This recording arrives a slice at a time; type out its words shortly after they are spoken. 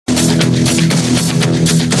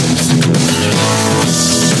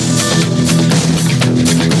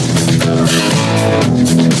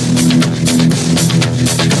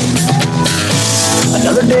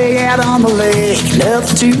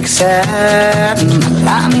nothing too exciting.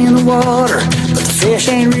 Line in the water, but the fish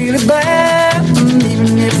ain't really biting.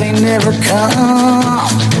 Even if they never come,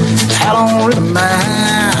 I don't really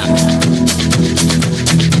mind.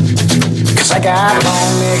 'Cause I got a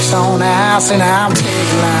long mix on ice, and I'm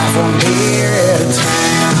taking life one beer at a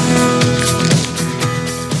time.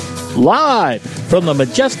 Live from the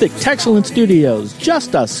majestic Texeland Studios,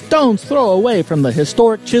 just a stone's throw away from the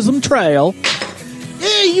historic Chisholm Trail.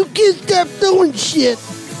 Hey, you kids stop doing shit.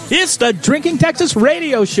 It's the Drinking Texas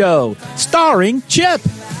Radio Show, starring Chip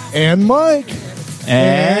And Mike.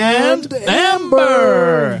 and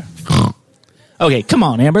Amber. Okay, come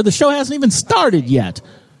on, Amber. The show hasn't even started yet.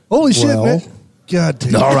 Holy shit, Well. man. God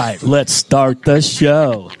damn. All right, let's start the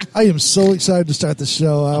show. I am so excited to start the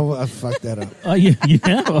show. I fucked that up.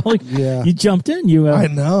 Yeah, you jumped in. I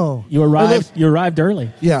know. You arrived early.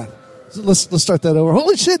 Yeah. So let's start that over.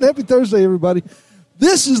 Holy shit, happy Thursday, everybody.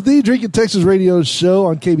 This is the Drinking Texas Radio Show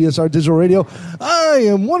on KBSR Digital Radio. I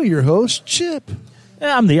am one of your hosts, Chip.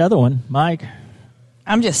 Yeah, I'm the other one, Mike.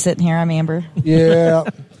 I'm just sitting here. I'm Amber. Yeah.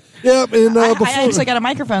 Yep, and I before, actually got a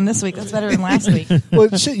microphone this week. That's better than last week. well,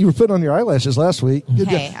 shit, you were putting on your eyelashes last week.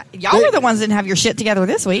 Hey, y'all were the ones that didn't have your shit together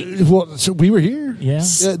this week. Well, so we were here. Yeah.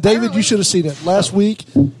 David, you should have seen it last week.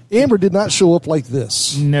 Amber did not show up like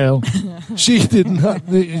this. No. She did not.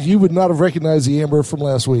 You would not have recognized the Amber from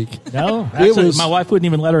last week. No. Actually, my wife wouldn't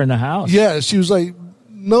even let her in the house. Yeah, she was like,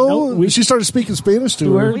 no. She started speaking Spanish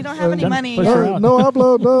to her. We don't have any money. No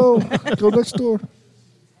hablo, no. Go next door.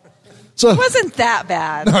 So, It wasn't that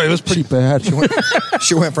bad. no, it was pretty bad.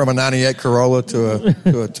 She went from a 98 Corolla to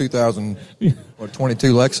a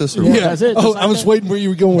 2022 Lexus. Or what? Yeah. That's it, Oh, just like I was that. waiting where you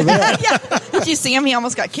were going with that. Yeah. Did you see him? He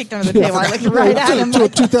almost got kicked under the table. I looked right at him. To a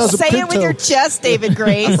 2000 Say it with Pinto. your chest, David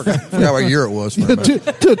Grace. I forgot what year it was. For a minute.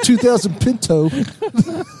 to a 2000 Pinto.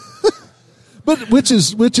 But which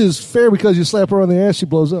is fair because you slap her on the ass, she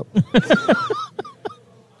blows up. No,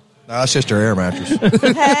 that's just her air mattress.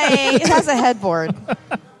 Hey, it has a headboard.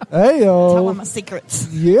 Hey, Tell him my secrets.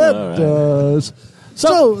 Yeah, it does.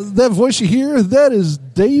 So that voice you hear, that is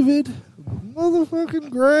David motherfucking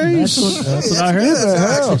Grace. That's what I heard. That's how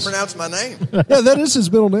I actually house. pronounce my name. Yeah, that is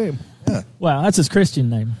his middle name. Wow, that's his Christian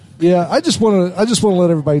name. Yeah, I just want to let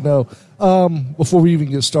everybody know before we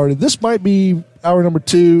even get started. This might be hour number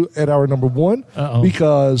 2 and hour number 1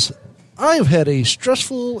 because I have had a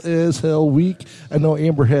stressful as hell week. I know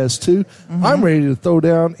Amber has too. Mm-hmm. I'm ready to throw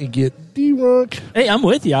down and get D-Runk. Hey, I'm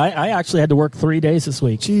with you. I actually had to work 3 days this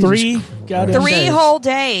week. Jesus 3 goddamn 3 days. whole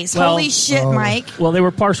days. Well, Holy shit, Mike. Well, they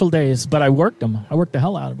were partial days, but I worked them. I worked the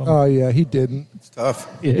hell out of them. Oh yeah, he didn't. It's tough.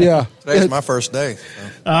 Yeah. Today's my first day.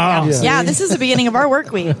 So. Yeah, this is the beginning of our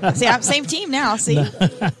work week. See, I'm same team now. See,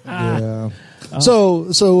 Yeah.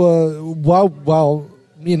 So while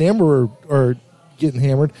me and Amber are getting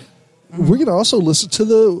hammered, we're going to also listen to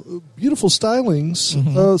the beautiful stylings,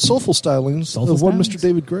 soulful stylings of one Mr.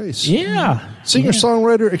 David Grace. Yeah.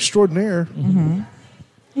 Singer-songwriter extraordinaire.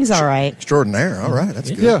 he's all right. Extraordinaire. All right. That's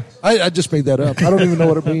good. Yeah, I just made that up. I don't even know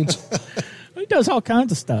what it means. He does all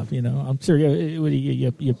kinds of stuff, you know. I'm sure you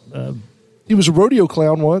He was a rodeo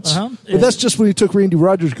clown once, but that's just when he took Randy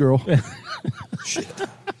Rogers' girl.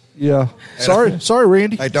 Yeah. Sorry,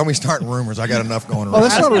 Randy. Hey, don't be starting rumors. I got enough going around. Oh,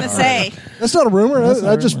 that's I was not going to say. That's not a rumor.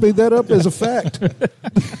 I just made that up as a fact.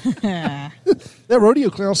 That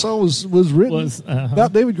rodeo clown song was written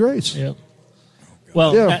about David Grace. Yep.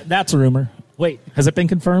 Well, Yeah. that's a rumor. Wait, has it been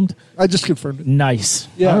confirmed? I just confirmed it. Nice.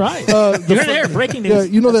 Yeah. All right. You're there. Breaking news. Yeah,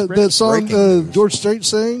 you know That's that song breaking George Strait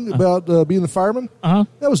sang about being the fireman? Uh-huh.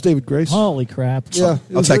 That was David Grace. Holy crap. Yeah, it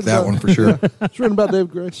I'll was take written that about- one for sure. It's written about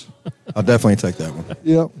David Grace. I'll definitely take that one.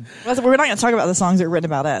 Yeah. Well, we're not going to talk about the songs that were written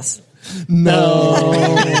about us. No.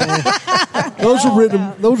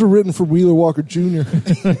 Those were written for Wheeler Walker Jr.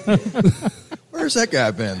 Where's that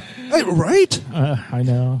guy been? Hey, right? I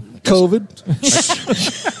know. COVID.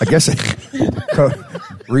 I guess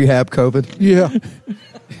rehab COVID. Yeah.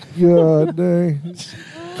 God dang.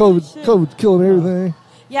 COVID's killing everything.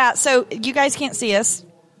 Yeah, so you guys can't see us,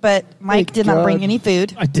 but Mike did not bring any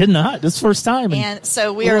food. I did not. This is the first time. And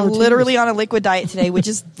so we are literally on a liquid diet today, which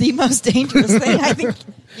is the most dangerous thing I think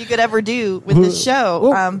you could ever do with this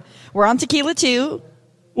show. We're on tequila too.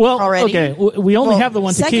 Well, already. okay, we only have the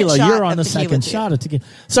one second tequila. shot You're on of the tequila, second too. shot of tequila.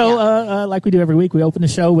 So, like we do every week, we open the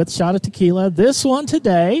show with shot of tequila. This one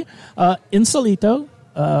today, Insolito,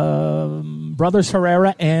 Brothers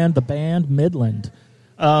Herrera, and the band Midland.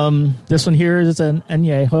 This one here is an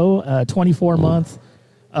Añejo, 24-month,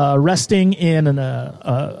 resting in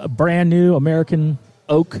a brand new American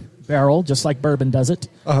oak barrel, just like bourbon does it.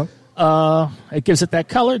 It gives it that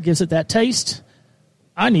color, gives it that taste.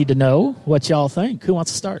 I need to know what y'all think. Who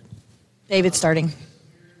wants to start? David's starting.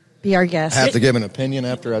 Be our guest. I have to give an opinion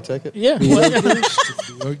after I take it? Yeah.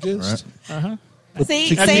 Our guest. See,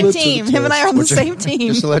 Tequila same to the team. Him and I are on the same team.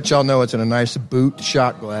 Just to let y'all know, it's in a nice boot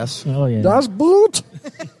shot glass. Oh, yeah. Das Boot.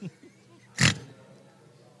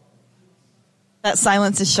 That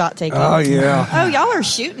silence is shot taking. Oh, yeah. Oh, y'all are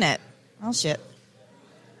shooting it. Oh, shit.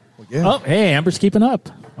 Well, yeah. Oh, hey, Amber's keeping up.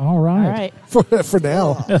 All right. All right. For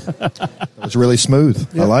now. It was really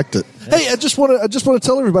smooth. I liked it. Hey, I just want to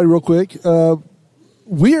tell everybody real quick.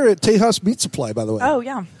 We're at Tejas Meat Supply, by the way. Oh,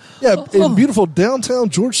 yeah. Yeah, in beautiful downtown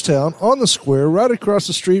Georgetown, on the square, right across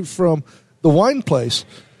the street from the wine place,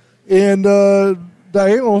 and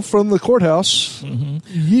diagonal from the courthouse. Mm-hmm.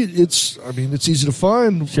 It's easy to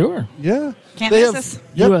find. Sure. Yeah, Can't They miss have- us.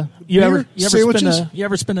 Yep. Beer, sandwiches? You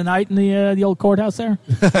ever spend a night in the old courthouse there?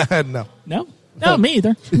 No. No, me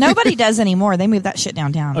either. Nobody does anymore. They moved that shit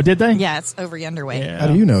downtown. Oh, did they? Yeah, it's over yonder way. Yeah. How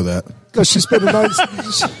do you know that? Because she spent a night.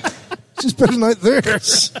 She spent a night there.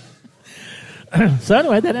 So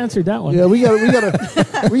anyway, that answered that one. Yeah, we got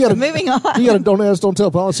a Moving on. We got a don't ask, don't tell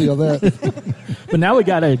policy on that. But now we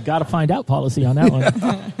gotta find out policy on that one.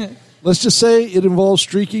 Let's just say it involves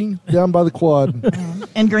streaking down by the quad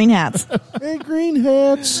And green hats. and green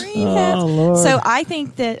hats. Green hats. Lord. So I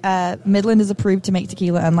think that Midland is approved to make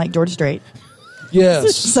tequila, unlike George Strait.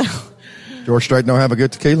 Yes. So George Strait don't have a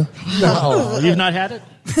good tequila? Oh, you've not had it?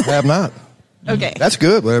 I have not. okay. That's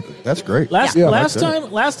good. That's great. Last Yeah.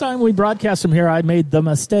 last time we broadcast from here, I made the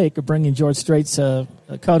mistake of bringing George Strait's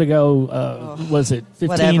Codigo. Was it 15,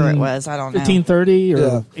 Whatever it was, I don't know. 1530 or Yeah.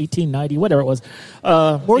 1890, whatever it was.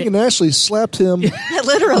 Morgan Ashley slapped him.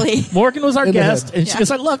 Literally. Morgan was our In the guest, head. and she Yeah.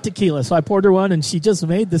 goes, "I love tequila," so I poured her one, and she just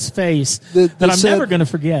made this face That that I'm said- never going to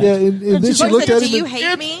forget. Yeah, and then she's she like, looked Do at him. you and-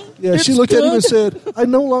 hate me? Yeah, she It's looked at him and good. said, "I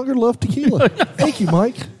no longer love tequila. Thank you,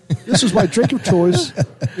 Mike. This is my drink of choice,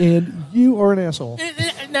 and you are an asshole."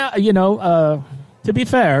 Now, to be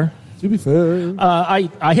fair, To be fair,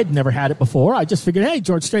 I had never had it before. I just figured, hey,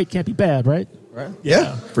 George Strait can't be bad, right? Right?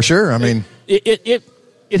 Yeah, for sure. I mean,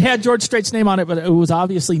 It had George Strait's name on it, but it was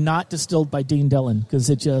obviously not distilled by Dean Dillon because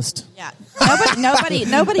it just. Yeah. Nobody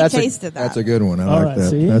tasted that. that's a good one. I All like right, that.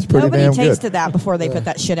 see? That's pretty Nobody damn tasted good. that before they put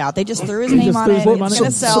that shit out. They just threw his name just on threw it. his name And on it's it.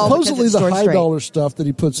 going to sell. supposedly because the it's George high Strait. dollar stuff that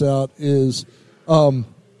he puts out is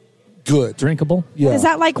good. Drinkable. Yeah. Is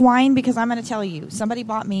that like wine? Because I'm going to tell you, somebody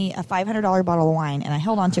bought me a $500 bottle of wine, and I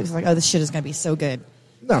held on to it because I was like, oh, this shit is going to be so good.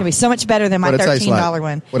 It's going to be so much better than my What it tastes $13 like?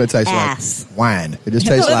 one. What it tastes Ass. like? Wine. It just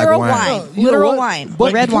tastes like Literal wine. wine. You know Literal what? wine.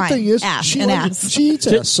 But Red the good wine. thing is, Ass she and likes- ass. She eats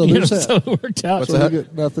ass, so You know, there's that. so it worked out. What's So that? we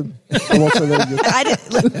get nothing. I won't say that again.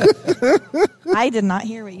 I did not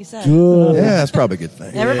hear what you said. Good. Yeah, that's probably a good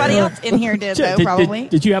thing. Everybody else in here did, though, probably.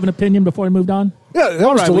 Did you have an opinion before we moved on? Yeah, that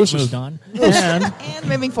All was right, delicious. we moved on. And And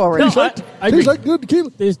moving forward. no, I Tastes agree. like good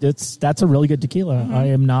tequila. That's a really good tequila. Mm-hmm. I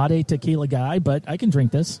am not a tequila guy, but I can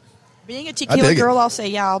drink this. Being a I tequila dig it. girl, I'll say,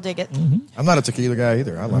 yeah, I'll dig it. I'm not a tequila guy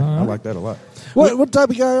either. I like that a lot. What type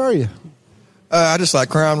of guy are you? I just like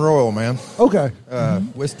Crown Royal, man. Okay.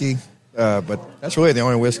 Whiskey, but that's really the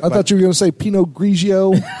only whiskey. I thought you were going to say Pinot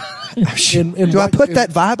Grigio. Do I put that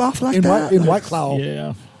vibe off like that? in White Claw?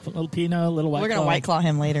 Yeah, a little Pinot, a little White We're going Claw. to White Claw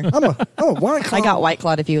him later. I'm a White Claw. I got White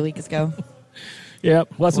Clawed a few weeks ago.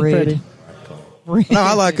 Yep, wasn't Rude. pretty. No,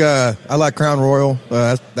 I like Crown Royal.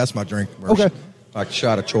 That's my drink. Okay. Like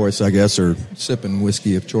shot of choice, I guess, or sipping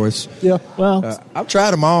whiskey of choice. Yeah. Well, I've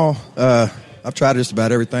tried them all. I've tried just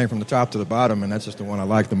about everything from the top to the bottom, and that's just the one I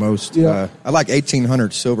like the most. Yeah. I like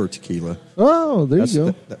 1800 silver tequila. Oh, there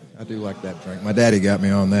you go. I do like that drink. My daddy got me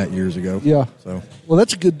on that years ago. Yeah. So, Well,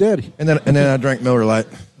 that's a good daddy. and then I drank Miller Lite.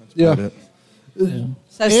 That's Yeah. about it.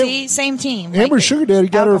 So, see, same team. Amber's Like, sugar daddy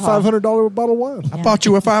got her a alcohol. $500 bottle of wine. I bought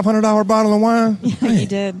you a $500 bottle of wine. You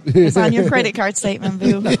did. It's on your credit card statement,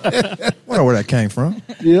 boo. Wonder where that came from.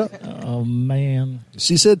 Yeah. oh man.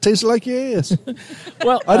 She said tasted like your ass.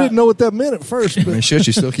 Well, I didn't know what that meant at first, I but mean, shit,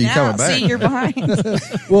 you still keep Now, coming back. see, you're behind.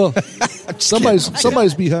 well,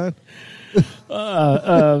 somebody's behind.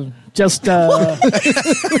 just Thought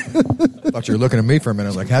you were looking at me for a minute. I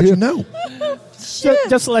was like, how'd you know?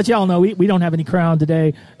 just to let y'all know, we don't have any Crown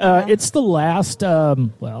today. It's the last.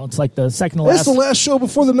 It's like the second to That's last. the last show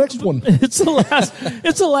before the next one. It's the last.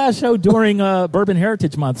 It's the last show during Bourbon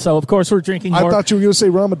Heritage Month. So of course we're drinking I more. thought you were going to say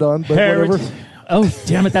Ramadan, but whatever. Oh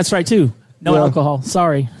damn it! That's right too. No Yeah. alcohol.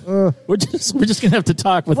 Sorry. We're just gonna have to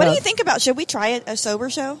talk with. What do you think about? Should we try a sober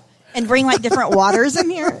show and bring like different waters in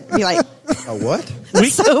here? Be like A what? a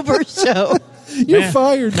sober show. You're Man,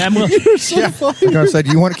 fired. man, we'll- You're so fired. I'm going to say,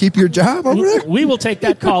 do you want to keep your job over there? We will take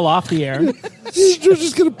that call off the air. You're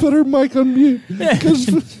just going to put her mic on mute.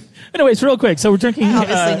 'Cause Anyways, real quick. So we're drinking. I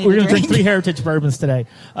obviously need We're a going to drink drink. 3 heritage bourbons today.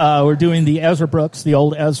 We're doing the Ezra Brooks, the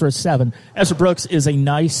old Ezra 7. Ezra Brooks is a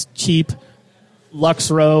nice, cheap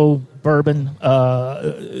Lux Row bourbon.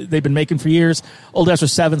 They've been making for years. Old Ezra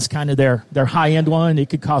 7's kind of their high end one. It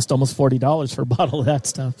could cost almost $40 for a bottle of that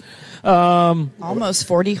stuff. Almost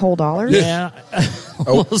 $40 whole dollars. Yeah,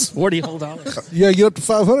 almost $40 whole dollars. Yeah, get up to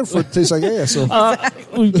 $500 for it to taste like ass. So.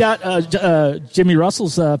 We've got Jimmy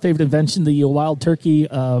Russell's favorite invention, the wild turkey.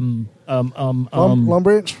 Plum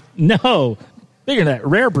branch? No, bigger than that,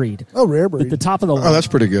 rare breed. Oh, rare breed. At the top of the line. Oh, that's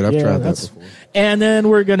pretty good. I've tried that before. And then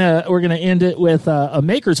we're gonna end it with a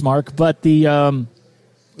Maker's Mark, but the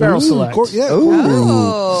barrel select. Yeah.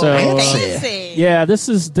 Oh, So, fancy. Yeah, this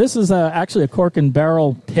is actually a cork and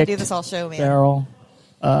barrel picked Do this all show, man. barrel.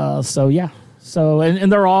 So yeah. So and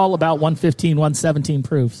they're all about 115, 117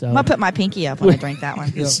 proof. So I'm gonna put my pinky up when I drink that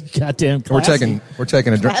one. it's goddamn We're classy. taking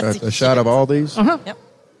Classy a shot of all these. Yep.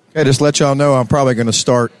 Okay, just let y'all know I'm probably going to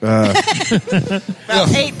start About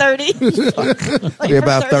 8:30. be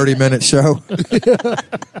about 30-minute show.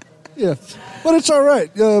 Yeah. But it's all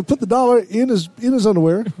right. Put the dollar in his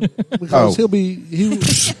underwear because Oh. he.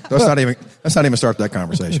 Let's not even start that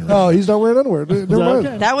conversation. Right? Oh, he's not wearing underwear. Never mind.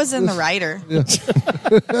 okay? That was in the rider. Yeah.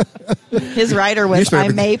 His rider was, Newspaper. I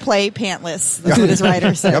may play pantless. That's what his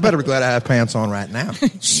rider said. Y'all better be glad I have pants on right now.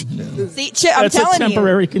 See, Chip, I'm That's a telling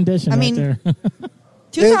temporary condition. I mean, right there. you.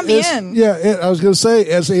 Two también. Yeah, I was going to say,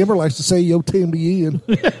 as Amber likes to say, yo tambien.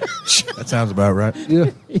 That sounds about right.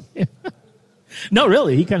 Yeah. No,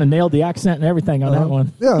 really, he kind of nailed the accent and everything on that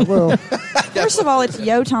one. Yeah, well, First of all, it's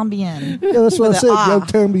yo tambien. yeah, that's what I With said. an ah. Yo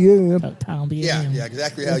tambien. Town being Yeah,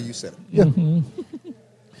 exactly how you said it. Yeah.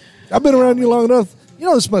 I've been around you long enough. You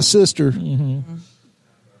know, it's my sister. Mm-hmm.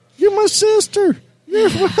 You're my sister. You're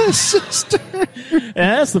my sister. And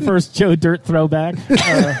that's the first Joe Dirt throwback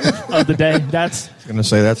of the day. That's I was going to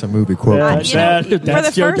say that's a movie quote. Yeah. For the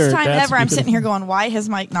That's Joe first Dirt. time That's ever, I'm beautiful. sitting here going, "Why has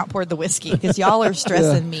Mike not poured the whiskey?" Because y'all are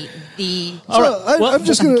stressing me. All right. Well, I'm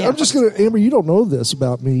just gonna. Amber, you don't know this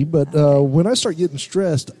about me, but when I start getting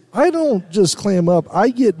stressed, I don't just clam up. I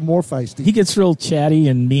get more feisty. he gets real chatty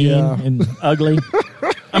and mean Yeah. and ugly.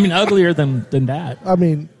 I mean, uglier than that. I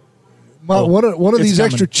mean, Oh, one of it's these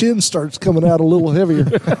coming. extra chins starts coming out a little heavier.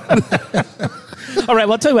 All right,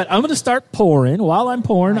 well, I'll tell you what. I'm going to start pouring. While I'm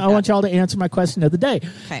pouring, I want y'all to answer my question of the day.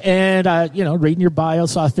 Okay. And, reading your bio,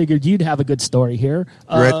 so I figured you'd have a good story here.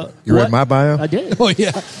 You read my bio? I did. Oh yeah,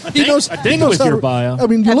 I think it was how your to- bio. I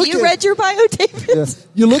mean, Have look you at, read your bio, David? yeah,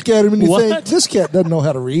 you look at him and you What? think this cat doesn't know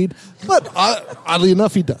how to read, but oddly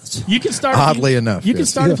enough, he does. You can start. Oddly enough, you can yes.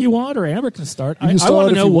 start Yeah. if you want, or Amber can start. can I start want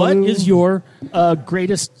to if know you what want to. is your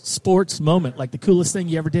greatest sports moment, like the coolest thing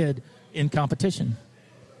you ever did in competition.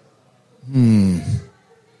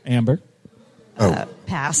 Amber.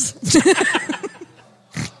 Pass.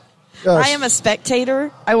 Gosh. I am a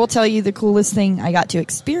spectator. I will tell you the coolest thing I got to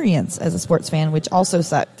experience as a sports fan, which also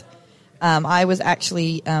sucked. I was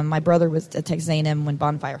actually, my brother was at Texas A&M when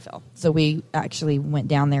Bonfire fell. So we actually went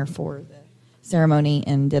down there for the ceremony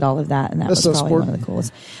and did all of that. And that That's was a probably sport. one of the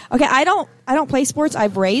coolest. Okay, I don't play sports.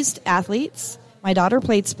 I've raised athletes. My daughter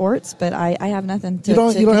played sports, but I have nothing to You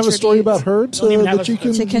don't have a story contribute- about her Don't even have that a- you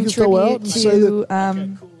can, to you can throw out and contribute say that. to,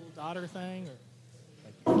 A cool daughter thing.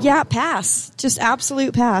 yeah, pass. Just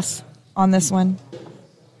absolute pass on this one.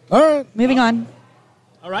 All right, Moving on.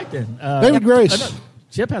 All right then. David Grace.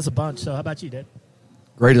 Chip has a bunch. So how about you, Dad?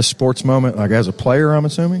 Greatest sports moment, like as a player, I'm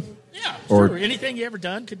assuming? Yeah, Or- sure. Anything you ever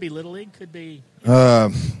done could be little league, could be.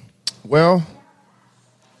 Well,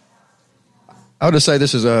 I would just say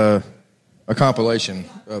this is a compilation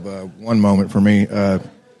of one moment for me. I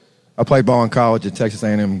played ball in college at Texas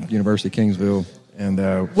A&M University, Kingsville, and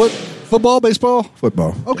What football, baseball?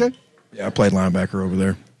 football. Okay, Yeah, I played linebacker over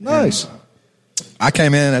there. nice. I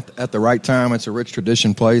came in at the right time. It's a rich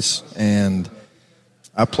tradition place, and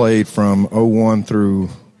I played from 01 through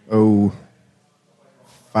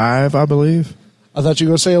 05, I believe. I thought you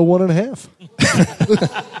were going to say a 1.5.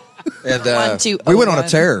 And 1, 2, we went on a 01.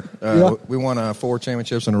 tear. Yeah. We won 4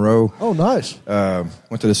 championships in a row. Oh, nice.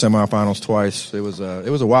 Went to the semifinals twice. It was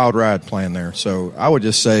a wild ride playing there. So I would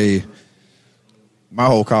just say my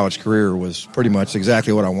whole college career was pretty much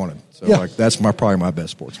exactly what I wanted. So Yeah. that's probably my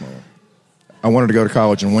best sports moment. I wanted to go to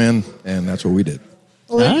college and win, and that's what we did.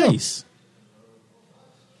 Oh, there you go. Nice.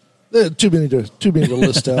 Too many to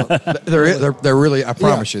list out. There really, I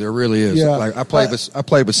promise you, there really is. Yeah. Like I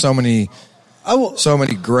played with so many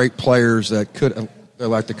great players that could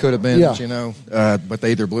have been, Yeah. you know, but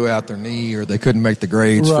they either blew out their knee or they couldn't make the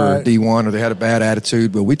grades Right. for D1 or they had a bad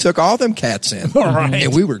attitude. But we took all them cats in,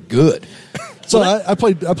 and we were good. So I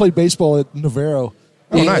played baseball at Navarro.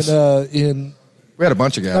 Oh, nice. In We had a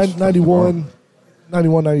bunch of guys. 91,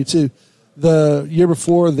 92. The year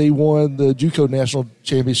before, they won the JUCO National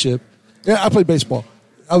Championship. Yeah, I played baseball.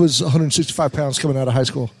 I was 165 pounds coming out of high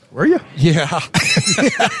school. Were you? Yeah.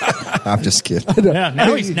 I'm just kidding. Yeah,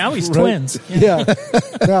 now he's Right? twins. Yeah.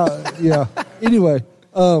 Yeah. Anyway,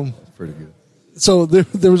 Pretty good. so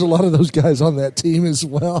there was a lot of those guys on that team as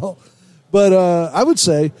well. But I would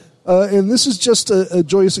say, and this is just a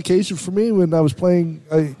joyous occasion for me when I was playing.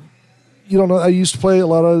 You don't know, I used to play a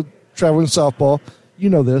lot of traveling softball. You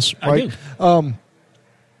know this, right? I do.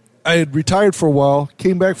 I had retired for a while,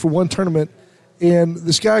 came back for one tournament, and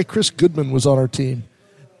this guy, Chris Goodman, was on our team.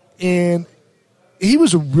 And he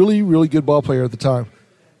was a really, really good ball player at the time.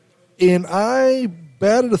 And I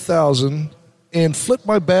batted 1,000 and flipped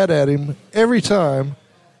my bat at him every time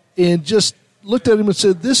and just looked at him and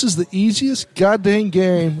said, "This is the easiest goddamn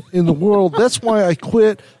game in the world. That's why I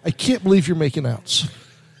quit. I can't believe you're making outs."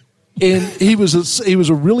 And he was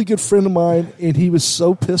a really good friend of mine, and he was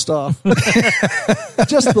so pissed off.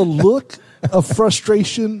 Just the look of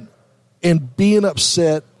frustration and being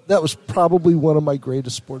upset, that was probably one of my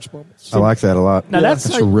greatest sports moments. I like that a lot. Now that's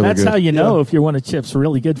really good. how you know if you're one of Chip's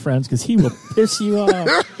really good friends, because he will piss you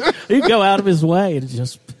off. He'd go out of his way to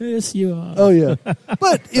just piss you off. Oh, yeah.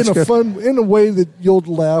 But in a way that you'll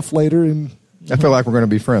laugh later. And I feel like we're going to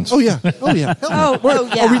be friends. Oh, yeah. yeah. Are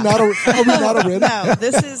we not already? No,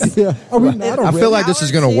 this is. Yeah. Are we not I already? feel like this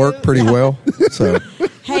is going to work pretty well. So.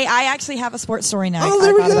 Hey, I actually have a sports story now. Oh,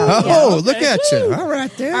 there we go. Oh, look at you. All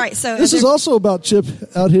right there. All right, so This is also about Chip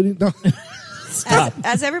out hitting. No.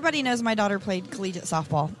 as everybody knows, my daughter played collegiate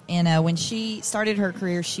softball, and when she started her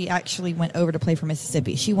career, she actually went over to play for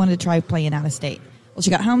Mississippi. She wanted to try playing out of state. Well,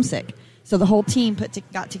 she got homesick, so the whole team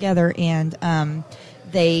got together, and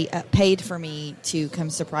they paid for me to come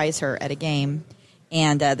surprise her at a game.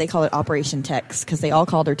 And they call it Operation Tex because they all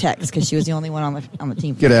called her Tex because she was the only one on the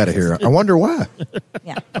team. Get out of here. I wonder why.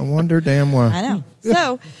 Yeah. I wonder damn why. I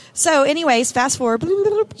know. So anyways, fast forward.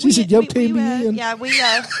 She said, "Yep, take me in." Yeah,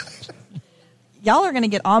 y'all are going to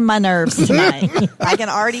get on my nerves tonight. I can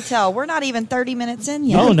already tell. We're not even 30 minutes in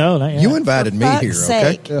yet. Oh, no, not yet. You invited me here, Fuck's okay?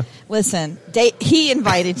 sake. Yeah. Listen, he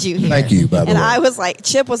invited you here. Thank you, by the way. And I was like,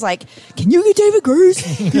 Chip was like, "Can you get David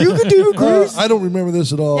Grace? Can you get David Grace?" I don't remember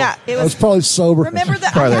this at all. Yeah, I was probably sober. Remember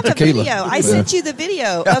that? Probably I have that the tequila. video. I sent you the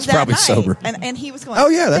video That's of that probably night. sober. And he was going, Oh,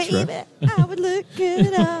 yeah, that's "Baby, right. I would look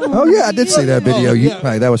good on Oh, yeah, I did see that video. Oh, yeah.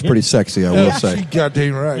 Hey, that was pretty sexy, I will say.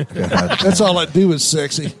 Goddamn right. That's all I do is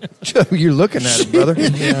sexy. You're looking at it, brother.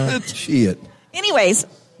 Yeah. Shit. Anyways,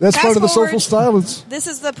 That's fast part of the forward, soulful stylings. This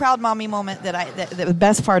is the proud mommy moment that the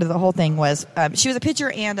best part of the whole thing was. She was a pitcher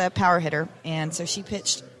and a power hitter, and so she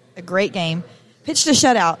pitched a great game, pitched a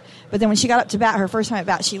shutout. But then when she got up to bat, her first time at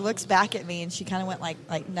bat, she looks back at me and she kind of went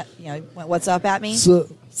went "What's up?" at me. So,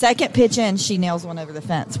 Second pitch in, she nails one over the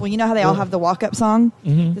fence. Well, you know how they all have the walk-up song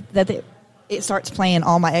it starts playing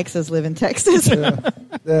 "All My Exes Live in Texas"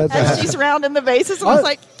 as she's rounding the bases. And I was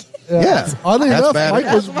like, Yeah. Oddly That's enough,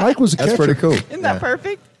 bad. Mike was a catcher. That's pretty cool. "Isn't that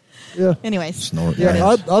perfect?" Yeah. Anyways, Snort.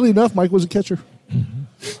 Yeah. Oddly enough, Mike was a catcher.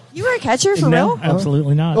 you were a catcher for No, real?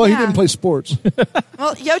 absolutely not. Oh, he Yeah. didn't play sports.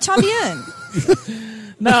 Well, yo, tambien.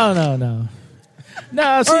 No.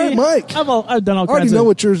 No, see, All right, Mike. I've done all I already kinds know of...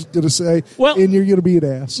 what you're going to say, Well- and you're going to be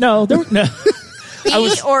an ass. No, no.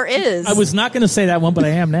 Be or is. I was not going to say that one, but I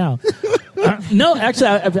am now. No, actually,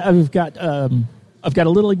 I've got a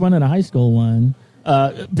little league one and a high school one.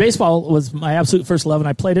 Baseball was my absolute first love, and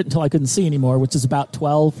I played it until I couldn't see anymore, which is about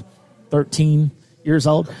 12, 13 years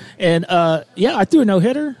old. And I threw a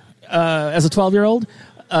no-hitter as a 12-year-old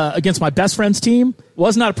against my best friend's team.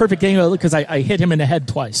 Was not a perfect game because I hit him in the head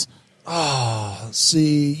twice.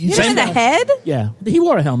 See, you Hit him in the head? Yeah, he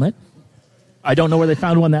wore a helmet. I don't know where they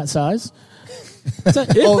found one that size.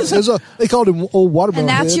 they called him old watermelon.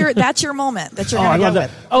 And head. that's your moment that you're I going to love go that.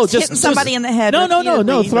 with. Oh, Just hitting somebody in the head. No.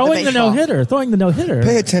 repeatedly with Throwing the baseball. no-hitter. Throwing the no-hitter.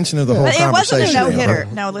 Pay attention to the whole But it wasn't conversation. a no-hitter.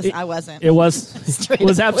 Amber. No, listen, I wasn't. It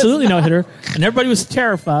was absolutely no-hitter. And everybody was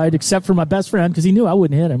terrified except for my best friend because he knew I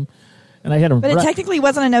wouldn't hit him. And I hit him. But it technically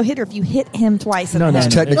wasn't a no-hitter if you hit him twice in the No, head.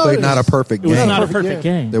 It's technically not a perfect It was game. not a perfect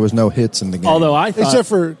game. There was no hits in the game. Although I thought... Except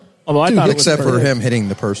for Although I thought it was Except for perfect. him hitting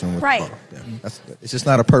the person with Right. the ball. Yeah. It's just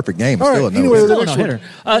not a perfect game. It's All still right, a anyway, no-hitter. the Still a next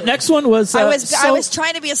no-hitter. Next one was... I was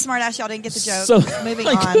trying to be a smart ass. Y'all didn't get the joke. So- Moving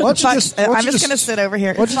like, on. Why don't you Fuck, just- why don't I'm you just just- going to sit over here.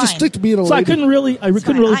 why don't It's you just fine. stick to being a So I lady? couldn't really fine.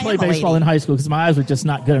 play I am a baseball lady. in high school because my eyes were just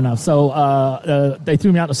not good enough. So they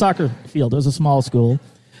threw me out in a soccer field. It was a small school.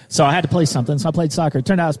 So I had to play something. So I played soccer. It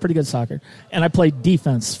turned out I was pretty good at soccer. And I played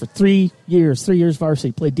defense for 3 years. 3 years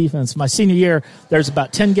varsity. Played defense. My senior year, there's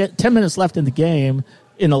about 10 minutes left in the game.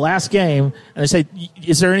 in the last game, and they say,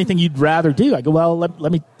 "Is there anything you'd rather do?" I go, "Well,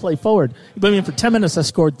 let me play forward." But I mean, for 10 minutes, I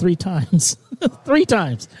scored 3 times. 3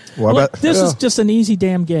 times. Well, Look, this is just an easy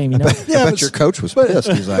damn game, you know. I bet your coach was pissed.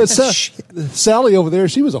 He's like, Sally over there,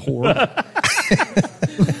 she was a whore.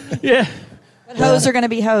 Yeah. But hoes are going to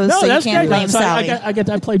be hoes, so you can't blame So Sally.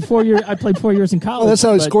 I played 4 years. I played 4 years in college. Oh, that's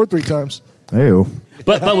how he but- scored 3 times. "Ew."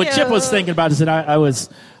 But what Chip was thinking about is that I was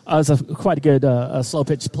quite a good slow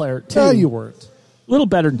pitch player too. No, you weren't. A little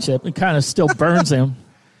better than Chip. It kind of still burns him.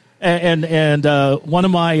 And one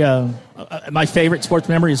of my favorite sports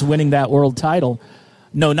memories is winning that world title.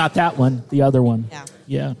 No, not that one. The other one.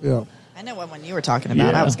 Yeah. Yeah. I know what one you were talking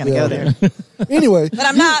about. Yeah. I was going to go there. Anyway, But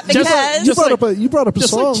I'm not because you brought up a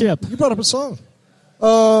just song. like Chip. You brought up a song.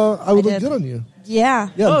 I would look did. good on you. yeah.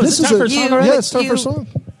 Yeah, Oh, this is it time for a is song already? yeah, it's time for a song.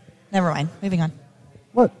 Never mind. Moving on.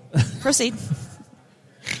 What? Proceed.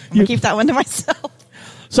 I'm going to keep that one to myself.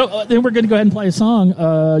 So then we're going to go ahead and play a song.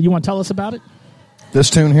 You want to tell us about it? This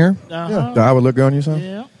tune here, Uh-huh. I would look good on you,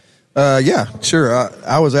 son. Yeah. Yeah, sure.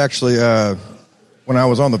 I was actually when I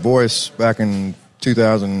was on The Voice back in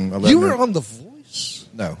 2011. You were on The Voice?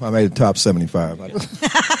 No, I made the top 75.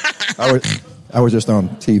 I was just on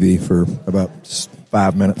TV for about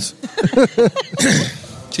 5 minutes.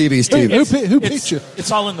 TV's TV. Who picked you? It's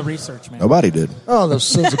all in the research, man. Nobody did. Oh, those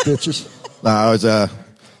sons of bitches. No, I was. That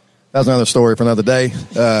was another story for another day.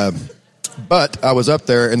 But I was up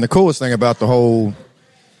there, and the coolest thing about the whole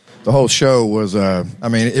show was, I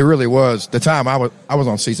mean, it really was. The time I was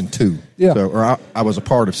on season 2, Yeah. so, or I was a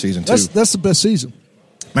part of season 2. That's the best season.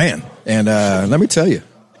 Man, and let me tell you,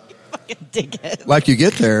 Dickhead. like you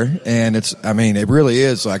get there, and it's. I mean, it really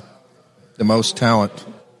is like the most talent.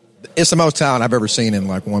 It's the most talent I've ever seen in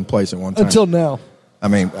like one place at one time. Until now. I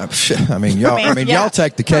mean, y'all. Yeah. Y'all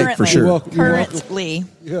take the cake for Currently. sure. You're welcome. Currently.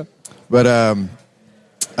 Yeah. But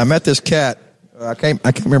I met this cat. I can't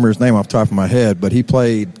remember his name off the top of my head, but he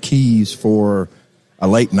played keys for a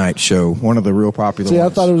late night show, one of the real popular See,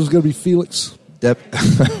 ones. I thought it was going to be Felix.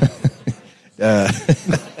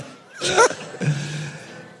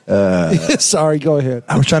 Sorry, go ahead.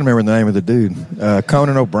 I was trying to remember the name of the dude,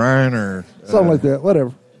 Conan O'Brien or Something like that.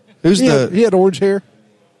 Whatever. who's He had orange hair.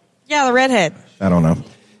 Yeah, the redhead. I don't know.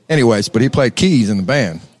 Anyways, but he played keys in the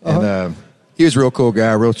band, and he was a real cool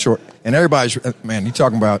guy, real short. And everybody's man. You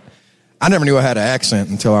talking about? I never knew I had an accent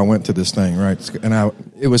until I went to this thing, right? And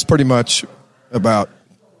it was pretty much about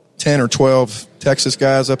 10 or 12 Texas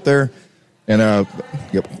guys up there, and a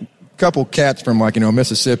couple cats from like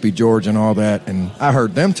Mississippi, Georgia, and all that. And I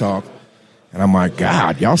heard them talk, and I'm like,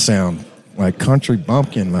 God, y'all sound like country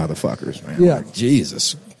bumpkin motherfuckers, man. Yeah. Like,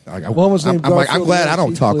 Jesus. One was named I'm Garfield, glad I the other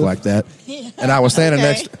don't talk Heathcliff. like that. And I was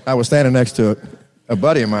standing next to a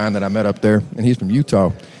buddy of mine that I met up there, and he's from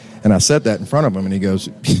Utah. And I said that in front of him, and he goes,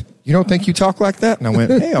 "You don't think you talk like that?" And I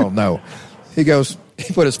went, "Hell no." He goes,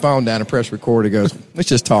 he put his phone down and pressed record. He goes, "Let's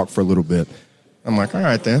just talk for a little bit." I'm like, "All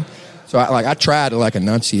right then." So I tried to like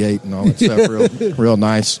enunciate and all that stuff, real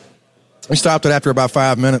nice. We stopped it after about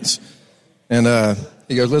 5 minutes, and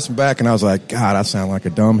he goes, "Listen back," and I was like, "God, I sound like a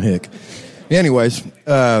dumb hick." Anyways,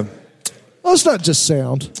 Well, it's not just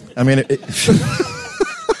sound. I mean,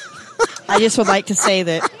 I just would like to say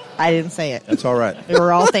that I didn't say it. that's all right. We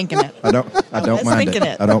were all thinking it. I don't Let's mind thinking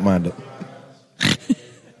it. it. I don't mind it.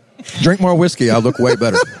 Drink more whiskey, I'll look way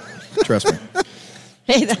better. Trust me.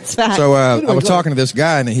 Hey, that's fact. So I was talking to this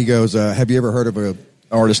guy, and he goes, "Have you ever heard of an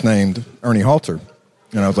artist named Ernie Halter?"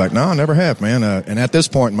 And I was like, "No, I never have, man." And at this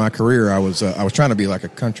point in my career, I was trying to be like a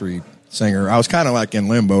country singer. I was kind of like in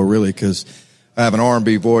limbo, really, because I have an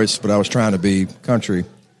R&B voice, but I was trying to be country,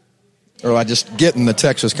 or I just get in the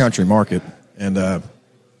Texas country market. And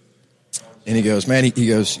he goes, "Man," he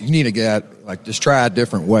goes, "You need to get like just try a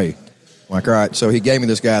different way." I'm like, all right. So he gave me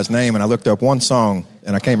this guy's name, and I looked up one song,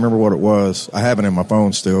 and I can't remember what it was. I have it in my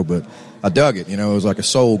phone still, but I dug it. It was like a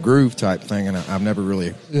soul groove type thing, and I've never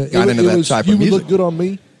really got into that type You of would music. look good on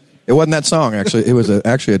me. It wasn't that song, actually. It was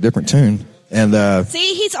actually a different tune. And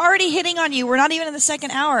See, he's already hitting on you. We're not even in the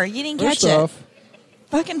second hour. You didn't catch First off, it.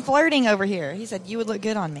 Fucking flirting over here. He said you would look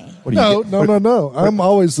good on me. what do you no. I'm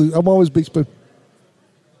always big spoon.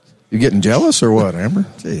 You getting jealous or what, Amber?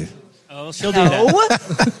 Gee. Oh, she'll do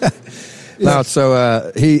that. No, so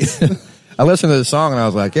I listened to the song, and I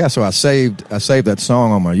was like, yeah. So I saved that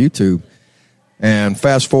song on my YouTube, and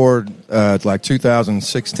fast forward to like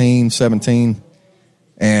 2016, 17,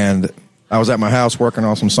 and I was at my house working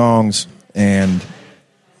on some songs, and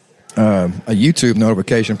a YouTube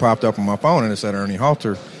notification popped up on my phone, and it said Ernie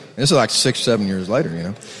Halter. And this is like 6-7 years later,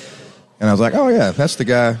 And I was like, oh yeah, that's the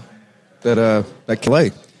guy that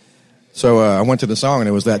played. So I went to the song, and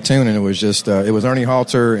it was that tune, and it was just it was Ernie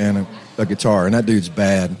Halter and a guitar, and that dude's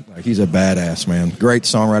bad. Like, he's a badass, man. Great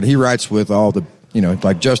songwriter. He writes with all the,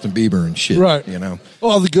 like Justin Bieber and shit. Right.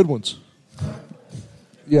 All the good ones.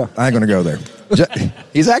 Yeah. I ain't gonna go there.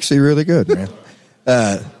 He's actually really good, man.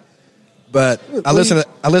 But I listened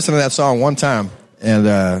to that song one time, and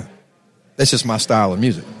that's just my style of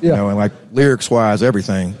music. Yeah. And like lyrics wise,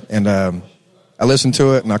 everything. And I listened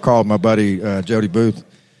to it, and I called my buddy Jody Booth.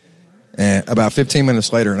 And about 15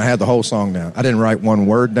 minutes later, and I had the whole song down. I didn't write one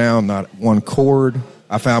word down, not one chord.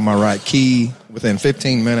 I found my right key within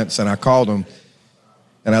 15 minutes, and I called him,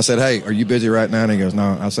 and I said, "Hey, are you busy right now?" And he goes,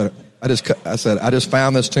 "No." I said, "I just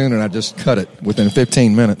found this tune, and I just cut it within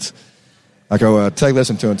 15 minutes." I go, "Take a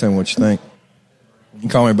listen to it, and tell me what you think." He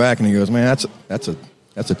called me back, and he goes, "Man, that's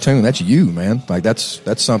a tune. That's you, man. Like that's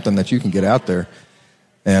something that you can get out there."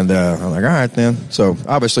 And I'm like, all right, then. So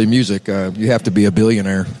obviously music, you have to be a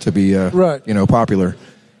billionaire to be, right. Popular.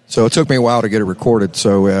 So it took me a while to get it recorded.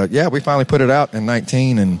 So, we finally put it out in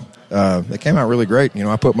 19, and it came out really great.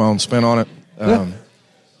 I put my own spin on it.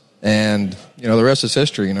 And, the rest is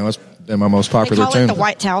history. It's been my most popular They call tune. it the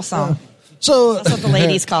white towel song. So That's what the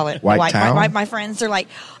ladies call it. White towel? My friends are like,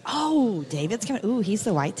 oh, David's coming. Ooh, he's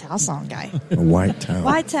the white towel song guy. A white towel.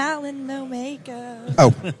 White towel and no makeup.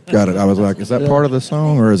 Oh, got it. I was like, is that part of the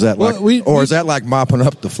song, or is that is that like mopping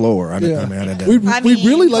up the floor? I didn't. We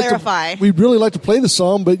really like clarify. We'd really like to play the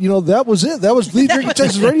song, but that was it. That was the Drinking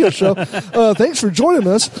Texas Radio Show. Thanks for joining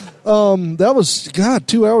us. That was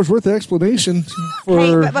 2 hours worth of explanation.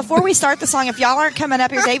 Hey, but before we start the song, if y'all aren't coming up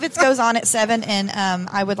here, David's goes on at 7, and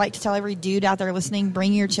I would like to tell every dude out there listening,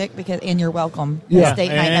 bring your chick and you're welcome. Yeah. Date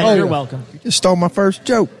night And ever. you're welcome. You just stole my first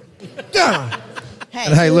joke.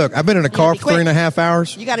 And hey, look, I've been in a car for 3.5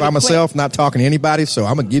 hours by myself, not talking to anybody, so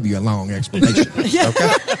I'm going to give you a long explanation.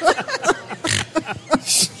 Okay?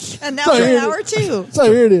 And now we're an hour 2. So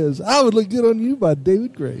here it is. I Would Look Good on You by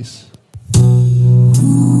David Grace.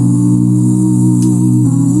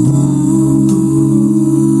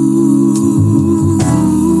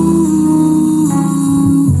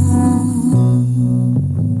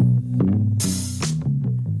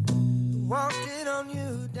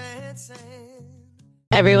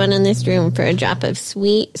 Everyone in this room for a drop of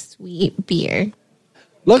sweet, sweet beer.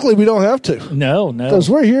 Luckily, we don't have to. No. Because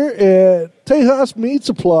we're here at Tejas Meat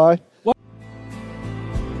Supply.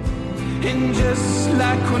 And just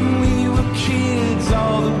like when we were kids,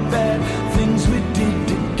 all the bad things we did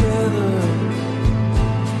together,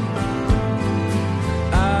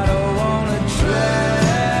 I don't want to try.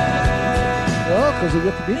 Well, because we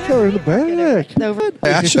got the beat killer in the back.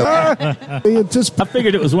 I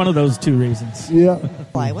figured it was one of those two reasons. Yeah.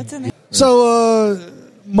 What's in there? So,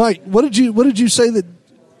 Mike, what did you say that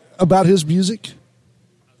about his music?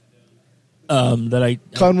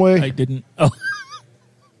 Conway? I didn't. Oh.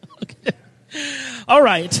 Okay. All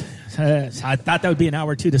right. I thought that would be an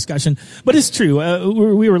hour 2 discussion, but it's true.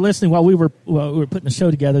 We were listening while we were putting the show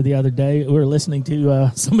together the other day. We were listening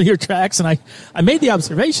to some of your tracks, and I made the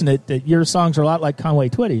observation that your songs are a lot like Conway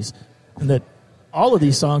Twitty's, and that all of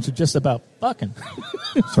these songs are just about fucking.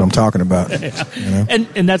 That's what I'm talking about. Yeah.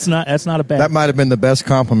 And that's not a bad. That might have been the best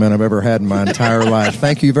compliment I've ever had in my entire life.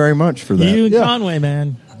 Thank you very much for that. You and Conway,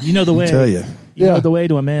 man, you know the way. I tell you. You know the way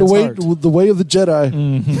to a man's heart. The way of the Jedi.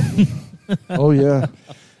 Mm-hmm. Oh, yeah.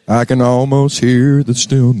 I can almost hear the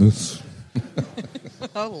stillness.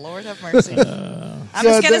 Oh, Lord have mercy. I'm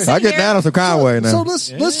just going to sit I get here. down with some Conway now. So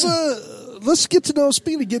let's get to know.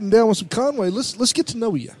 Speaking of getting down with some Conway, let's get to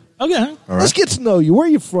know you. Okay. All right. Let's get to know you. Where are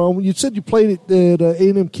you from? You said you played at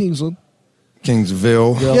A&M Kingsland.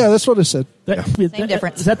 Kingsville. Yeah, that's what I said. Same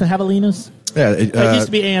difference. Is that the Javelinas? Yeah, It used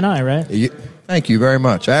to be A&I, right? Thank you very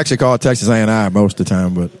much. I actually call it Texas A&I most of the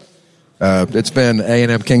time, but it's been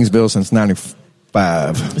A&M Kingsville since 95.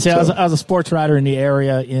 See, I was a sports writer in the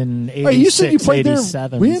area in 86, Hey, you said you played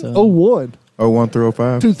 87. there when? So. 01. 01 through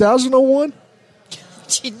 05. 2001? No,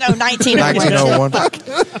 1901.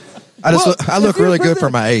 1901. I look really good for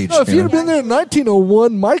my age. No, if you'd have been there in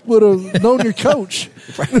 1901, Mike would have known your coach.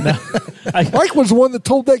 Mike was the one that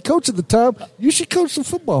told that coach at the time, you should coach some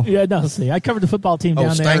football. Yeah, no, see, I covered the football team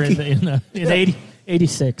down there in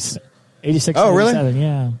 86. 86, Oh, really? 87,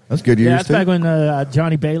 yeah. That's good years, Yeah, that's too. back when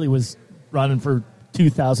Johnny Bailey was running for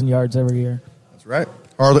 2,000 yards every year. That's right.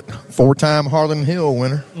 4-time Harlan Hill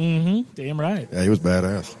winner. Mm-hmm. Damn right. Yeah, he was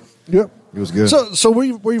badass. Yep. He was good. So where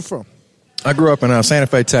you from? I grew up in Santa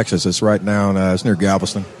Fe, Texas. It's right now, it's near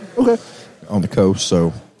Galveston. Okay. On the coast.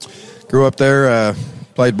 So grew up there,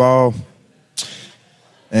 played ball,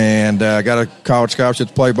 and got a college scholarship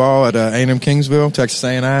to play ball at A&M Kingsville, Texas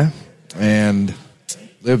A&I. And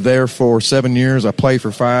lived there for 7 years. I played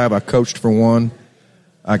for 5. I coached for 1.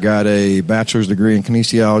 I got a bachelor's degree in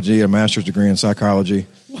kinesiology, a master's degree in psychology.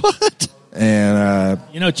 What? And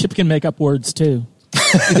Chip can make up words too.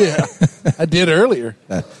 Yeah, I did earlier.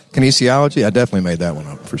 Kinesiology, I definitely made that one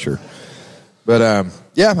up for sure. But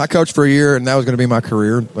I coached for a year, and that was going to be my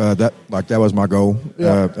career. That was my goal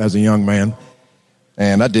as a young man,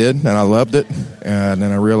 and I did, and I loved it. And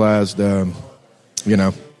then I realized, I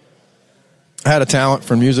had a talent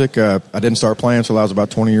for music. I didn't start playing until I was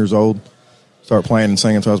about 20 years old. Started playing and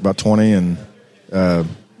singing until I was about 20, and.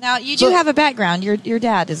 Now you do have a background. Your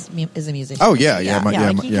dad is a musician. Oh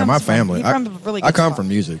my family. I come from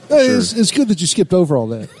music. Sure. It's good that you skipped over all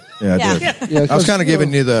that. Yeah, I did. Yeah, I was kind of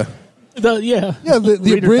giving you the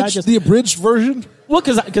the abridged version. Well,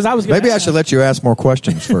 because I was gonna maybe I should let you ask more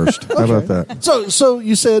questions first. How about that? So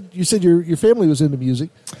you said your family was into music.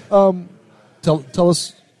 Tell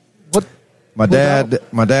us what my dad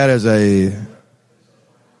is a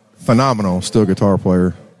phenomenal steel guitar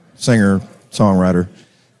player, singer, songwriter.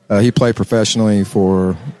 He played professionally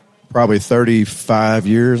for probably 35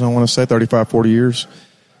 years, I want to say, 35, 40 years.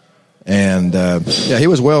 And, he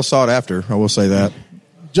was well sought after, I will say that.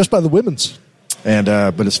 Just by the women's. And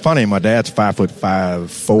but it's funny, my dad's 5'5",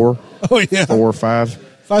 4". Oh, yeah. 4 or 5.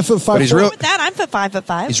 5'5". But he's real, with that, I'm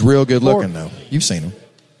 5'5". He's real good looking, though. You've seen him.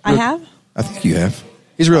 I have? I think you have.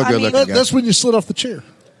 He's real good looking guy. That's when you slid off the chair.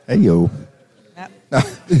 Hey, yo.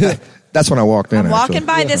 Yep. That's when I walked in, I'm walking actually.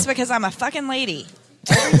 by this because I'm a fucking lady.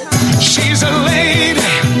 She's a lady.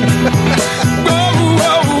 Whoa,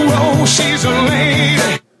 whoa, whoa. She's a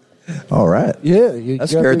lady. All right. Yeah. That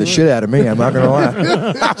scared the shit out of me. I'm not going to lie.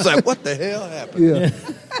 I was like, what the hell happened? Yeah.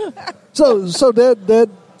 So Dad, did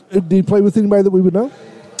he play with anybody that we would know?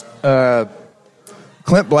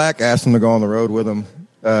 Clint Black asked him to go on the road with him.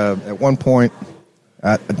 At one point,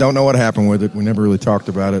 I don't know what happened with it. We never really talked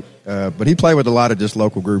about it. But he played with a lot of just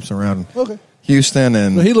local groups around Houston.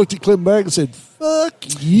 And he looked at Clint Black and said, fuck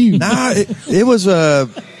you. Nah, it was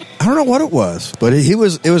I don't know what it was, but it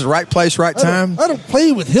was right place, right time. I don't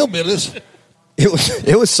play with hillbillies.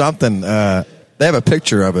 It was something. They have a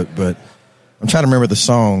picture of it, but I'm trying to remember the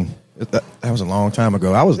song. That was a long time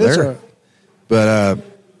ago. I was there, right. But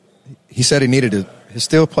he said he needed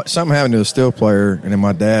something happened to a steel player, and then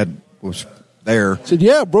my dad was there. Said,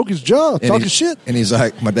 yeah, broke his jaw, talking shit. And he's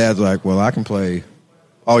like, my dad's like, well, I can play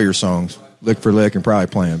all your songs, lick for lick, and probably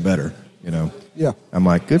play them better, Yeah. I'm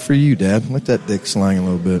like, good for you, Dad. Let that dick slang a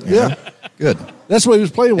little bit. you know? Good. That's what he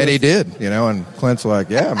was playing with. And he did, and Clint's like,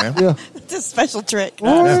 yeah, man. Yeah. It's a special trick.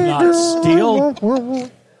 That's not steel.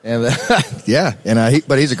 And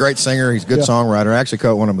but he's a great singer. He's a good songwriter. I actually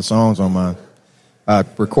cut one of the songs on I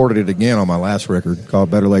recorded it again on my last record called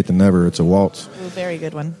Better Late Than Never. It's a waltz. Ooh, very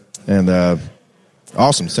good one. And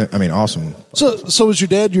awesome. Awesome. So was your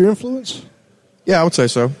dad your influence? Yeah, I would say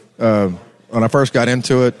so. When I first got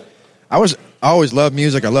into it, I always loved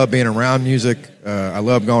music. I loved being around music. I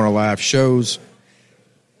loved going to live shows.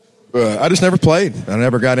 I just never played. I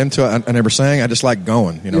never got into it. I never sang. I just liked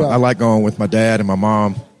going. I like going with my dad and my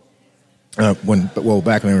mom. Back when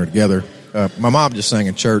we were together. My mom just sang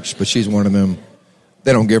in church, but she's one of them.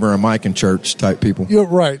 They don't give her a mic in church type people. You're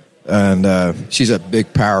right. And she's a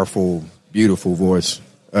big, powerful, beautiful voice.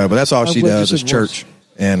 But that's all she does is church.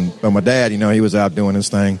 But my dad, he was out doing his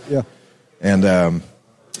thing. Yeah. And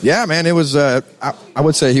man, it was. I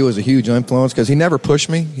would say he was a huge influence because he never pushed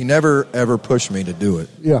me. He never ever pushed me to do it.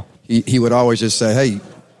 Yeah. He would always just say, "Hey,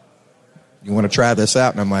 you want to try this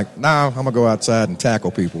out?" And I'm like, "No, I'm gonna go outside and tackle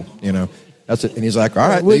people." That's it. And he's like, "All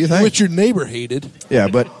right, do you think?" Which your neighbor hated. Yeah,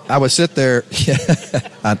 but I would sit there.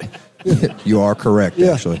 You are correct.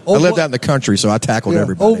 Yeah. Actually, I lived out in the country, so I tackled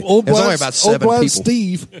everybody. Old There's only about 7 people.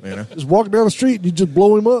 Steve just walking down the street and you just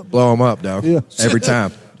blow him up. Blow him up, dog. Yeah. Every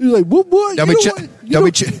time. You're like, what boy? Don't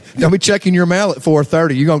be checking your mail at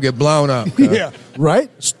 4:30. You're gonna get blown up. Yeah, right,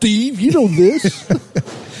 Steve. You know this.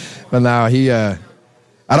 But now I'd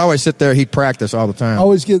always sit there. He'd practice all the time.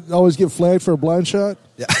 Always get flagged for a blind shot.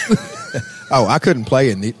 Yeah. Oh, I couldn't play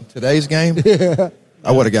in today's game. Yeah.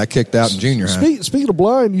 I would have got kicked out in junior high. Speaking of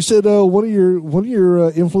blind, you said one of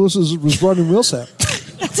your influences was Ronnie Millsap.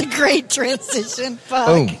 That's a great transition. Fuck.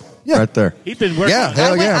 Boom. Yeah. Right there. He's been working. Yeah,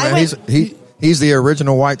 hell yeah, man. He's the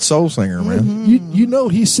original white soul singer, man. Mm-hmm.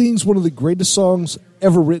 He sings one of the greatest songs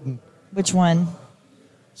ever written. Which one?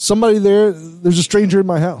 Somebody there's a stranger in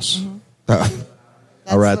my house. Mm-hmm.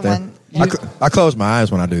 All right then. I close my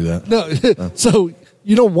eyes when I do that. No, so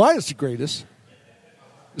you know why it's the greatest?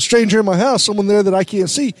 A stranger in my house, someone there that I can't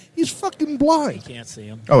see. He's fucking blind. Can't see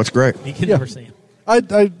him. Oh, it's great. He can never see him.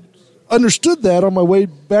 I understood that on my way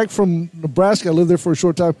back from Nebraska. I lived there for a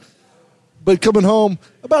short time. But coming home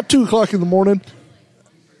about 2 o'clock in the morning,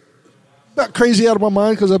 about crazy out of my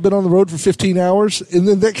mind because I've been on the road for 15 hours, and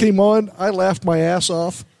then that came on. I laughed my ass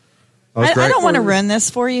off. I don't want to ruin this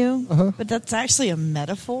for you, but that's actually a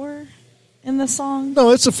metaphor in the song.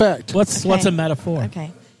 No, it's a fact. What's a metaphor?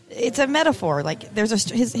 Okay. It's a metaphor. Like there's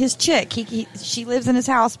his chick. She lives in his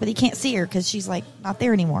house, but he can't see her because she's like not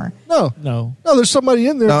there anymore. No. There's somebody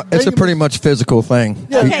in there. No, it's a pretty much physical thing.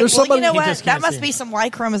 Yeah, Okay, there's well, somebody. you know what? just That can't must see be some Y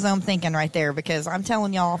chromosome thinking right there because I'm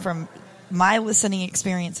telling y'all from my listening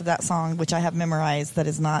experience of that song, which I have memorized, that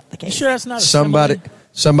is not the You case. sure that's not a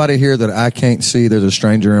Somebody here that I can't see. There's a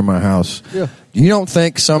stranger in my house. Yeah. You don't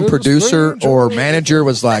think some There's a producer stranger. or manager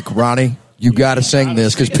was like, Ronnie, you got to sing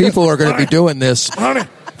this because people are going to be doing this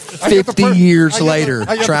 50 years later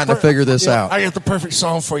trying to figure this out. I got the perfect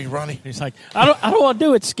song for you, Ronnie. He's like, I don't want to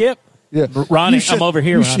do it, Skip. Yeah. Ronnie, You should- I'm over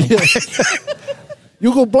here, you Ronnie. should-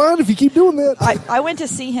 You'll go blind if you keep doing that. I went to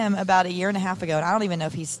see him about a year and a half ago, and I don't even know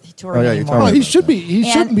if he's touring Oh, yeah, you anymore. told Oh, me. he should be. He And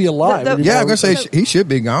shouldn't be alive. the- Yeah, I'm anymore. going to say he should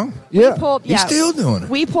be gone. Yeah. He's still doing it.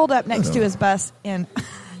 We pulled up next to his bus, and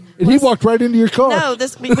And he walked right into your car. no,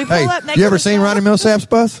 we pulled Hey, up next. you to ever his seen bus. Ronnie Millsap's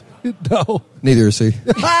bus? No. Neither has he.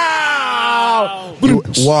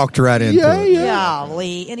 He walked right into Yeah, it. yeah.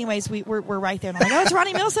 Golly. Anyways, we're right there, and I'm like, oh, it's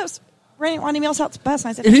Ronnie Millsap's bus. And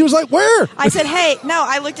I said, And he was like, where? I said, hey, no,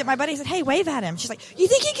 I looked at my buddy and said, hey, wave at him. She's like, you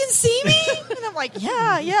think he can see me? And I'm like,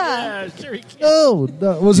 yeah. Yeah, sure he can. No.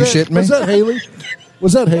 Was You that, shitting me? Was that Haley?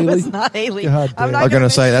 Was that Haley? It's not Haley. God I'm damn. not I was going to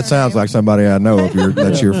say, that sounds like somebody I know if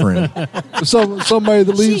that's your friend. Somebody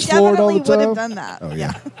that She leaves Florida all definitely the would have time? done that. Oh,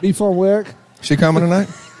 yeah. Beef on whack? She coming tonight?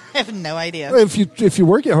 I have no idea. If you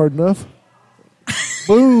work it hard enough.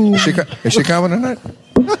 Boom. Is she coming tonight?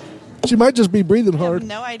 She might just be breathing I have hard.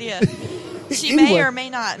 no idea. She Anyway. may or may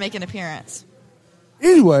not make an appearance.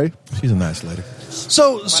 Anyway, She's a nice lady.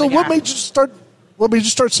 so what made you start? What made you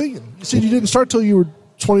start singing? You said you didn't start till you were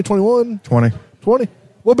 20. 20.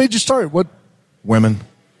 What made you start? What? Women.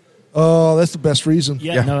 Oh, that's the best reason.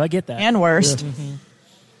 Yeah, no, I get that. And worst.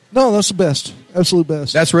 No, that's the best. Absolute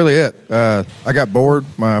best. That's really it. I got bored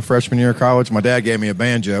my freshman year of college. My dad gave me a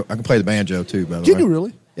banjo. I can play the banjo, too, by the way. Did you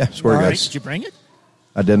really? Yeah, swear to God. Did you bring it?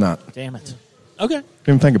 I did not. Damn it. Okay. Didn't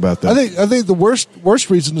even think about that. I think the worst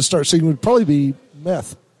reason to start singing would probably be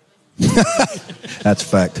meth. That's a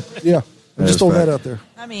fact. Yeah, I'm That just is throwing that fact. out there.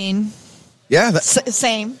 I mean, Yeah,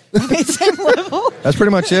 same. Same level. that's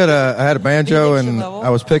pretty much it. I had a banjo, Addiction and level. I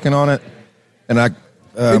was picking on it. And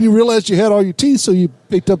And you realized you had all your teeth, so you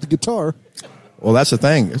picked up the guitar. well, that's the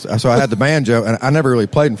thing. So I had the banjo, and I never really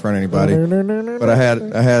played in front of anybody. But I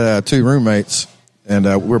had two roommates, and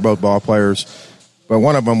we were both ball players. But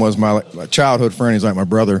one of them was my childhood friend. He's like my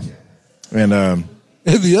brother. And And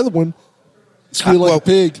the other one, squeal like well, a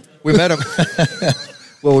pig. we met him.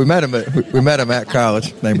 Well, we met him at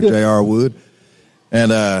college. Named J.R. Wood,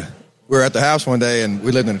 and we were at the house one day, and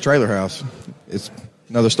we lived in a trailer house. It's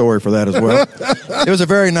another story for that as well. It was a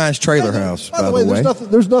very nice trailer house, by the way.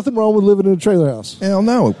 There's nothing wrong with living in a trailer house. Hell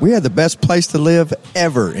no, we had the best place to live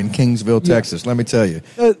ever in Kingsville, Texas. Let me tell you.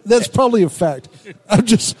 That's probably a fact. I'm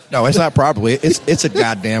just No, it's not probably. It's a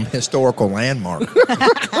goddamn historical landmark.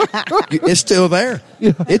 It's still there.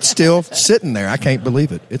 Yeah. It's still sitting there. I can't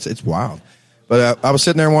believe it. It's wild. But I was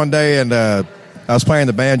sitting there one day, and I was playing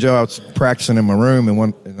the banjo. I was practicing in my room,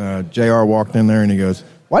 and JR walked in there, and he goes,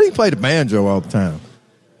 "Why do you play the banjo all the time?"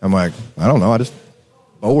 I'm like, "I don't know. I just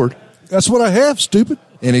bored." that's what I have. Stupid.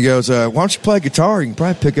 And he goes, "Why don't you play guitar? You can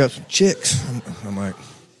probably pick up some chicks." I'm like,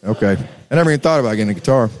 "Okay." I never even thought about getting a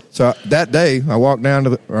guitar. So that day, I walked down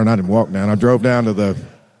to I didn't walk down. I drove down to the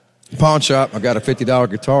pawn shop. I got a $50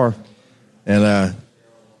 guitar, and I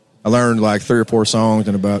learned like 3 or 4 songs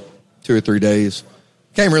in about 2 or 3 days.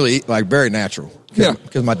 Came really like very natural. Yeah.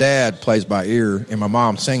 Because my dad plays by ear and my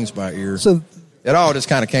mom sings by ear. So It all just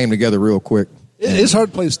kind of came together real quick. it's hard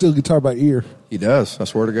to play steel guitar by ear. He does. I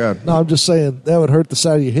swear to God. No, I'm just saying that would hurt the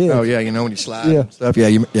side of your head. Oh yeah, you know when you slide Yeah. and stuff. Yeah,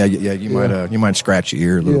 you might scratch your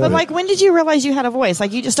ear a little Yeah. But bit. like, when did you realize you had a voice?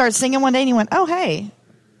 Like, you just started singing one day and you went, "Oh, hey."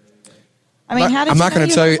 I mean, how did I'm not going going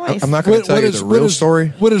to to tell you. I'm not going to tell you the real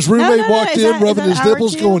story. When his roommate No, walked is in, that- rubbing is his that hour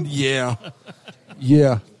nipples, 2? going, "Yeah,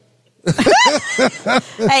 yeah."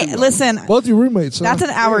 Hey, listen. Both your roommates. Huh? That's an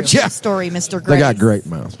hour 2 Yeah. story, Mr. Grace. They got great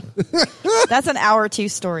mouths. That's an hour 2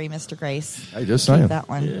 story, Mr. Grace. Hey, just saying. That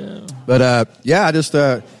one. But I just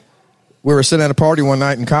we were sitting at a party one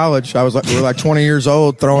night in college. We were like 20 years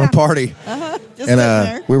old throwing a party, Just and sitting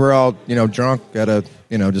there. we were all drunk at a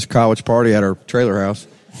just college party at our trailer house.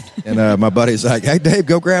 And my buddy's like, "Hey Dave,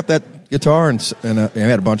 go grab that guitar," and we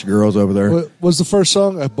had a bunch of girls over there. What was the first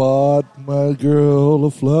song? I bought my girl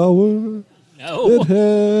a flower. Oh.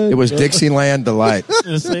 It was Dixieland Delight. See?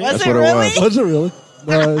 That's it what really? it was. Was it really?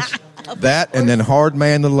 Nice. That and then Hard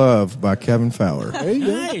Man to Love by Kevin Fowler. There you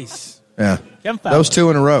go. Nice. Yeah. Kevin Fowler. Those two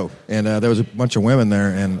in a row. And there was a bunch of women there.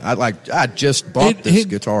 And I just bought this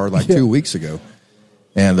guitar 2 weeks ago.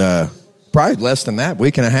 And probably less than that,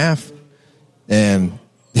 week and a half. And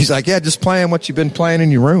he's like, yeah, just playing what you've been playing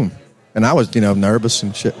in your room. And I was, nervous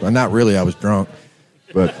and shit. Well, not really. I was drunk.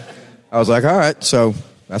 But I was like, all right. So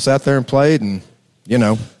I sat there and played. And,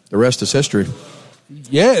 the rest is history.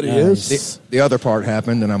 Yeah, it is. The other part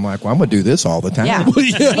happened, and I'm like, well, I'm going to do this all the time. Yeah.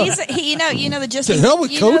 Yeah. You know the just To hell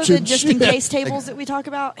with coaching. the just in case tables that we talk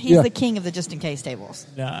about. He's the king of the just in case tables.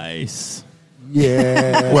 Nice.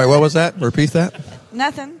 Yeah. Wait, what was that? Repeat that.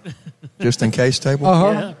 Nothing. Just in case table.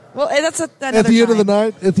 Yeah. Well, that's another At the end of the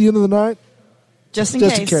time. night. At the end of the night. Just in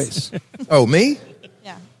Just case. in case. Oh, me?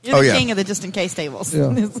 Yeah, you're the yeah. king of the just in case tables.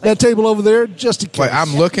 Yeah. It's like- That table over there, just in case. Wait,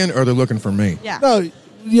 I'm looking, or they're looking for me? yeah. No,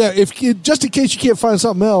 yeah. Just in case you can't find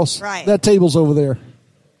something else, Right. that table's over there.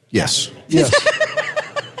 Yes. Yes.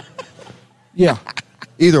 Yeah.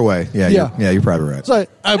 Either way, yeah, Yeah. you're probably right. So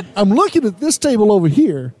I'm looking at this table over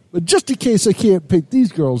here, but just in case I can't pick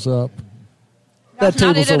these girls up, That's that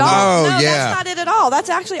not table's it at over all. Oh, no, yeah. that's not it at all. That's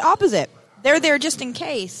actually opposite. They're there just in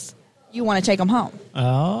case you want to take them home.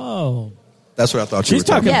 Oh. That's what I thought you She's were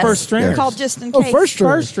talking talking Yes. first stringers. They're called just in Oh, case. first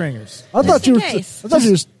stringers. First stringers. I thought you in were. I case. thought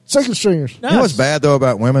you were second stringers No, You know what's bad though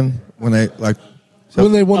about women when they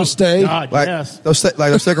when they want to stay. God, yes. they'll stick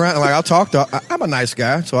around and I'll talk to. I'm a nice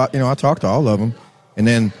guy, so I talk to all of them, and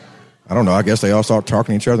then I don't know. I guess they all start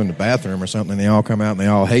talking to each other in the bathroom or something, and they all come out and they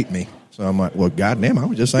all hate me. So I'm like, well, goddamn, I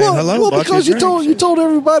was just saying hello. Well, bought because you you a drink. told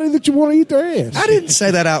everybody that you want to eat their ass. I didn't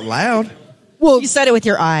say that out loud. Well, You said it with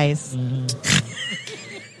your eyes.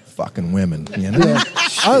 Fucking women, you know.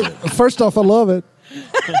 first off, I love it.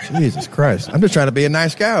 Jesus Christ, I'm just trying to be a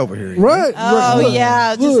nice guy over here. you know? Right. Oh, Look,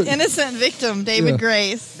 yeah. look. Just innocent victim, David Yeah.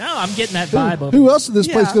 Grace. No, I'm getting that vibe over Who else in this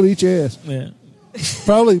place Yeah. going to eat your ass? Yeah.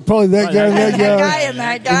 Probably that guy and that That guy. guy and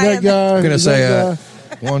that guy. And that and that- guy. I'm gonna and say that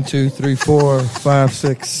guy. 1, 2, 3, 4, 5,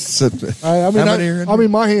 6, 7. I mean, How many are in I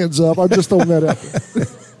mean, my hands up. I'm just throwing that out there.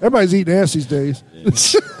 Everybody's eating ass these days.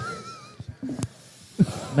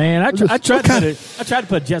 Man, I tried to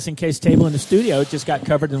put a just in case table in the studio. It just got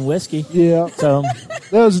covered in whiskey. Yeah. So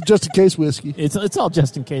That was just in case whiskey. it's all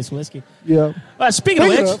just in case whiskey. Yeah. Speaking of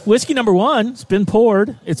Bring it which, up. whiskey number 1, it's been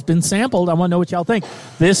poured, it's been sampled. I want to know what y'all think.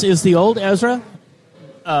 This is the Old Ezra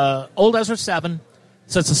 7.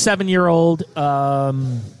 So it's a 7-year-old.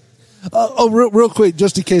 Real quick,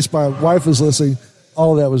 just in case my wife is listening,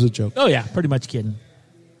 all of that was a joke. Oh yeah, pretty much kidding.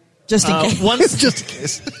 Just in case. Just in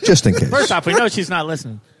case. Just in case. First off, we know she's not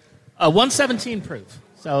listening. 117 proof.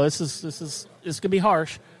 So this could be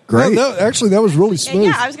harsh. Great. No, actually, that was really smooth.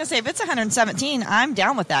 Yeah, I was going to say, if it's 117, I'm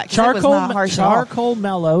down with that. 'cause it was Charcoal not harsh at all. charcoal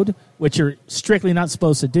mellowed, which you're strictly not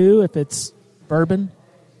supposed to do if it's bourbon.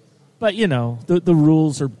 But the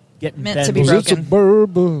rules are getting Meant to bent. be It's a broken.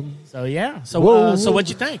 bourbon. So yeah. So Whoa. so what'd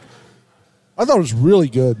you think? I thought it was really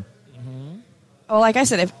good. Well, like I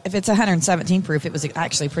said, if it's 117 proof, it was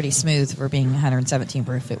actually pretty smooth for being 117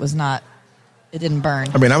 proof. It was not. It didn't burn.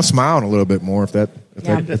 I mean, I'm smiling a little bit more if that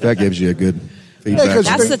gives you a good feedback. 'cause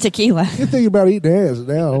That's the tequila. You think about eating ass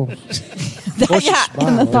now. Yeah,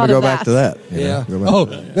 and the Let me thought Go of back that. to that. you know? Go back Oh,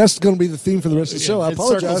 to that. that's going to be the theme for the rest of the show. I It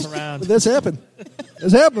circles apologize. around. But that's happened.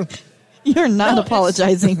 It's happening. You're not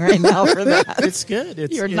apologizing right now for that. It's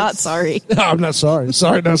good. You're not sorry. No, I'm not sorry.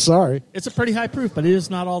 Sorry, not sorry. It's a pretty high proof, but it is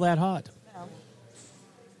not all that hot.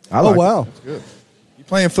 I Oh, like it. wow. Good. You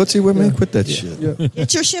playing footsie with me? Quit that shit. Yeah.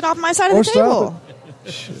 Get your shit off my side of Or the stop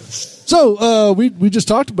table. So we just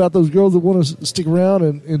talked about those girls that want to stick around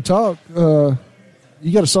and talk. You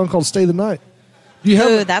got a song called "Stay the Night." Do you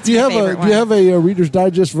have? Ooh, that's do you my have favorite a? Do you one. have a Reader's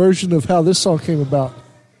Digest version of how this song came about?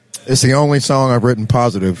 It's the only song I've written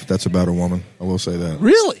positive that's about a woman. I will say that.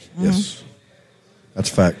 Really? Yes. That's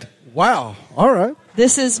fact. Wow. All right.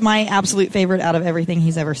 This is my absolute favorite out of everything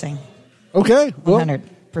he's ever sang. Okay. Well,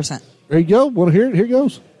 100%. there you go. Want to hear it? Here it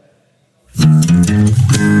goes.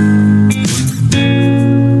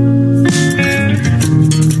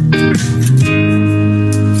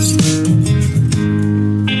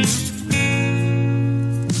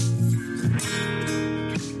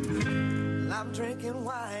 I'm drinking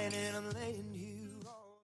wine and I'm laying you on.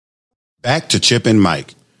 Back to Chip and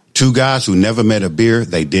Mike, two guys who never met a beer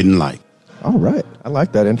they didn't like. All right. I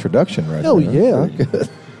like that introduction right Oh there. yeah. Very good.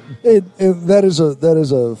 And that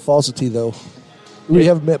is a falsity though. We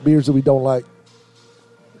haven't met beers that we don't like.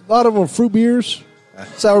 A lot of them are fruit beers,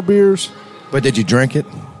 sour beers. But did you drink it?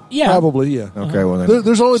 Yeah. Probably, yeah. Okay, well then.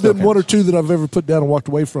 There's only still been one or counts. two that I've ever put down and walked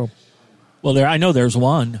away from. Well, I know there's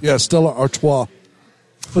one. Yeah, Stella Artois.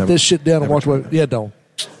 Put this shit down and walk away. Yeah, don't.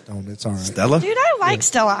 It's all right. Stella? Dude, I like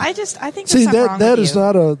Stella. I think See, there's something wrong that with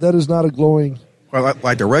is you. not a glowing. Well,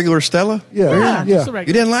 like the regular Stella? Yeah. just a regular-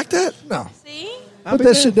 You didn't like that? No. See? Put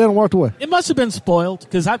that shit down and walked away. It must have been spoiled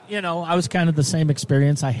because I was kind of the same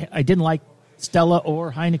experience. I didn't like Stella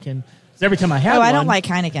or Heineken. 'Cause every time I had one, I don't like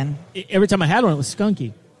Heineken. Every time I had one, it was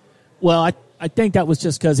skunky. Well, I think that was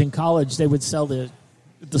just because in college they would sell the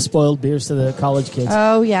spoiled beers to the college kids.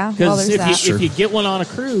 Oh, yeah. Well, Because there's that. if you get one on a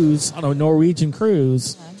cruise, on a Norwegian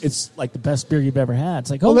cruise, it's like the best beer you've ever had.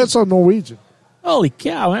 It's like, Oh, that's on Norwegian. holy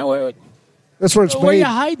cow! Man, That's where it's where are made. you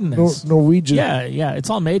hiding this? Norwegian. Yeah,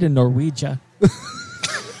 it's all made in Norwegia.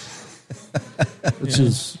 Which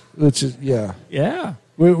is yeah. Yeah,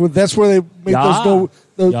 That's where they make Yeah.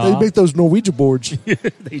 they make those Norwegian boards.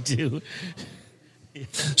 they do.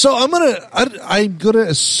 So I'm gonna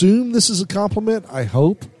assume this is a compliment. I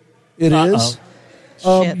hope it is.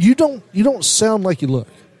 Shit. You don't sound like you look.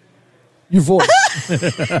 Your voice.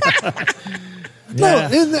 No,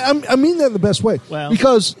 and I mean that in the best way. Well,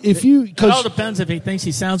 because if you It all depends if he thinks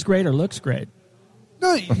he sounds great or looks great.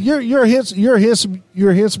 no, you're a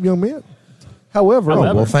handsome young man. However,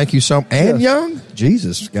 Well, thank you so And young?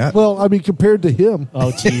 Jesus, God. well, I mean, compared to him,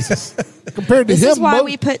 Oh Jesus! compared to This him, is why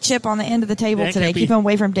we put Chip on the end of the table That today. can't be- Keep him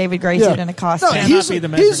away from David Gray suit and a costume. No, Cannot he's be the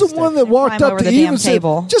the measuring one that stick. walked Climb up over to the Eve damn and said,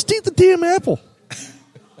 table. "Just eat the damn apple.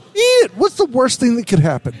 Eat it. What's the worst thing that could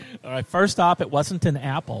happen?" All right. First off, it wasn't an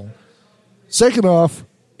apple. Second off,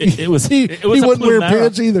 It was. he it was a wasn't wearing plumera.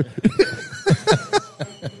 pants either.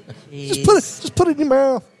 Just put it in your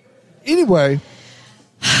mouth. Anyway,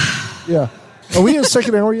 yeah. Are we in the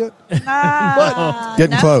second hour yet?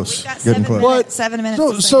 Getting close. We've got Getting close. But 7 minutes.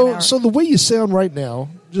 So to second hour. so the way you sound right now,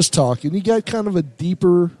 just talking, you got kind of a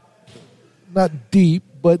deeper, not deep,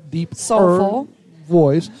 but deep Soulful.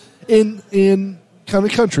 voice in kind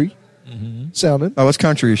of country sounding. Oh, it's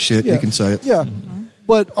country as shit. Yeah. You can say it. Yeah,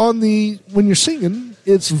 but when you're singing,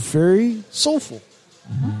 it's very soulful.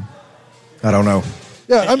 I don't know.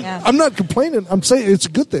 Yeah, I'm not complaining. I'm saying it's a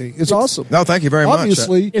good thing. It's awesome. No, thank you very much.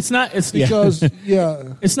 Obviously, It's not. It's because yeah,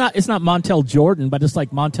 It's not Montel Jordan, but it's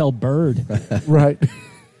like Montel Bird. right.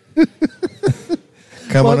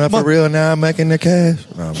 Coming Mon- up for real now, making the cash.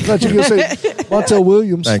 No, I thought you were going to say Montel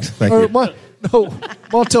Williams. Thanks. Thank Or you.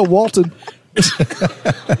 Montel Walton.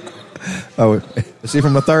 Oh, is he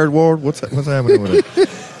from the third ward? What's happening with it?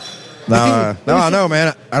 No, I know,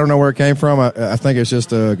 man. I don't know where it came from. I think it's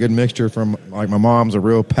just a good mixture from, like, my mom's a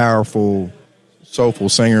real powerful, soulful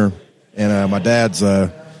singer, and my dad's he's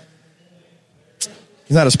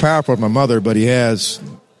not as powerful as my mother, but he has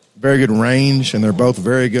very good range, and they're both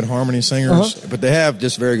very good harmony singers. But they have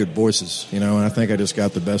just very good voices, and I think I just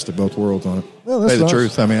got the best of both worlds on it. Well, that's say the nice.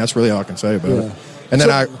 truth. I mean, that's really all I can say about Yeah. it. And then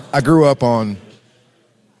I grew up on.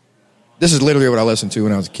 This is literally what I listened to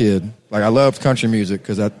when I was a kid. Like, I loved country music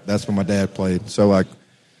because that's what my dad played. So, like,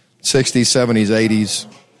 60s, 70s, 80s,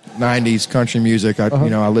 90s country music, I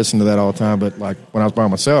listened to that all the time. But, like, when I was by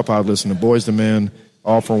myself, I would listen to Boyz II Men,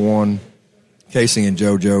 All for One, Casey and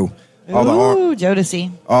JoJo, Ooh,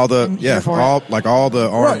 Jodeci. all the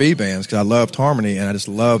R&B Right. bands, because I loved harmony and I just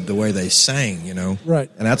loved the way they sang,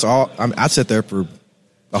 Right. And that's all. I'd sit there for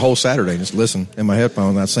the whole Saturday and just listen in my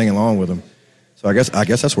headphones and I'd sing along with them. So I guess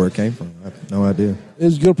that's where it came from. I have no idea.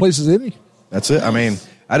 As good a place as any. That's it. I mean,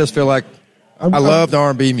 I just feel like I love the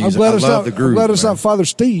R&B music. I love the groove. I'm glad it's man. not Father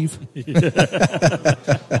Steve.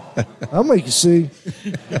 I'll make you see.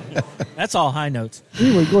 That's all high notes.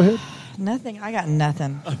 Anyway, go ahead. Nothing. I got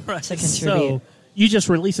nothing Right. to contribute. So you just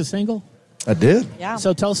released a single. I did. Yeah.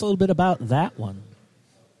 So tell us a little bit about that one.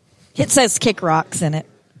 It says Kick Rocks in it.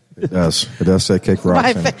 It does. It does say Kick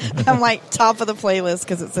Rocks. in it. I'm like top of the playlist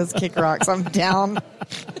because it says Kick Rocks. I'm down.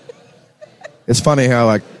 It's funny how,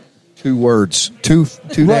 like, two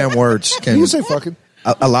damn words can. You say fucking.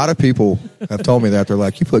 A lot of people have told me that. They're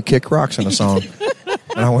like, you put Kick Rocks in a song.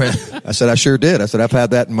 And I said, I sure did. I said, I've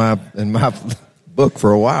had that in my book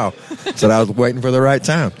for a while. I said, I was waiting for the right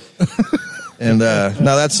time. And no,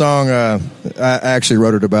 that song, I actually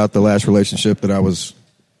wrote it about the last relationship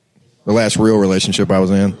the last real relationship I was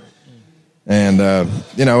in. And,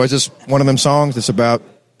 it's just one of them songs. It's about,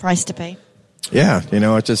 Price to pay. yeah,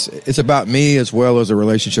 it's about me as well as the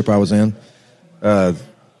relationship I was in. I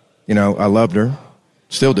loved her,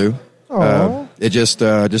 still do. It just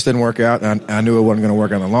didn't work out, and I knew it wasn't going to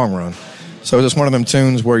work out in the long run. So it's just one of them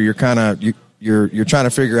tunes where you're kind of you're trying to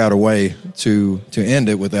figure out a way to end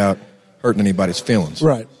it without hurting anybody's feelings.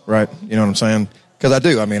 Right. Right. You know what I'm saying? Because I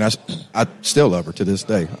do. I mean, I still love her to this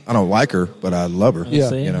day. I don't like her, but I love her. Yeah.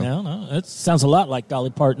 See, You know? no, it sounds a lot like Dolly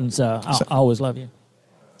Parton's "I'll Always Love You."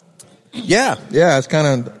 Yeah, it's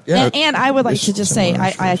kind of And I would like it's to just say,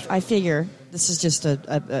 similar, I figure this is just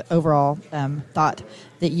a overall thought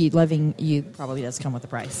that loving you probably does come with a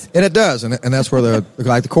price. And it does, and that's where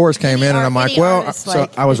the chorus came in, and I'm like, Any well, artist, so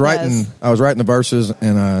like, I was it writing does. the verses,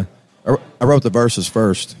 and I wrote the verses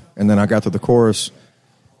first, and then I got to the chorus,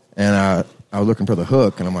 and I was looking for the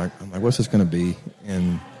hook, and I'm like, what's this going to be?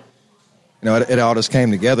 And it all just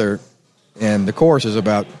came together, and the chorus is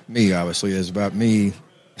about me. Obviously, is about me.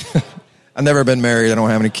 I've never been married. I don't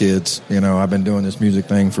have any kids. I've been doing this music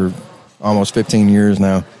thing for almost 15 years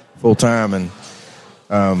now, full time, and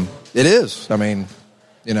it is. I mean,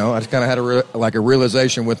 I just kind of had a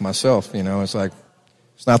realization with myself. It's like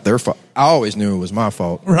it's not their fault. I always knew it was my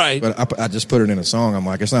fault, Right. But I just put it in a song. I'm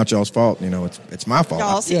like, it's not y'all's fault. It's my fault.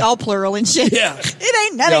 Y'all see, all plural and shit. Yeah. It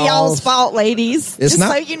ain't none of y'all's fault, ladies. It's just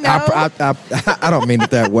not. so you know. I don't mean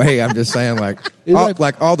it that way. I'm just saying,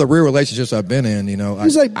 all the real relationships I've been in.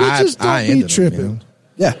 He's like, bitches, don't be ended them, tripping.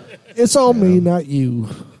 Yeah. It's all me, not you.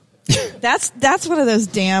 That's one of those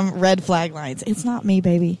damn red flag lines. It's not me,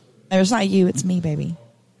 baby. No, it's not you. It's me, baby.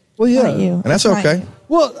 Well, yeah. Not you. And that's It's not okay. you.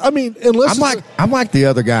 Well, I mean, unless I'm like the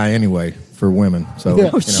other guy anyway for women. So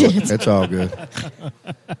Yeah. Oh, shit. it's all good.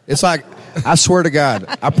 It's like, I swear to God,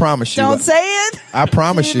 I promise you. Don't say it. I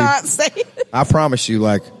promise Do you. not say it. I promise you,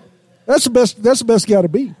 like that's the best guy to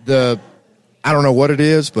be. I don't know what it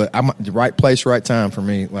is, but I'm the right place, right time for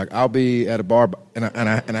me. Like I'll be at a bar, and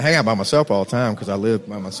I hang out by myself all the time because I live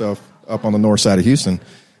by myself up on the north side of Houston.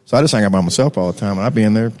 So I just hang out by myself all the time, and I'll be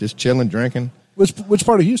in there just chilling, drinking. Which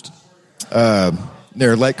part of Houston?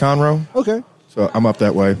 Near Lake Conroe. Okay. So I'm up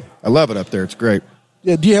that way. I love it up there. It's great.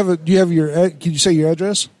 Yeah. Do you have your? Can you say your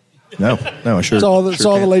address? No, I sure. So all the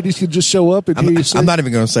can't. ladies can just show up and hear you sing. I'm not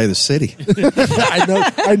even going to say the city.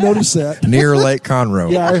 I noticed that. Near Lake Conroe.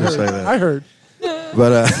 Yeah, I Just heard. say that. I heard.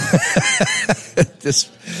 But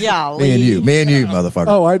just me and you, motherfucker.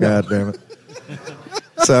 Oh, I know. God damn it.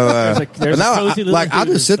 So there's a cozy little I'll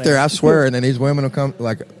just sit there. I swear, and then these women will come,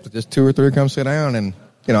 like just 2 or 3 come sit down, and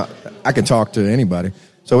I can talk to anybody.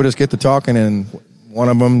 So we just get to talking, and one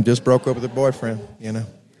of them just broke up with her boyfriend.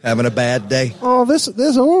 Having a bad day. Oh, this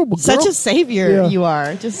horrible. Girl. Such a savior Yeah. you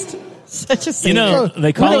are. Just such a savior.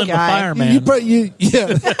 They call What a him the guy. fireman. Yeah.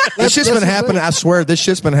 This shit's been happening. I swear, this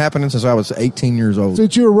shit's been happening since I was 18 years old.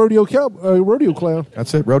 Since you're a rodeo clown.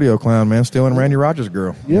 That's it, rodeo clown, man. Stealing Randy Rogers'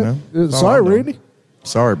 girl. Yeah. That's all Sorry, I'm doing. Randy.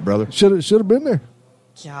 Sorry, brother. Should have been there.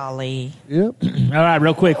 Golly. Yep. All right,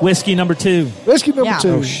 real quick. Whiskey number 2. Rescue number Yeah. 2.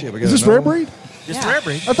 Oh, shit, we got Is this another rare one? breed? Just Yeah.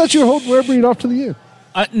 breed. I thought you were holding rare breed off to the end.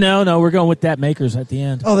 No, we're going with that Makers at the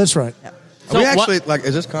end. Oh, that's right. So we actually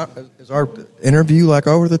is our interview like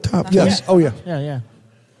over the top? Yes. Yeah. Oh, yeah. Yeah.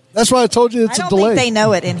 That's why I told you it's I a don't delay. think they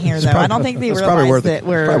know it in here, though. I don't think they That's probably realize where that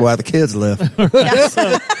we're. probably why the kids left.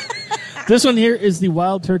 This one here is the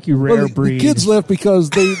Wild Turkey Rare Well, the Breed. kids left because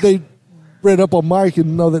they read up on Mike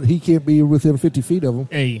and know that he can't be within 50 feet of him.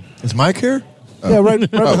 Hey. Is Mike here? Yeah, right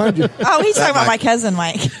behind you. Oh, he's talking about my cousin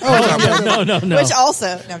Mike. No. Which also.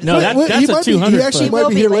 No, I'm just No, kidding. that's he a might be- 200 he actually He might will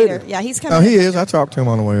be be here later. later. Yeah, he's coming. Oh, he is. I talked to him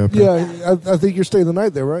on the way up. here. Yeah, I think you're staying the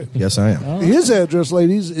night there, right? Yes, I am. His address,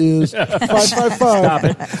 ladies, is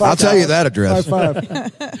 555. I'll tell you that address.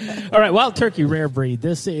 55. All right, Wild Turkey Rare Breed.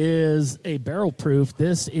 This is a barrel proof.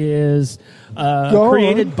 This is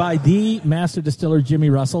created by the master distiller, Jimmy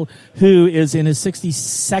Russell, who is in his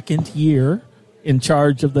 62nd year in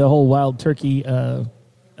charge of the whole Wild Turkey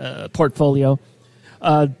portfolio.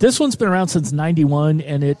 This one's been around since '91,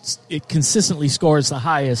 and it consistently scores the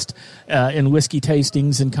highest in whiskey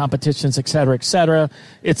tastings and competitions, et cetera, et cetera.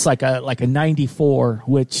 It's like a 94,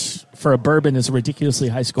 which for a bourbon is a ridiculously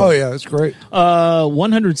high score. Oh, yeah, that's great.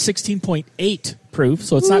 116.8 proof,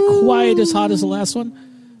 so it's not quite as hot as the last one.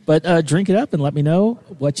 But drink it up and let me know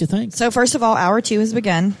what you think. So first of all, hour 2 has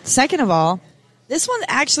begun. Second of all, this one's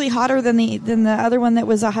actually hotter than the other one that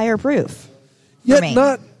was a higher proof. Yet me.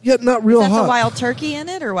 not real Is that hot. the wild turkey in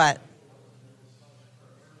it or what?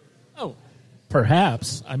 Oh,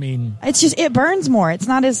 perhaps. I mean, It's just it burns more. It's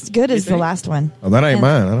not as good as the last one. Oh, that ain't Yeah.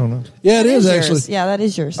 mine. I don't know. Yeah, it is yours. actually. Yeah, that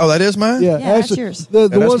is yours. Oh, that is mine? Yeah, Yeah, that's actually, yours. The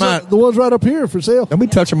that's ones mine. the ones right up here for sale. Don't be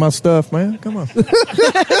touching my stuff, man. Come on.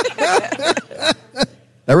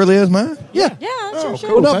 That really is mine? Yeah. Yeah, that's your Oh, sure.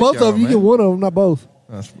 Well, not Thank both y'all, of them. You man. get one of them, not both.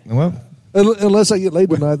 Well, Unless I get laid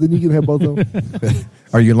tonight, then you can have both of them.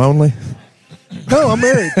 are you lonely? No, I'm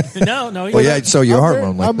married. no. Well, yeah, so you are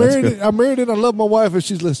lonely. I'm That's married. good. I'm married, and I love my wife if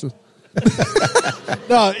she's listening.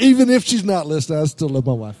 No, even if she's not listening, I still love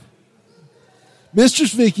my wife.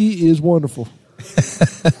 Mistress Vicky is wonderful.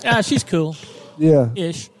 Yeah, she's cool. Yeah,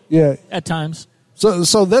 Ish. yeah. At times.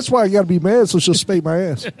 So that's why I got to be mad. So she'll spank my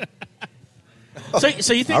ass. So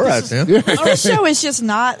you think All right, this then. is, This show is just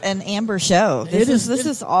not an Amber show. This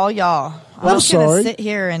is all y'all. I'm just sorry. going to sit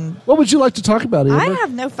here and... What would you like to talk about, Amber? I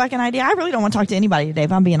have no fucking idea. I really don't want to talk to anybody today,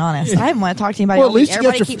 if I'm being honest. I haven't want to talk to anybody Well, all at least week. you got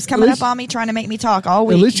Everybody your- keeps at coming least- up on me trying to make me talk all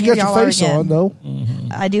week. At least you Here got y'all your are face again. on, though.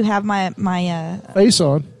 I do have my Face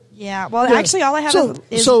on. yeah. Well, Yeah. actually, all I have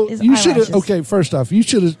is you should have. eyelashes. Okay, first off, you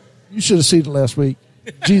should have seen it last week.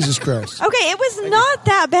 Jesus Christ! Okay, it was not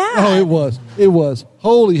that bad. Oh, it was. It was.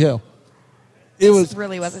 Holy hell! It was. It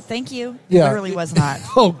really wasn't. Thank you. Yeah. It literally was not.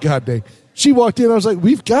 Oh God dang! She walked in. I was like,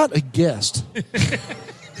 "We've got a guest."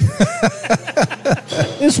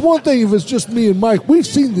 It's one thing if it's just me and Mike. We've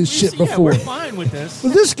seen this shit before. we're fine with this.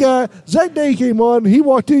 But this guy, Zach Day, came on. He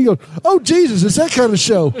walked in. He goes, "Oh Jesus, it's that kind of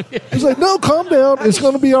show." He's like, "No, calm down. It's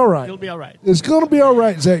going to be all right. It'll be all right. It's going to be all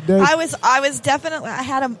right, Zach Day." I was definitely. I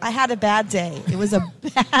had a bad day. It was a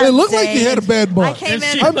bad. It looked like day. you had a bad month. I came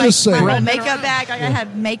in I'm with just my saying. whole makeup bag. Like I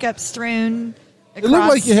had makeup strewn. It looked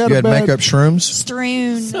like you had You a had bad. makeup shrooms?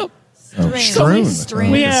 strewn. strewn.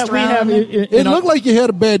 Strewn. We have It looked like you had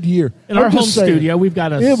a bad year. in our I'm home just saying. studio. We've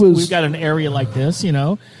got It was- we've got an area like this,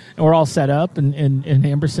 and we're all set up, and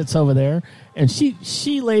Amber sits over there, and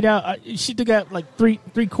she laid out. She took out like three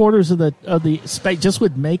quarters of the space just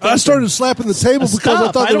with makeup. I started and slapping the table because I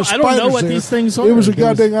stuff. thought there was I don't know spiders what there. these things are. It was a It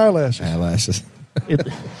was- goddamn eyelash. Eyelashes.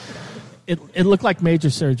 It looked like major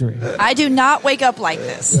surgery. I do not wake up like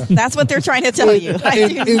this. That's what they're trying to tell you. I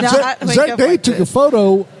do And not wake Zach up Day like took a this.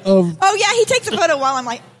 photo of. Oh yeah, he takes a photo while I'm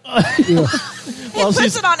like. He Well, puts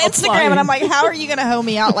she's it on Instagram, applying. and I'm like, "How are you going to hoe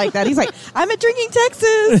me out like that?" He's like, "I'm at Drinking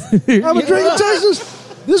Texas." I'm a drinking Texas.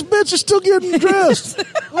 This bitch is still getting dressed.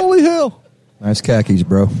 Holy hell! Nice khakis,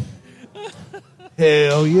 bro.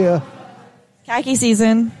 Hell yeah! Khaki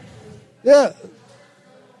season. Yeah.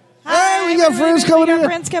 Hi, we got friends coming we got in.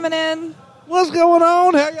 friends coming in. What's going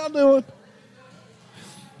on? How y'all doing?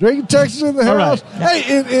 Drinking Texas in the All house. right.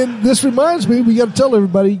 Hey, and this reminds me, we got to tell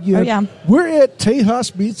everybody. Oh, yeah. We're at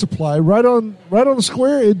Tejas Meat Supply, right on the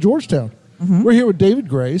square in Georgetown. Mm-hmm. We're here with David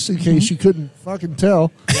Grace, in case you couldn't fucking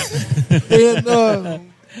tell. And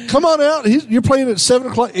come on out. You're playing at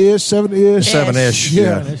 7:00-ish, 7-ish. 7-ish.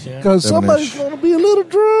 Yeah, yeah. because 7-ish. somebody's going to be a little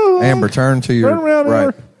drunk. Amber, turn to your Turn around, right.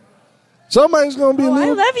 Amber. Somebody's going to be a Oh, I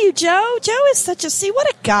little. love you, Joe. Joe is such a what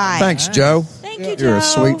a guy. Thanks, Joe. Thank you, Joe. You're a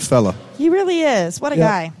sweet fella. He really is. What a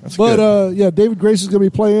guy. That's But good. David Grace is going to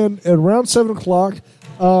be playing at around 7:00.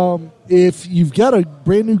 If you've got a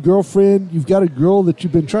brand new girlfriend, you've got a girl that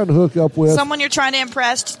you've been trying to hook up with, Someone you're trying to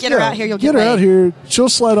impress, just get her out here. You'll get get her out laid. here. She'll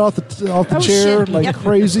slide off the Oh, chair shit. like Yep.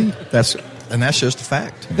 crazy. That's just a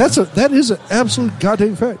fact. That is an absolute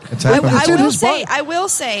goddamn fact. It's I, happening. It's in will his bio. say, I will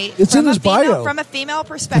say, It's from in a his female, bio. From a female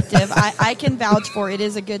perspective, I can vouch for it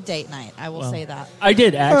is a good date night. I will say that. I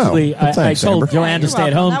did actually. well, thanks, I told Amber. Joanne to You're stay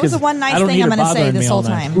at welcome. home That was because the one nice I don't thing need I'm her gonna say bothering this me whole all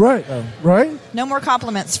night. time. Right, right. No more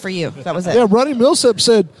compliments for you. That was it. Yeah, Ronnie Millsap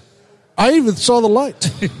said, "I even saw the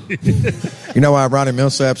light." You know why Ronnie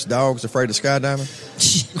Millsap's dog's afraid of skydiving?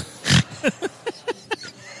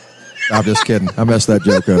 I'm just kidding. I messed that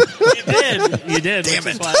joke up. You did. Damn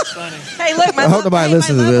it! Why it's funny. Hey, look. I hope nobody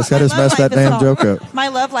listens to this. I just messed that damn joke up. My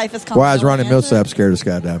love life is. Why is Ronnie complicated. Millsap scared of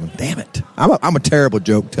skydiving? Damn it! I'm a terrible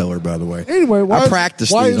joke teller, by the way. Anyway, I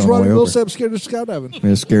practiced why these is on the Ronnie way over. Millsap scared of skydiving?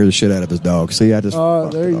 He scared the shit out of his dog. See, I just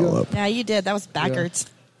fucked there it you all go. up. Yeah, you did. That was backwards.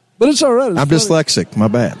 But it's all right. It's I'm funny. dyslexic. My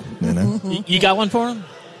bad. You know. You got one for him?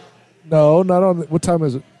 No, not on. What time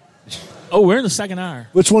is it? Oh, we're in the second hour.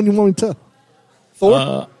 Which one you want me to tell?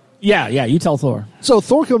 Thor. Yeah. You tell Thor. So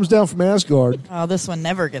Thor comes down from Asgard. Oh, this one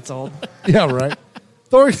never gets old. Yeah, right.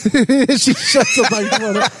 Thor. She shuts the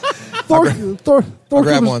microphone up. Thor I'll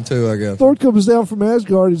grab comes, one too. I guess. Thor comes down from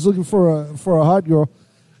Asgard. He's looking for a hot girl,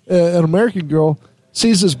 an American girl.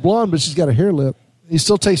 Sees this blonde, but she's got a hair lip. He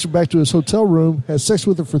still takes her back to his hotel room. Has sex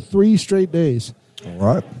with her for 3 straight days. All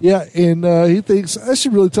right. Yeah, and he thinks I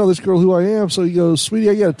should really tell this girl who I am. So he goes,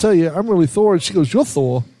 "Sweetie, I got to tell you, I'm really Thor." And she goes, "You're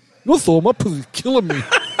Thor. You're Thor. My pussy's killing me."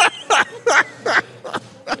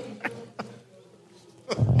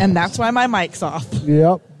 And that's why my mic's off.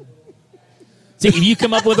 Yep. See, if you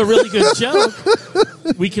come up with a really good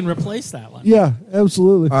joke, we can replace that one. Yeah,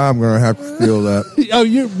 absolutely. I'm gonna have to feel that. Oh,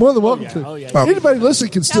 you're more than welcome to. Oh, yeah. Anybody listening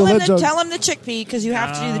can steal that joke. Tell him the chickpea because you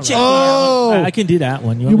have to do the chickpea. Oh, I can do that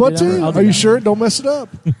one. you want do that? to? I'll do Are you that sure? Don't mess it up.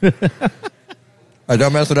 I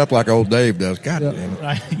don't mess it up like old Dave does. God Yeah. damn it.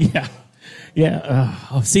 Right.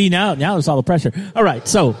 Yeah. See, now there's all the pressure. All right.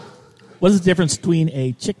 So, what is the difference between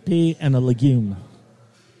a chickpea and a legume?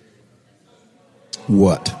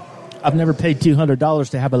 What? I've never paid $200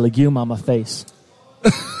 to have a legume on my face.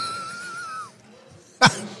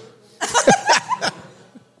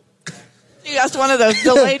 Dude, just one of those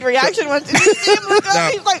delayed reaction ones. Did you see him look up? No.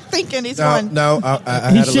 He's like thinking he's going. No,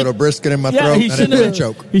 I had a little brisket in my throat. he And I didn't shouldn't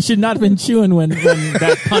choke. He should not have been chewing when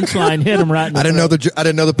that punchline hit him right in the I didn't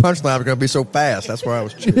throat. know the punchline was going to be so fast. That's why I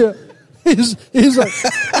was chewing. Yeah. He's like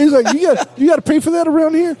you got to pay for that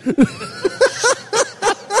around here.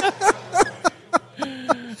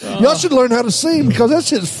 Y'all should learn how to sing because that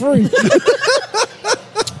shit's free.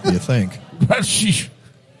 You think?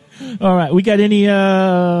 All right, we got any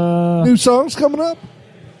New songs coming up.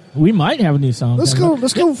 We might have a new song. Let's coming go. up.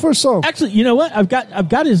 Let's go for a song. Actually, you know what? I've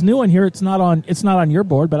got his new one here. It's not on your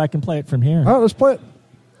board, but I can play it from here. All right, let's play it.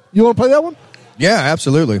 You want to play that one? Yeah,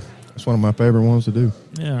 absolutely. That's one of my favorite ones to do.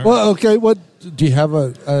 Yeah. all right. Well, okay. What do you have?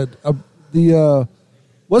 What's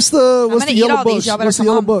the gonna eat yellow all book? these. Y'all better What's the come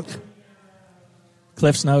yellow on. book?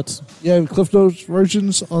 Cliff's Notes. Yeah, Cliff Notes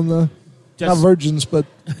versions on the not virgins, but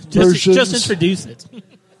Just versions. introduce it.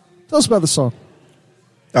 Tell us about the song.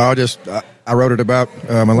 I wrote it about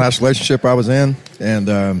my last relationship I was in, and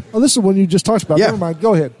This is one you just talked about. Yeah. Never mind.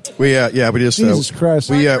 Go ahead. we just Jesus Christ.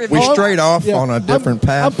 we strayed off Yeah, on a different I'm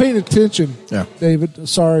path. paying attention. Yeah. David.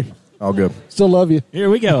 Sorry. All good. Still love you. Here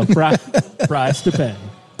we go. Price to pay.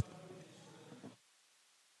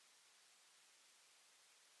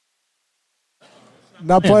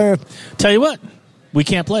 Not playing. Tell you what, we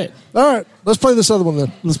can't play it. All right. Let's play this other one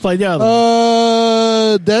then. Let's play the other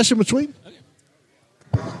one. Dash in Between.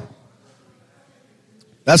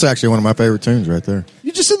 That's actually one of my favorite tunes right there.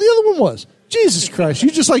 You just said the other one was. Jesus Christ. You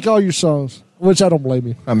just like all your songs, which I don't blame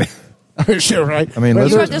you. I mean, Sure, right? I mean, Right, You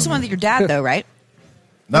listen- wrote this one with your dad, though, right?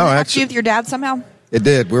 no, Did it help you actually, with your dad somehow? it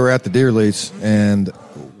did. We were at the deer lease, and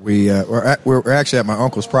we were actually at my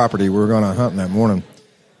uncle's property. We were going on hunting that morning,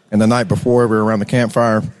 and the night before, we were around the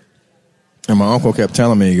campfire, and my uncle kept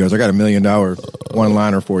telling me, he goes, "I got $1 million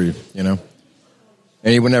one-liner for you," you know,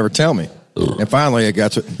 and he would never tell me. And finally, it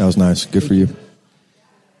got to that was nice, good for you.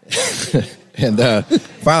 And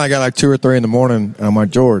finally, I got like 2 or 3 in the morning, and I'm like,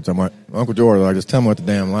 Uncle George, like, just tell me what the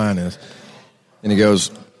damn line is. And he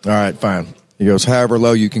goes, "All right, fine." He goes, "However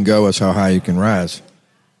low you can go is how high you can rise."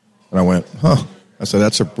 And I went, "Huh." I said,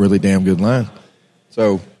 "That's a really damn good line."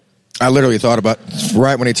 So I literally thought about,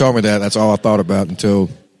 right when he told me that, that's all I thought about until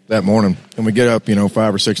that morning. And we get up, 5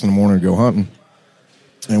 or 6 in the morning to go hunting.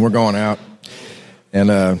 And we're going out. And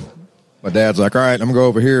my dad's like, "All right, I'm going to go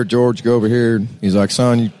over here. George, go over here." He's like,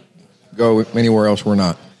 "Son, you go anywhere else we're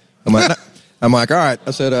not." I'm like, "All right."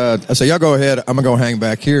 I said, "Y'all go ahead. I'm going to go hang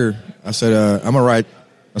back here." I said, "I'm going to write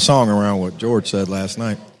a song around what George said last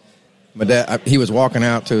night." My dad, he was walking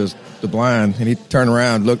out to the blind, and he turned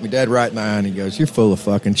around, looked me dead right in the eye, and he goes, "You're full of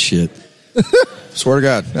fucking shit." Swear to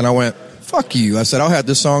God. And I went, "Fuck you." I said, "I'll have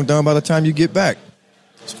this song done by the time you get back."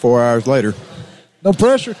 It's 4 hours later. No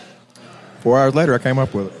pressure. 4 hours later, I came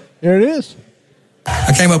up with it. Here it is.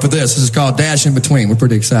 I came up with this. This is called Dash in Between. We're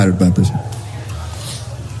pretty excited about this.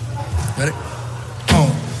 Ready?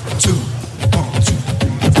 1, 2, 1,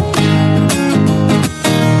 2.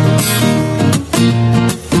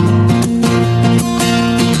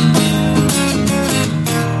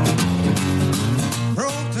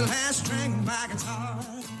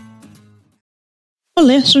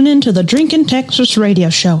 Listening to the Drinking Texas radio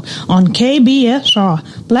show on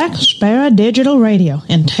KBSR, Black Sparrow Digital Radio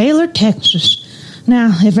in Taylor, Texas. Now,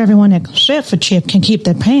 if everyone except for Chip can keep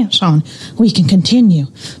their pants on, we can continue.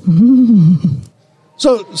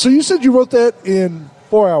 So you said you wrote that in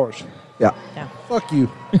 4 hours. Yeah. Fuck you.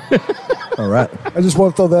 All right. I just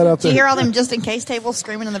want to throw that out Do there. you hear all them just-in-case tables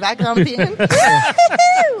screaming in the background at the end?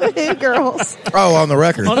 Woohoo, girls. Oh, on the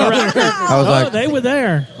record. On the record. I was like, they were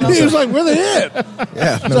there. He was like, "Where they at?"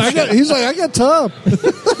 yeah. No, He's like, "I got time.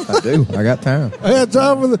 I do. I got time. I got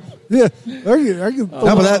time for the yeah." I can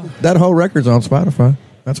No, but that whole record's on Spotify.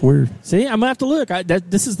 That's weird. See, I'm going to have to look.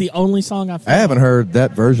 This is the only song I've I haven't heard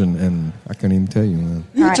that version, and I couldn't even tell you, man. You All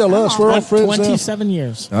can right, tell come us. on. We're all friends now. 27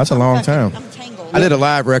 years. No, that's a long time. I'm tangled. I did a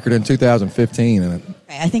live record in 2015, and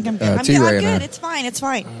Okay, I think I'm good. I'm T-Ray good. and I. It's fine. It's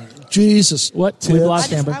fine. Jesus. What? Tits. We've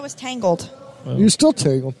lost Amber. I was tangled. You're still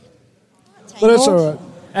tangled, but that's all right.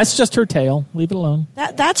 That's just her tail. Leave it alone.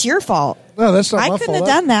 That's your fault. No, that's not my I fault. couldn't have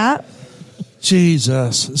done that.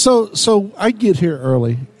 Jesus. So I get here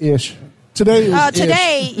early ish. Today was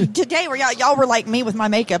Today where y'all were like me with my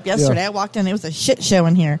makeup yesterday. Yeah. I walked in, it was a shit show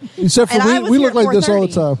in here. Except for And I was we here look like at this all the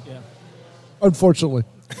 4:30. time. Unfortunately.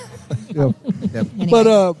 Yeah. Anyway.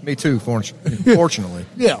 But me too. Fortunately,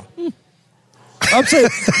 yeah. I'm saying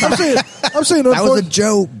that was a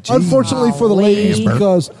joke. Jeez. unfortunately for the ladies Amber.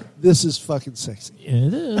 because this is fucking sexy.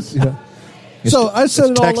 It is. Yeah. So I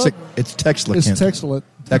set it all up. It's excellent. It's excellent.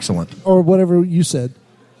 Excellent. Or whatever you said.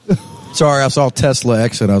 Sorry, I saw Tesla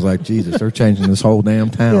exit. I was like, Jesus, they're changing this whole damn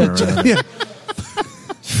town around. Yeah.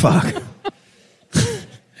 Fuck.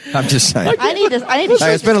 I'm just saying. I need to. Hey,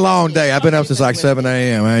 it's been a long day. I've been up since like 7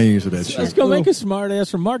 a.m. I ain't used to that I was shit. gonna make a smart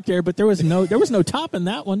ass remark there, but there was no top in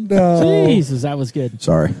that one. No. Jesus, that was good.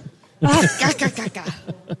 Sorry.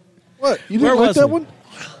 What? You Where didn't like was that we? one?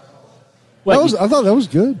 What, I thought that was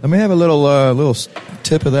good. Let me have a little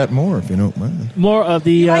tip of that more, if you don't mind. more of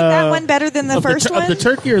the You like that one better than the first one? of the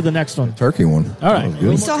turkey or the next one? Turkey one. All right. That was We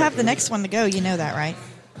good. still have the next one to go. You know that, right?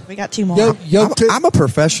 We got 2 more. I'm a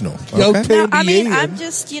professional. Yo, Okay? No, I mean, Tambien. I'm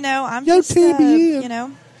just, I'm Yo, just,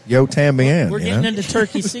 Tambien. Yo, Tambien. We're getting into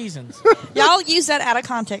turkey seasons. Y'all use that out of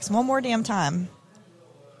context one more damn time.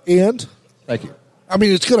 And Thank you. I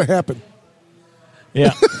mean, it's going to happen.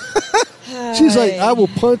 Yeah. She's like, I will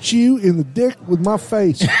punch you in the dick with my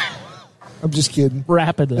face. I'm just kidding.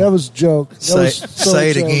 Rapidly. That was a joke. That was so Say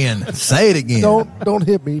it joke. again. Say it again. Don't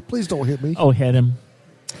hit me. Please don't hit me. Oh, hit him.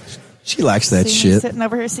 She likes that See me shit. sitting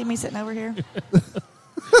over here. See me sitting over here. Do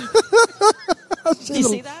you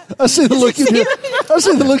see that? I see the look in your. I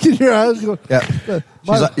see the look in your eyes. Going,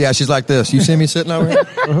 Yeah. She's like this. You see me sitting over here?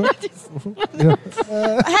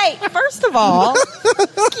 Hey, first of all,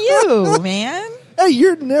 fuck you, man. hey,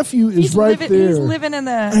 your nephew is right there. He's living in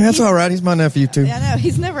the. Hey, that's all right. He's my nephew, too. Yeah, I know.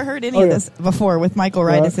 He's never heard any of this before with Michael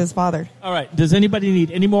Wright as his father. All right. Does anybody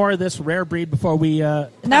need any more of this rare breed before we No,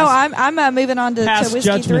 I'm moving on to pass Whiskey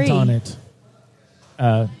judgment 3. on it?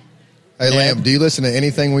 Hey, Liam, do you listen to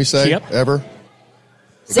anything we say Yep. ever?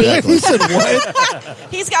 See? He said what?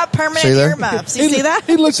 He's got permanent See there? earmuffs. You see that?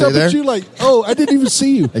 He looks See up there? at you like, oh, I didn't even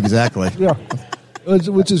see you. Exactly. Yeah,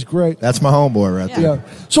 which is great. That's my homeboy right there. Yeah.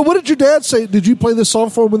 So what did your dad say? Did you play this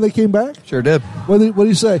song for him when they came back? Sure did. What did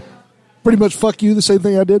he say? Pretty much fuck you, the same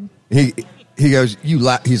thing I did? He goes, you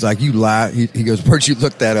lie. He's like, you lie. He goes, where'd you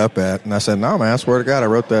look that up at? And I said, no, man, I swear to God, I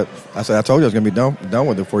wrote that. I said, I told you I was going to be done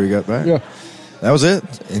with it before you got back. Yeah. That was it.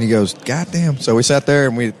 And he goes, God damn. So we sat there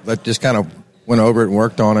and we just kind of went over it and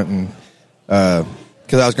worked on it. And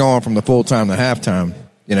because I was going from the full time to halftime,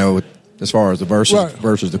 as far as the verses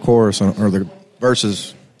versus the chorus, or the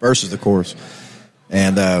verses versus the chorus.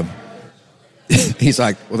 And he's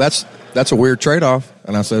like, well, that's a weird trade off.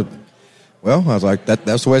 And I said, well, I was like,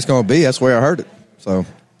 that's the way it's going to be. That's the way I heard it. So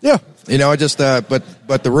yeah, I just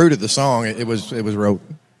but the root of the song, it was wrote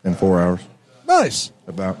in 4 hours. Nice.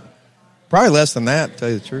 About probably less than that, to tell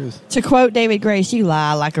you the truth. To quote David Grace, you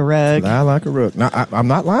lie like a rug. Lie like a rug. No, I'm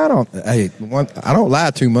not lying on. Hey, I don't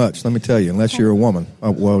lie too much. Let me tell you, unless you're a woman.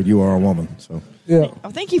 Oh, well, you are a woman, so. Yeah.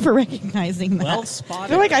 Oh, thank you for recognizing that. Well spotted. I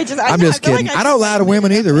feel like I'm just kidding. I don't lie to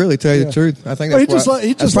women either, really, to tell you the truth. I think that's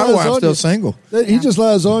probably why I'm still single. He just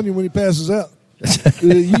lies on you when he passes out.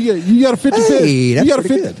 You got a 50-50. Hey, that's you got a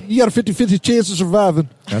pretty 50. You got a 50-50 chance of surviving.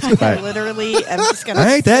 That's a fact. Literally, I'm just going to.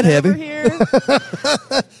 I ain't that heavy. Over here.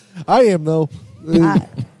 I am though.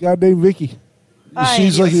 Goddamn Vicky.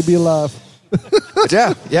 She's lucky to be alive.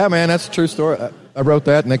 yeah, man, that's a true story. I wrote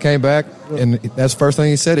that, and they came back, and that's the first thing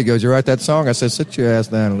he said. He goes, "You write that song?" I said, "Sit your ass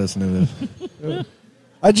down and listen to this."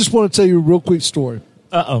 I just want to tell you a real quick story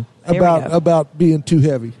about being too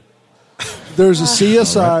heavy. There's a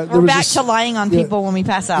CSI. We're back to lying on people when we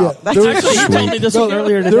pass out. Yeah. Actually, you told me this one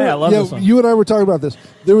earlier today. I love this one. You and I were talking about this.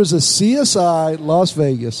 There was a CSI Las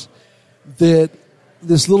Vegas that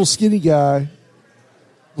this little skinny guy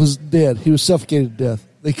was dead. He was suffocated to death.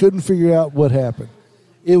 They couldn't figure out what happened.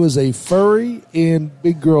 It was a furry and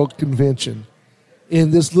big girl convention.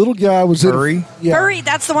 And this little guy was furry? Furry,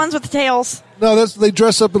 that's the ones with the tails. No, they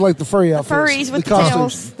dress up in like the furry outfits. Furries with the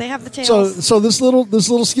tails. They have the tails. So this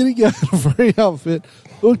little skinny guy in a furry outfit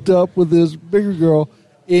hooked up with this bigger girl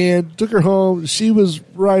and took her home. She was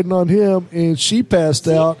riding on him and she passed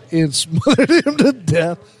out and smothered him to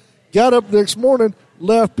death. Got up next morning,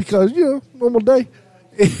 left because, normal day.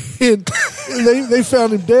 And they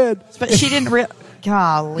found him dead. But she didn't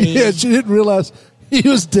golly. Yeah, she didn't realize he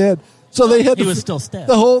was dead. So they had he was still dead.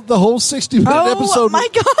 The whole 60-minute episode. Oh my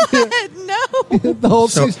God! No. The whole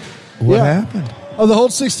what happened? Oh, the whole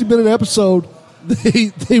 60-minute episode.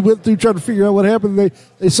 They went through trying to figure out what happened.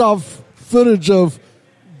 They saw footage of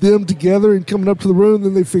them together and coming up to the room.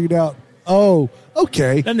 Then they figured out, oh,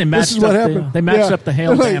 okay, then they this is what happened. They matched up the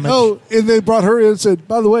hail damage. Oh, and they brought her in and said,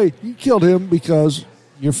 by the way, you killed him because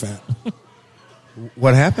you're fat.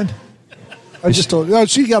 What happened? I just told you. No,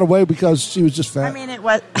 she got away because she was just fat. I mean, it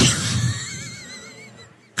was.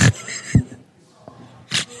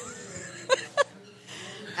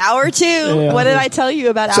 Hour 2. Yeah. What did I tell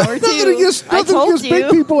you about hour 2? I told you.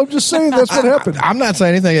 Big people. I'm just saying that's what happened. I'm not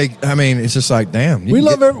saying anything. I mean, it's just like, damn. We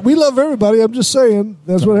love everybody. I'm just saying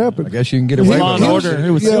that's what happened. I guess you can get away with it. Law and Order.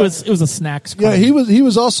 It was a snack. Yeah, he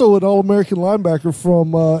was also an All-American linebacker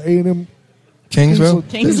from A&M Kingsville?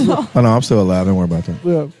 Kingsville. Oh, no, I'm still alive. Don't worry about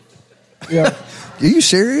that. Yeah. Are you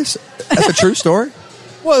serious? That's a true story?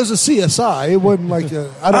 Well, it was a CSI. It wasn't like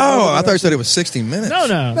a. I thought you said it was 60 Minutes.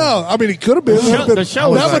 No, I mean, it could have been. The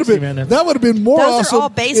show was 60 Minutes. That would have been more Those awesome. are all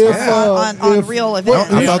based on real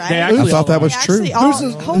events. I right? thought that was true.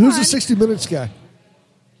 Who's the 60 Minutes guy?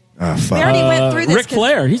 Oh, We already went through this. Ric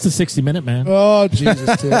Flair, he's a 60-minute man. Oh,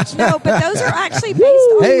 Jesus. Tits. No, but those are actually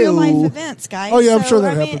based on real life events, guys. Oh, yeah, I'm sure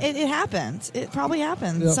that happened. happened. It happens. It probably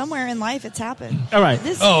happens. Yep. Somewhere in life it's happened. All right.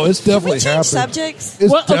 It's definitely Can we change happened. subjects?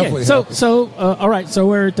 It's Well, definitely okay, happened. all right, so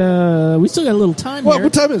we're at, we still got a little time here.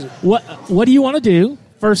 What time is it? What do you want to do?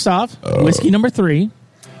 First off, whiskey number 3.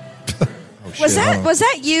 Was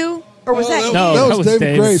that you? Or was that you? No, that was David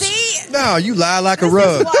Dave. Grace. See? No, you lie like a This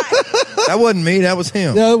rug. is why. That wasn't me. That was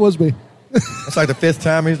him. Yeah, it was me. That's like the 5th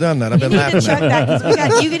time he's done that. I've been You need to laughing check at that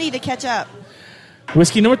because you need to catch up.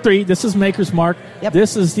 Whiskey number 3. This is Maker's Mark. Yep.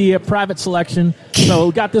 This is the private selection. So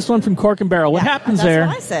we got this one from Cork and Barrel. What Yeah, happens that's there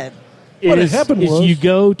what I said. What is happened was- you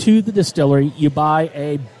go to the distillery, you buy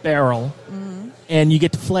a barrel, and you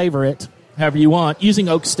get to flavor it however you want using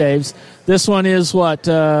oak staves. This one is what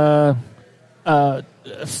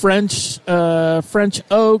French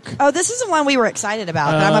oak. Oh, this is the one we were excited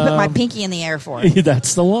about. That I'm gonna put my pinky in the air for.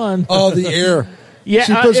 That's the one. Oh, the air. Yeah,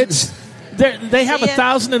 She puts- it's they have See it?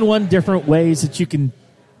 1,001 different ways that you can,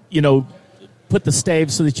 put the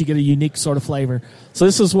staves so that you get a unique sort of flavor. So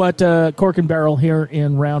this is what Cork and Barrel here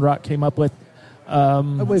in Round Rock came up with.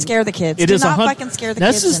 Scare the kids. It Do is not 100 fucking scare the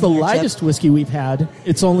kids. This is in the here, Chip. lightest whiskey we've had.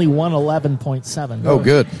 It's only 111.7. Oh,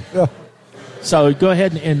 good. Yeah. So go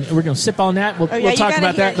ahead and we're going to sip on that. We'll yeah, we'll you talk gotta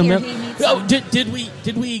about that in a hear- minute. he needs Oh, some.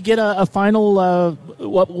 did we get a final?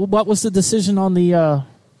 What was the decision on the?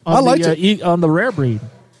 I liked it. On the rare breed,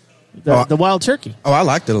 the wild turkey. Oh, I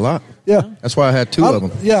liked it a lot. Yeah. That's why I had 2 of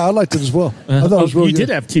them. Yeah, I liked it as well. I thought it was really you good. did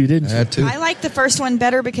have 2, didn't I you? had 2. I like the first one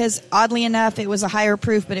better because, oddly enough, it was a higher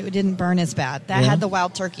proof, but it didn't burn as bad. That had the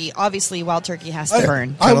wild turkey. Obviously, wild turkey has to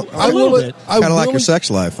burn. I A little will. bit. Kind of like your sex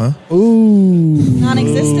life, huh? Ooh.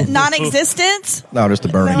 Non-existent. Non-existent. No, just the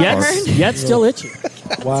burning Yeah. part. Yeah, it's still itchy.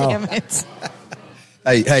 Wow. Damn it!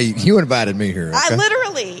 Hey, you invited me here. I Okay?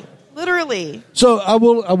 literally. So I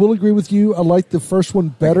will agree with you. I like the first one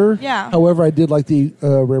better. Yeah. However, I did like the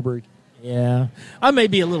rare breed. Yeah, I may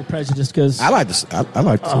be a little prejudiced because I like this. I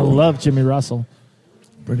like this. I love Jimmy Russell.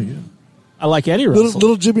 Pretty good. I like Eddie Russell.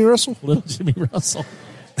 Little Jimmy Russell. Little Jimmy Russell.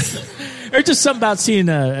 There's just something about seeing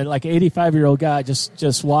a 85-year-old guy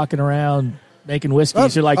just walking around making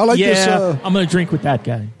whiskeys. You're like, I like yeah, this, I'm going to drink with that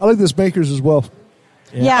guy. I like this Makers as well.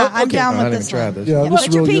 Yeah, I'm okay. down I with didn't this try one. this. Yeah, Yeah, this put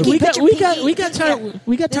is your really pinky. good. Put your We pinky. got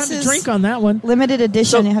time This to is drink on that one. Limited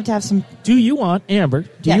edition. You have to have some. Do you want, Amber? Do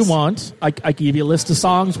Yes. you want? I can give you a list of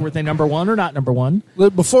songs. Were they number 1 or not number 1?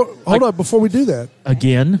 Before we do that,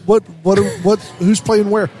 Again, what who's playing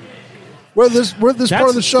where? Where this part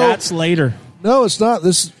of the show? That's later. No, it's not.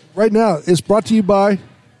 This right now. It's brought to you by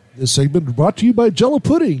this segment. Brought to you by Jello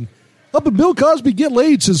Pudding, helping Bill Cosby get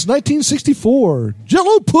laid since 1964.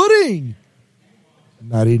 Jello Pudding.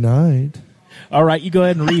 99. All right, you go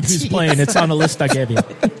ahead and read who's playing. It's on the list I gave you.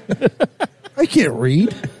 I can't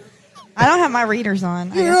read. I don't have my readers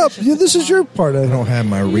on. I You're guess I up. should Yeah, put this them is your on. part of I it. don't have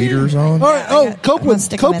my readers on. All right. I got- I'm gonna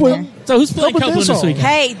stick 'em in there. So who's playing Copeland this song. weekend?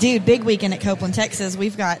 Hey, dude, big weekend at Copeland, Texas.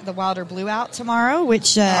 We've got the Wilder Blue out tomorrow,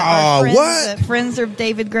 which Oh, are friends, what? friends of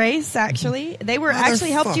David Grace, actually. They were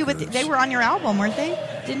actually helped you with, Motherfuckers. they were on your album, weren't they?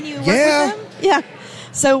 Didn't you work Yeah. with them? Yeah.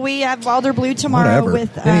 So we have Wilder Blue tomorrow Whatever.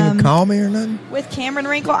 with Didn't even call me or nothing. with Cameron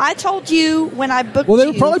Wrinkle. I told you when I booked Well, they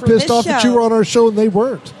were you probably for pissed this off that show. you were on our show and they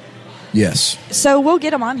weren't. Yes. So we'll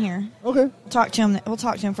get him on here. Okay. We'll talk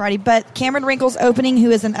to him Friday. But Cameron Wrinkle's opening,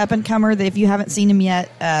 who is an up and comer. That if you haven't seen him yet,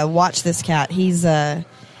 watch this cat. He's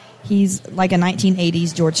like a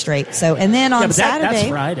 1980s George Strait. So and then on Yeah, but Saturday, that's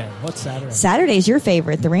Friday. What's Saturday? Saturday's your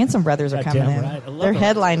favorite. The Ransom Brothers are Goddamn coming in. right. I love They're them.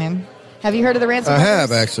 headlining. Have you heard of the Ransom I Brothers?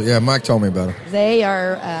 have, actually. Yeah, Mike told me about it. They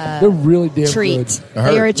are They're really damn treat. good. I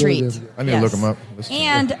heard. They are a Really treat. damn good. I need to look them up. Listen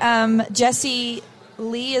to And Jesse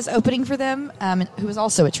Lee is opening for them, who is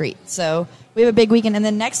also a treat. So we have a big weekend. And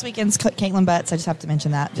then next weekend's Caitlin Butts. I just have to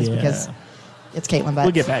mention that just Yeah. because it's Caitlin Butts.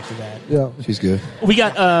 We'll get back to that. Yeah. She's good. We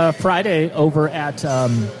got Friday over at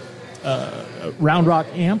Round Rock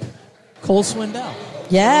Amp, Cole Swindell.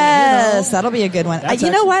 Yes, that'll be a good one. That's You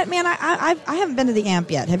know actually- what, man? I haven't been to the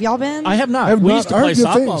Amp yet. Have y'all been? I have not. I have We not. used to I play heard good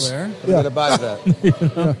softball things.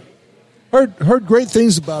 there. Yeah. Heard great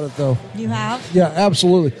things about it though. You have? Yeah,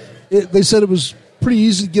 absolutely. They said it was pretty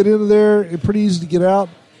easy to get into there and pretty easy to get out,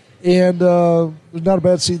 and there's not a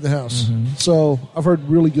bad seat in the house. So I've heard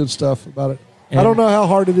really good stuff about it. I don't know how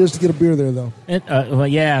hard it is to get a beer there, though. Well,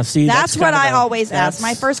 yeah. See, That's what kind of I always ask.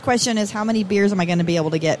 My first question is, how many beers am I going to be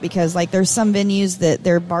able to get? Because like, there's some venues that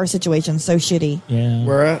their bar situation's so shitty. Yeah.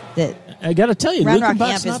 Where at? That I got to tell you, Round Luke Rock and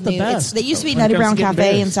Buck's Amp not is the new. best. They used to be when it Nutty comes Brown to getting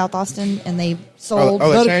Cafe beers. in South Austin, and they sold.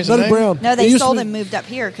 Oh, they changed the Nutty name? Brown. No, It they used to sold be- and moved up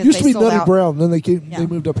here because Used they to be sold Nutty out. Brown, then they Yeah.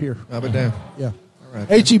 moved up here. I'll be damn. Yeah. All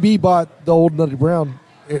right. HEB bought the old Nutty Brown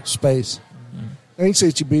space. Thanks,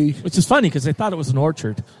 HEB. Which is funny because they thought it was an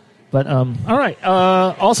orchard. But all right.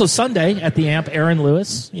 Also Sunday at the Amp, Aaron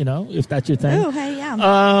Lewis. You know, if that's your thing. Oh, hey, yeah.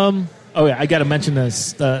 Oh yeah, I got to mention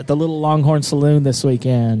this. The Little Longhorn Saloon this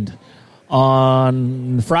weekend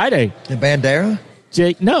on Friday. The Bandera?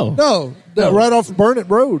 Jake, no, Right off Burnett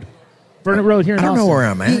Road. Burnett Road here in I don't Austin. know where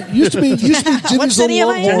I'm at. It used to be Jenny's city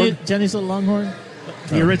Little am I in? Longhorn. Jenny's Little Longhorn,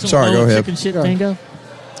 the original Sorry, go old ahead. chicken shit Yeah. bingo.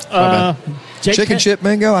 bad. Jake Chicken chip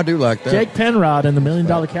bingo? I do like that. Jake Penrod and the $1 Million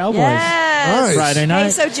Cowboys. Yes. Nice. Friday night. Hey,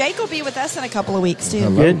 so Jake will be with us in a couple of weeks too.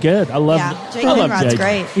 Good. I love. Yeah, Jake I love Penrod's Jake.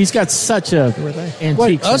 great. He's got such a antique.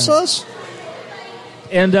 Wait, sound. us?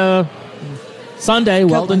 And Sunday,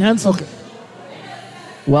 Weldon Henson. Okay.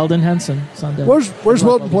 Weldon Henson Sunday. Where's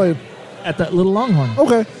Weldon playing? At the Little Longhorn.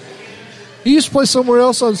 Okay. He used to play somewhere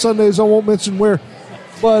else on Sundays. I won't mention where,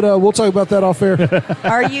 but we'll talk about that off air.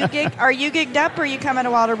 Are you gigged up, or are you coming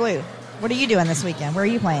to Water Blue? What are you doing this weekend? Where are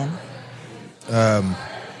you playing?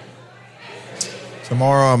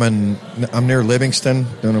 Tomorrow I'm near Livingston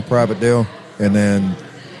doing a private deal, and then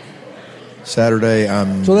Saturday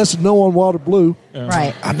I'm. So that's no on Water Blue.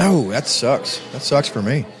 Right. I know that sucks. That sucks for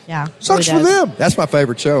me. Yeah. Sucks really for does. them. That's my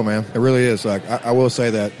favorite show, man. It really is. Like I will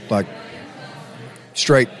say that, like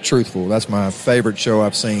straight truthful. That's my favorite show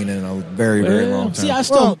I've seen in a very very long time. See, I Well,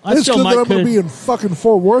 still it's good that might I'm going to be could. in fucking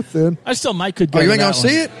Fort Worth then. I still might could. Go Oh, you to ain't that gonna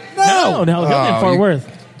see one. it? No, he'll be in Fort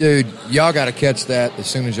Worth. Dude, y'all got to catch that as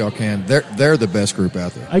soon as y'all can. They're the best group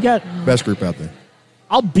out there. I got. Best group out there.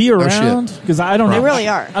 I'll be shit. around because I don't. They have, really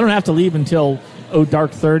are. I don't have to leave until dark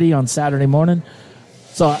 30 on Saturday morning,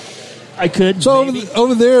 so I could. So maybe.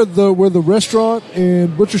 over there, where the restaurant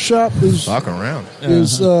and butcher shop is Walking around.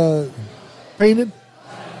 painted,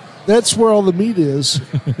 that's where all the meat is.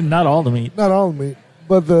 Not all the meat. Not all the meat,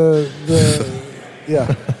 but the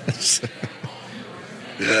yeah.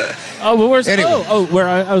 Oh, but where's Anyway. where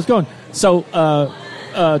I was going. So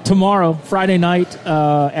tomorrow, Friday night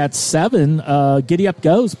at 7, Giddy Up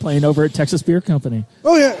Goes playing over at Texas Beer Company.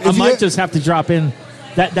 Oh yeah. I If might you, just have to drop in.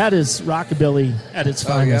 That is rockabilly at its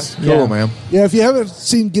finest. Cool, man. yeah. If you haven't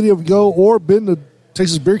seen Giddy Up Go or been to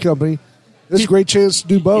Texas Beer Company, it's a great chance to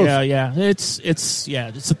do both. Yeah. It's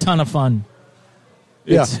a ton of fun.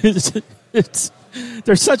 Yeah. It's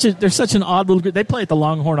they're such an odd little group. They play at the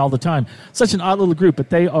Longhorn all the time. Such an odd little group, but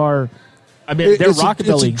they are. I mean, they're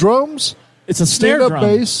rockabilly. It's drums. It's a snare stand-up drum,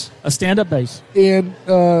 bass. a stand-up bass, And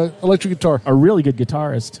electric guitar. a really good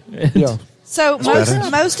guitarist. Yeah. So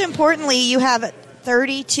badass. most importantly, you have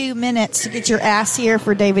 32 minutes to get your ass here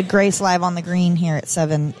for David Grace live on the green here at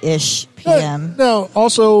 7-ish p.m. Now,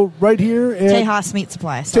 also right here at Tejas Meat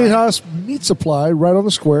Supply. sorry. Tejas Meat Supply, right on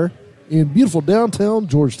the square in beautiful downtown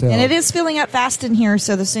Georgetown. And it is filling up fast in here,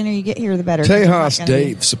 so the sooner you get here, the better. 'cause you're not Tejas gonna be-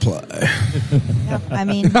 Dave Supply. Yeah, I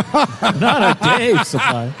mean, Not a Dave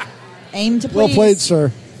supply. aim to Well please. played,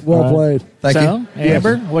 sir. Well All right. played. Thank So, you.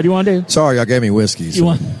 Amber, what do you want to do? Sorry, y'all gave me whiskey. You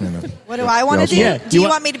want- know. What do I want to do? Yeah, Do you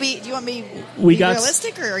want me to be? Do you want me to We be got-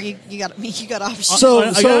 realistic, or are you got me? You got options? So,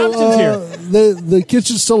 I got options here. the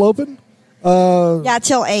kitchen's still open? Yeah,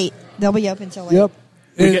 till 8. They'll be open till 8. Yep.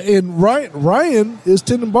 And, get- and Ryan is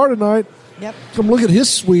tending bar tonight. Yep. Come look at his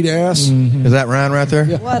sweet ass. Mm-hmm. Is that Ryan right there?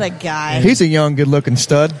 Yeah. What a guy. He's a young, good-looking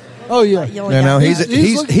stud. Oh, yeah. You'll You know, get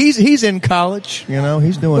he's that. he's in college. You know,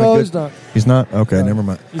 he's doing. No, a good, he's not. He's not. Okay, never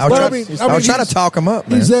mind. I was, But, trying, I was trying he's- to talk him up,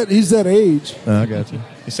 man. He's that age. I got you.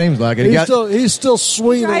 He seems like it. He's still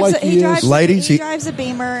swinging it like he is. Ladies, he he- drives a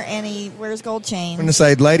Beamer and he wears gold chains. I'm going to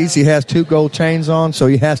say, ladies, he has 2 gold chains on, so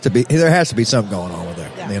there has to be something going on with there.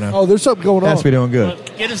 Yeah. You know, Oh, there's something going has on. to be doing good.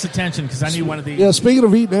 Well, get his attention because I need one of these. Yeah, speaking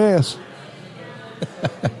of eating ass.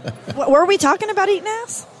 Were we talking about eating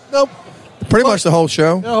ass? Nope. Pretty much the whole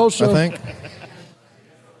show. The whole show. I think.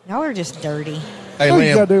 Y'all are just dirty. Hey, Oh,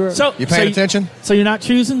 you gotta do Liam, it. So you paying attention? So you're not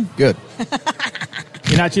choosing? Good.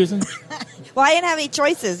 You're not choosing? Well, I didn't have any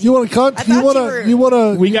choices. You want to I thought you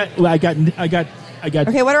were- We got. Well, I got.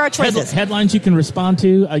 Okay, what are our choices? Headlines you can respond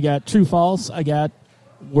to. I got true, false. I got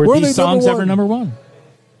were Were these they songs number ever one? number one?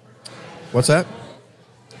 What's that?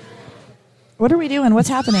 What are we doing? What's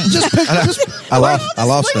happening? I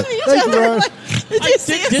lost it. Thank you, Ryan.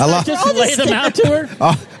 Did I just lay them out to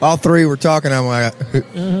her? All 3 were talking. I'm like,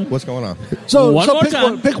 what's going on? So, One more pick time.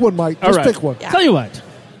 one. Pick one, Mike. All Just right. pick one. Yeah. Tell you what.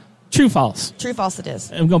 True, false. True, false. It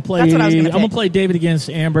is. I'm going to play. That's what I was I'm gonna going to pick. play David against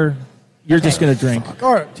Amber. You're just going to drink.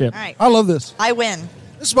 All right. Chip. All right. I love this. I win.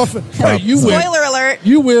 This is my you win. Spoiler alert.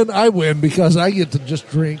 You win, I win because I get to just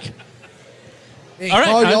drink. Hey, All right.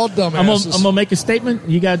 call y'all I'm dumbasses. going to make a statement.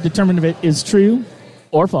 You got to determine if it is true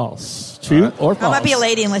or false. True or false. I'm gonna be a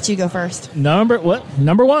lady and let you go first. Number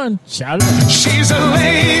 1. Shout it out. She's a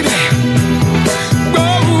lady.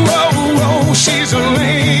 Whoa, whoa, whoa. She's a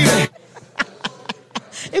lady.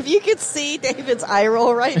 If you could see David's eye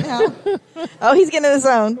roll right now. Oh, he's getting in the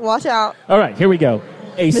zone. Watch out. All right, here we go.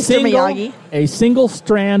 Mr. Miyagi. A single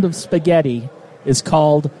strand of spaghetti is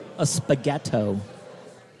called a spaghetto.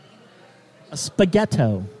 A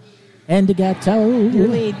spaghetto. And a gatto. Your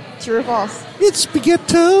lead. True or false? It's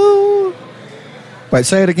spaghetto. Wait,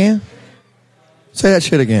 say it again. Say that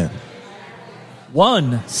shit again.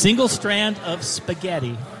 One single strand of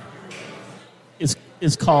spaghetti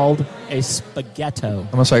is called a spaghetto. I'm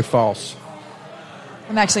gonna say false.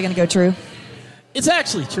 I'm actually going to go true. It's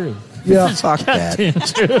actually true. Yeah. Fuck that. Goddamn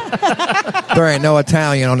true. There ain't no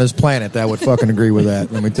Italian on this planet that would fucking agree with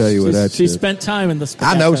that. Let me tell you what that She shit. spent time in the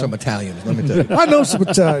spaghetto. I know some Italians. Let me tell you. I know some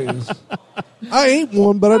Italians. I ain't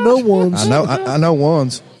one, but I know ones. I know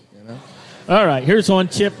ones. All right, here's one.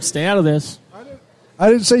 Chip, stay out of this. I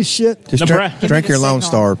didn't say shit. Just Nebraska. drink your Lone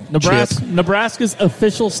Star. Nebraska, Chip. Nebraska's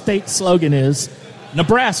official state slogan is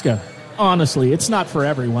Nebraska. Honestly, it's not for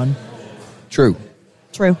everyone. True.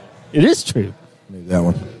 True. It is true. Knew that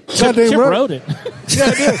one. Chip Goddamn right. wrote it. Yeah,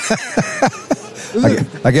 I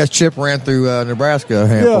did. I guess Chip ran through Nebraska a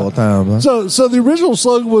handful of times. Huh? So the original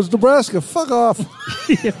slogan was Nebraska, fuck off.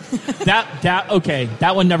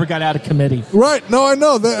 That one never got out of committee. Right. No, I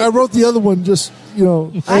know. I wrote the other one just,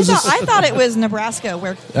 I thought it was Nebraska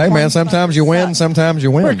where. Hey man, sometimes you win, sometimes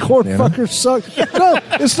you win. where corn you know? fuckers suck. No,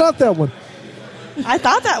 it's not that one. I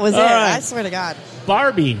thought that was it. right. I swear to God.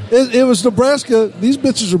 Barbie. It was Nebraska. These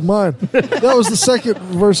bitches are mine. That was the second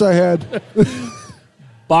verse I had.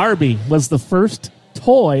 Barbie was the first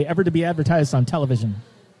toy ever to be advertised on television.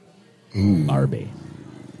 Barbie.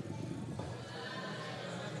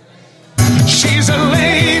 She's a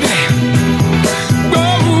lady.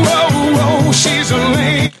 Whoa, whoa, whoa. She's a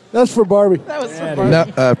lady. That's for Barbie. That was Yeah, so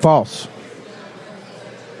No, false.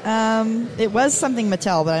 It was something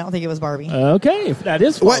Mattel, but I don't think it was Barbie. Okay, if that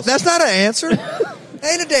is false. What? That's not an answer.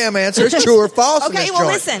 Ain't a damn answer. It's true or false. in Okay, this well,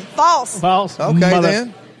 joint. listen. False. false. Okay,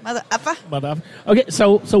 then. Mother effer. Okay,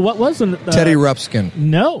 so what was the Teddy Ruxpin.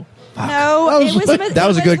 No, No, it was Mattel. That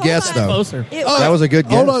was a good Hold guess, on. though. closer. It was, That was a good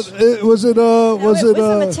guess. Hold on. Was it no, it wasn't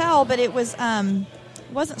Mattel, but it was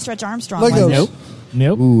wasn't Stretch Armstrong. Legos. Was it?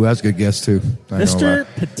 Nope. Ooh, that's a good guess too. I ain't gonna lie.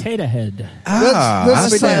 Mr. Potato Head. Ah, That's I'll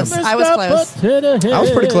be the damned. same. I was close. Potato Head. I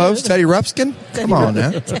was pretty close. Teddy Ruxpin. Come on now.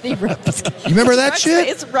 You Teddy Rupskin. remember that shit?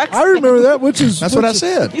 It's Ruxpin. I remember that, which is That's what I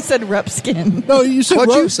said. You said Rupskin. No, you said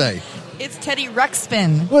What'd Ru- you say? It's Teddy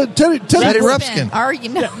Ruxpin. Well, Teddy Teddy Ruxpin. Are you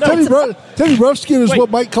know? Teddy Ruxpin is Wait. what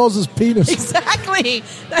Mike calls his penis. Exactly.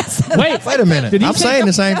 That's Wait, Wait a minute. Did he I'm say- saying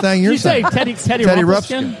the same thing Did you're you say saying. Teddy Teddy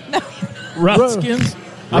Rumpelskin? Rumpskins?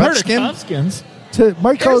 I heard of Rumpskin? Rumpskins.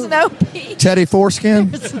 Mike There's calls, no P. Teddy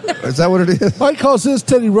Foreskin? Is that what it is? Mike calls his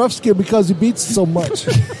Teddy Ruxpin because he beats it so much.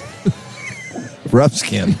 Rough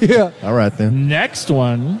skin. Yeah. All right then. Next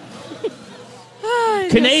one.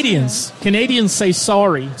 Canadians say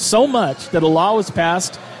sorry so much that a law was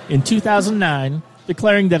passed in 2009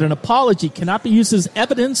 declaring that an apology cannot be used as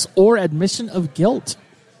evidence or admission of guilt.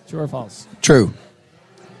 True or false? True.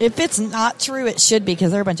 If it's not true, it should be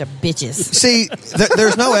because they're a bunch of bitches. See,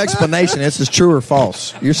 there's no explanation. This is true or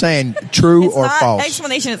false. You're saying true It's or not false.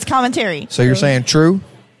 explanation, it's commentary. So you're saying true?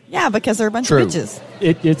 Yeah, because they're a bunch True. of bitches.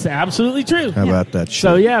 It's absolutely true. How about that shit?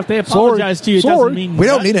 So, yeah, if they apologize to you, it Sorry. doesn't mean We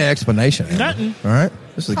don't nothing. need an explanation. Amber. Nothing. All right?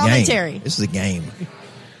 This is a Commentary. game. This is a game.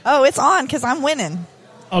 Oh, it's on because I'm winning.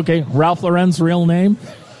 Okay, Ralph Lauren's real name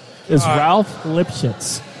is Ralph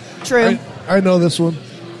Lipschitz. True. I know this one.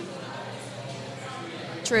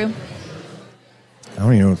 True. I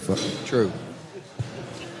don't even know what the fuck. True.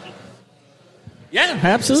 Yeah,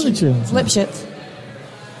 absolutely true. It's lip shits.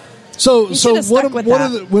 So You so should've stuck with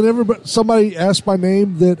that. whenever somebody asks my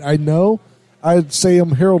name that I know, I'd say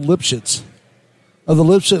I'm Harold Lipschitz of the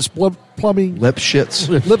Lipschitz Plumbing. Lip shits.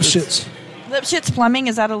 Lipschitz. Lip shits plumbing,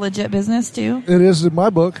 is that a legit business too? It is in my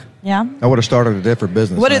book. Yeah. I would have started a different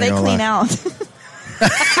business. What I do they ain't gonna clean lie. out?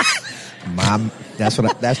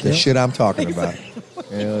 That's the shit I'm talking about.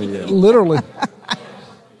 Hell yeah. Literally.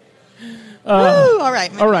 Woo, all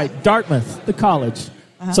right. All right, Dartmouth, the college.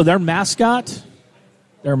 So their mascot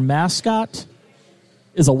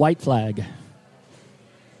is a white flag.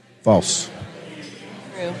 False.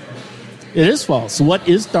 True. It is false. What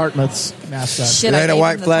is Dartmouth's mascot? Shit, It I ain't a gave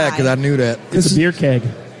white him the flag tie. because I knew that. It's a beer keg.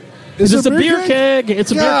 Is It's it a beer keg.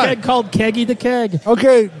 It's a God. beer keg called Keggy the Keg.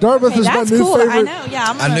 Okay, Dartmouth Hey, is my that's new cool. favorite. I know. Yeah,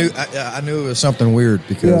 I'm gonna, I knew it was something weird Yeah.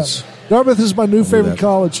 because Dartmouth is my new favorite that.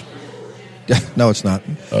 college. no, it's not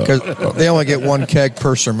because they only get one keg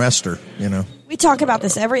per semester. You know. We talk about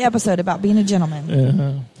this every episode about being a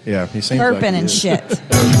gentleman, Yeah, he seems burping like he and is. shit.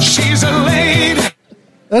 She's a lady.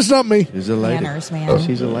 That's not me. She's a lady. Manners, man.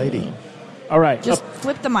 She's a lady. All right. Just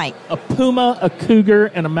flip the mic. A puma, a cougar,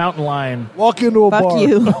 and a mountain lion Walk into a Fuck bar.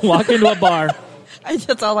 you. walk into a bar.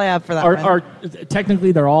 That's all I have for that one. Are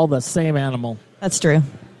technically they're all the same animal. That's true.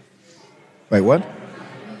 Wait, what?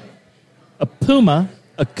 A puma,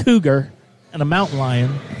 a cougar, and a mountain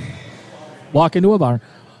lion walk into a bar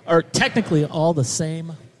are technically all the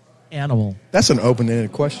same animal. That's an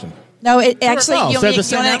open-ended question. No, it actually. No, you they're want the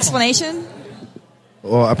same an animal. explanation?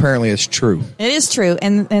 Well, apparently it's true. It is true,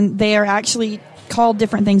 and they are actually called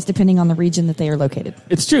different things depending on the region that they are located.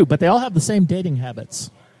 It's true, but they all have the same dating habits.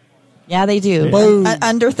 Yeah, they do. Boom.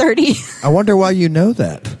 Under 30. I wonder why you know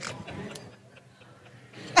that.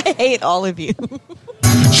 I hate all of you.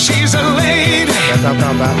 She's a lady. That's what I'm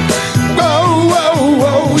talking about. Whoa,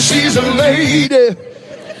 whoa, whoa. She's a lady.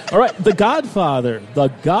 All right, The Godfather. The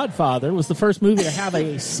Godfather was the first movie to have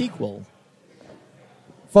a sequel.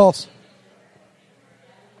 False.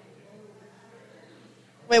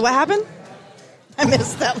 Wait, what happened? I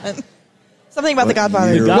missed that one. Something about the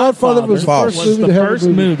Godfather. The You're- Godfather was the False. first was movie the to have a first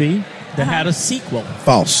movie that had a sequel.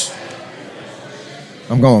 False.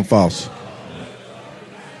 I'm going false.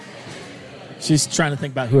 She's trying to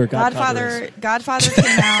think about who her Godfather is. Godfather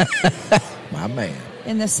came out My man.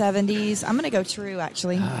 in the 70s. I'm going to go true,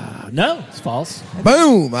 actually. No, it's false.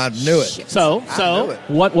 Boom! I knew it. So knew it.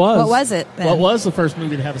 what was? What was it, then? What was the first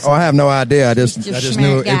movie to have a Oh, sequel? I have no idea. I just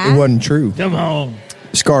knew it wasn't true. Come on.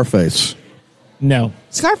 Scarface. No,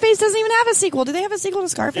 Scarface doesn't even have a sequel. Do they have a sequel to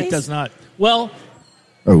Scarface? it does not. Well,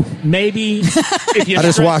 Oh, maybe if you I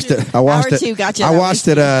just stretch watched it. I watched Hour it. two, gotcha. I watched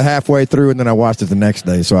it halfway through, and then I watched it the next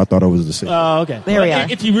day. So I thought it was the sequel. Oh, okay. There we Well,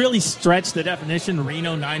 are. If you really stretch the definition,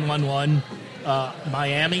 Reno 911,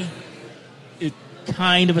 Miami, it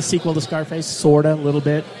kind of a sequel to Scarface, sorta, a little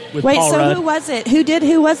bit. With Wait, Paul so Rudd. who was it?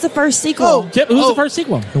 Who was the first sequel? Chip, who's the first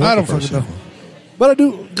sequel? I don't fucking know. But I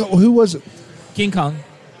do. Who was it? King Kong.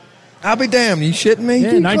 I'll be damned. You shitting me?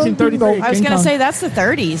 Yeah, 1933. I was King going to Kong. say that's the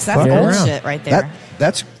 30s. That's Fuck old around. shit right there.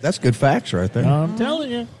 That's good facts right there. I'm telling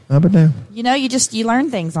you. I'll be damned. You know, you learn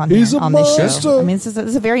things on He's here, a on this monster. show. I mean, this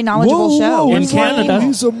is a very knowledgeable show. In It's like- Canada.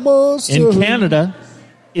 He's a monster. In Canada,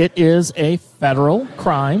 it is a federal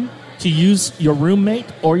crime to use your roommate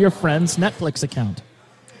or your friend's Netflix account.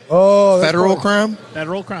 Oh, that's Federal fine. crime?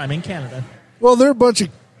 Federal crime in Canada. Well, they're a bunch of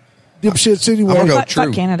dipshits anyway. I'm gonna go Fuck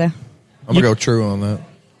true. Canada. I'm gonna go true on that.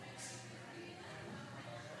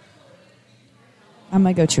 I'm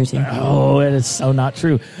going to go true too. Oh, it is so not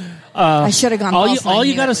true. I should have gone All false you, when I all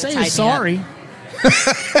you knew got to it say tied is me up. sorry.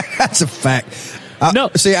 That's a fact. No.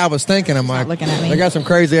 See, I was thinking, I'm like, looking at me. they got some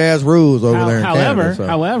crazy ass rules over there in However, Canada. So.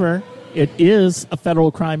 however, it is a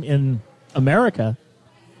federal crime in America.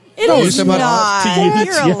 It No, is it's about- not. to use-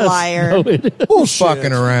 You're a yes, liar. no, it is. Bullshit.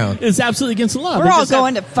 fucking around. It's absolutely against the law. We're They all just have-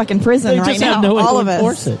 going to fucking prison They right just now. have no way all to of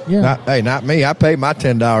enforce us. it. Yeah. Not me. I paid my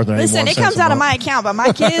 $10. Listen, it comes out of my account, but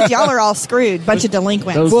my kids, y'all are all screwed. Bunch of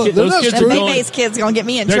delinquents. Those, Well, kid- they're those not kids screwed. are the going, Bayface kids going to get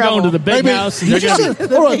me in they're trouble. going to the big Baby, house. And did they're you going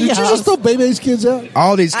just, hold on, did you Yes. just throw Bebe's kids out?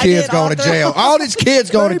 All these I kids did, going all to three. jail. All these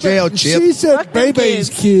kids going to jail, Chip. She said Fuck them Bebe's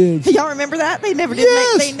kids. kids. Y'all remember that? They never did.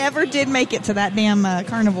 Yes. They never did make it to that damn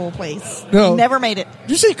carnival place. No. They never made it.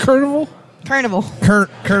 Did you say carnival? Carnival.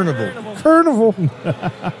 Carnival. Carnival.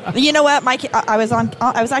 You know what? I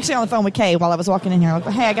was actually on the phone with Kay while I was walking in here. Like,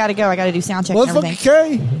 hey, I got to go. I got to do sound check and Motherfucking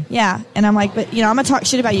everything. K. Yeah, and I'm like, but I'm gonna talk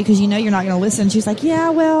shit about you because you're not gonna listen. She's like, yeah,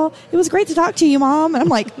 well, it was great to talk to you, Mom. And I'm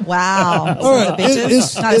like, wow, All right, bitches.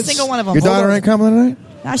 it's- Not a it's- single one of them. Your daughter ain't coming tonight?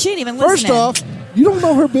 No, she ain't even First listening. off, you don't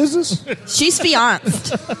know her business. She's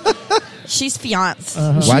fianced. She's fianced.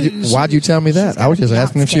 Why'd you tell me that? I was just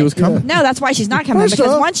asking if she was coming. No, that's why she's not coming. First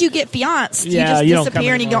Because off- once you get fianced, Yeah, you you just don't come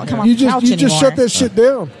disappear and you anymore, don't come yeah. off You the couch just anymore. shut that shit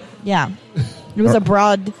down. Yeah, it was a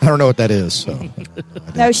broad. I don't know what that is. So.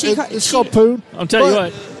 No, It's called poon. I'll tell you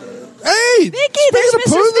But- what. Hey, Vicky, speaking there's of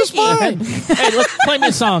Mr. poon, that's Sticky. fine. Hey, let's play me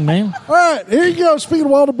a song, man. All right, here you go. Speaking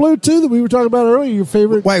of Wild and Blue, too, that we were talking about earlier, your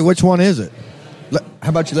favorite. Wait, which one is it? How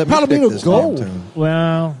about you let me pick Palomino this Gold. damn tune?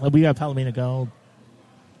 Well, we got Palomino Gold.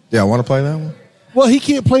 Yeah, I want to play that one. Well, he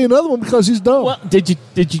can't play another one because he's dumb. Well, did you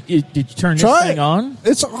turn this Try thing it. on?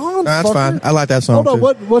 It's on. That's fucker. fine. I like that song Hold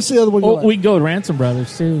on. too. What's the other one you Oh, like? we can go with Ransom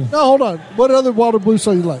Brothers too. No, hold on. What other Wild and Blue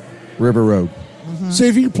song you like? River Road. See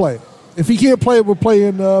if you can play it. If he can't play it, we're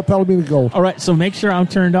playing Palomino Gold. All right, so make sure I'm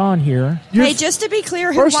turned on here. Hey, just to be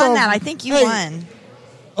clear, who First won off, that? I think you hey, won.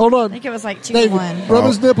 Hold on. I think it was like 2-1. David, rub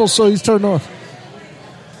his nipples so he's turned on.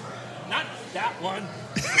 Not that one.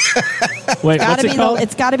 Wait, Gotta what's be it called?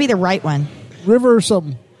 it's got to be the right one. River or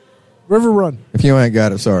something. River Run. If you ain't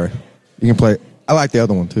got it, sorry. You can play. I like the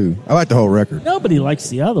other one too. I like the whole record. Nobody likes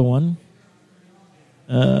the other one.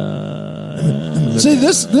 See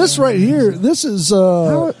this right here. This is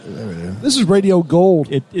Radio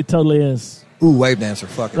Gold. It totally is. Ooh, Wave Dancer.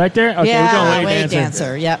 Fuck it. Right there? Okay, we're Yeah, going Wave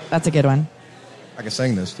Dancer. Yep, that's a good one. I can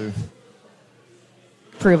sing this too.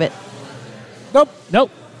 Prove it. Nope.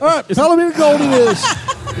 Nope. All right, Palomino Gold it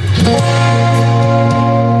is.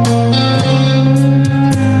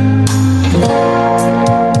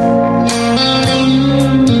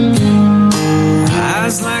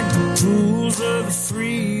 Eyes like the pools of the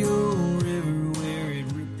Frio River where it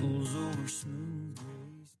ripples over smooth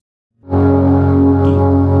grace. The Final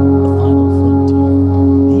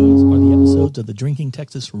Frontier. These are the episodes of the Drinking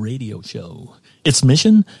Texas radio show. Its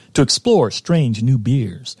mission? To explore strange new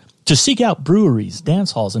beers, to seek out breweries,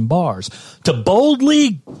 dance halls, and bars, to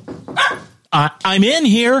boldly... I'm in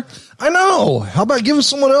here. I know. How about giving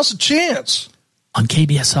someone else a chance? On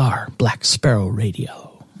KBSR, Black Sparrow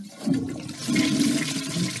Radio.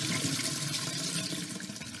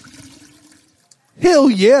 Hell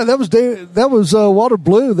yeah, that was Water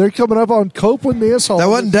Blue. They're coming up on Copeland Dance Hall. That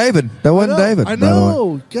wasn't David. That wasn't David. I by the way.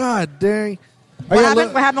 know. God dang. What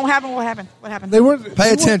happened? They weren't.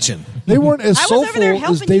 Pay attention. They weren't as I was over there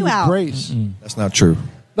soulful as helping you David out. Grace. That's not true.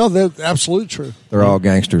 No, that's absolutely true. They're all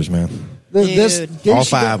gangsters, man. Dude. All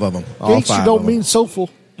five of them. All Gangster five don't of them. mean soulful.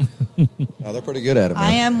 Oh, they're pretty good at it, man.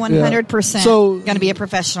 I am 100% So- going to be a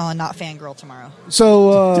professional and not fangirl tomorrow.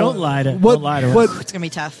 So Don't lie to what, don't lie to her. what It's going to be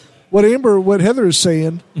tough. what Heather is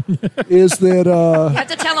saying is that You have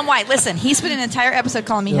to tell him why. Listen, he spent an entire episode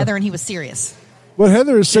calling me Heather, and he was serious. what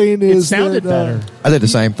Heather is saying It is sounded that better. I did the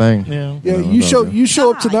same thing. Yeah. yeah, No, you no, show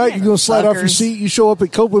up Ah, tonight, yeah, you're going to slide off your fuckers. seat. You show up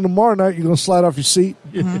at Copeland tomorrow night, you're going to slide off your seat.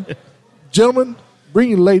 Gentlemen, bring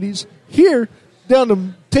your ladies here down to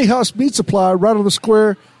Tejas Meat Supply right on the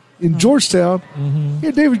square in Georgetown.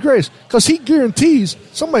 Here, David Grace, because he guarantees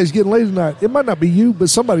somebody's getting laid tonight. It might not be you, but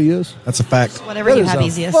somebody is. That's a fact. Whatever That you is have a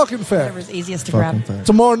easiest. fucking fact. Whatever's easiest to Fucking grab. fact.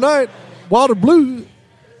 Tomorrow night, Water Blue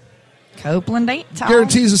Copeland ain't town.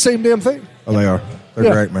 guarantees the same damn thing. Oh, they are. They're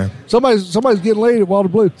Yeah. great, man. Somebody's getting laid at Water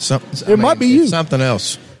Blue. It might be you. Something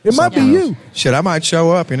else. It might be Something you. else. Shit, I might show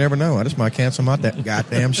up. You never know. I just might cancel my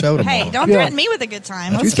goddamn show tomorrow. Hey, don't Yeah. threaten me with a good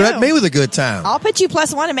time. You Let's threaten go. me with a good time. I'll put you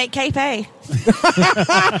 +1 and make Kay pay.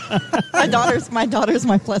 my daughter's my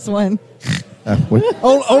 +1.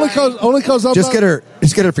 Only because I'm Just not, get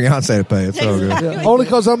her fiance to pay. It's all good. yeah, only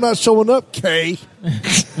because I'm not showing up, Kay.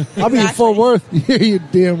 I'll be in Fort Worth. Yeah, you're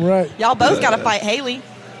damn right. Y'all both got to fight Haley.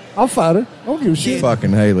 I'll fight her. I don't give a shit.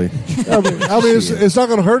 Fucking Haley. I mean it's not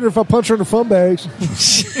going to hurt her if I punch her in the fun bags.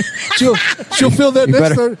 she'll feel that You next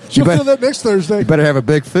better- Thursday. She'll you better- feel that next Thursday. You better have a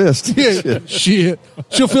big fist. Yeah, shit.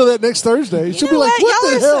 She'll feel that next Thursday. She'll You know be like,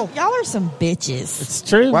 "What the hell?" Y'all are some bitches. It's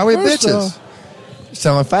true. Why are we First bitches? off-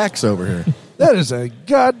 Selling facts over here. That is a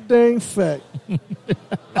goddamn fact.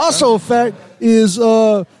 Also, a fact is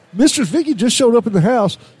Mistress Vicky just showed up in the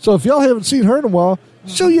house. So if y'all haven't seen her in a while,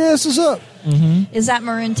 show your asses up. Is that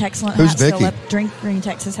Maroon Texas Who's hat still Vicky? up? Green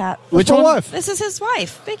Texas hat. Which one? wife? This is his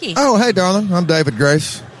wife, Vicky. Oh, hey, darling. I'm David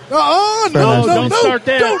Grace. Oh, Fair no, enough. no, Don't no. start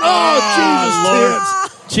there. Don't. Oh,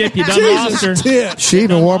 Chip, you done Jesus lost her. tits. Jesus She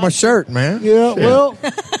even wore my shirt, man. Yeah, well,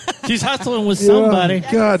 She's hustling with somebody.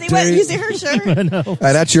 God see what? damn. You see her shirt?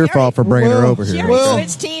 Hey, that's your fault for bringing her Well, over She here. already Well-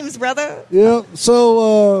 switched teams, brother. Yeah,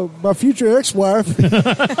 so my future ex-wife,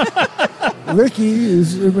 Vicky,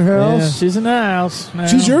 is in the Yeah, house. she's in the house. Now.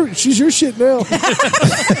 She's your shit now.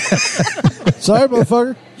 Sorry,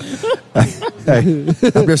 motherfucker.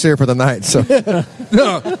 Hey, I'm just here for the night, so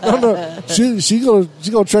No. She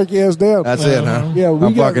gonna track your ass down. that's it, huh? Yeah,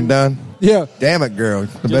 I'm fucking done. Yeah, Damn it, girl.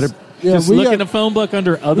 The better. yeah. Just we look got, in the phone book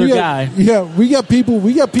under other we got- guy. Yeah, we got people.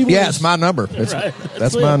 Yeah, that's- it's my number. It's, Right.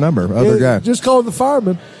 That's my number. Other yeah, guy. Just call the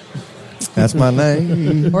fireman That's my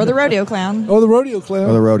name. Or the rodeo clown. or the rodeo clown.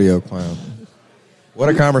 Or the rodeo clown. What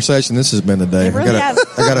a conversation this has been today. It really has.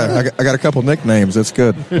 I got a couple nicknames. That's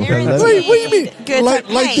good. Guaranteed. What do you mean? Good Like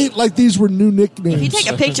time. Hey, like these were new nicknames. if you take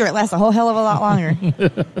a picture, it lasts a whole hell of a lot longer.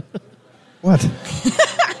 What?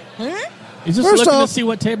 He's just First looking off, to see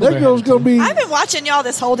what table that they're girl's having. gonna be. I've been watching y'all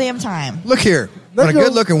this whole damn time. Look here. That When a girl-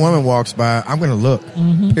 good-looking woman walks by, I'm going to look.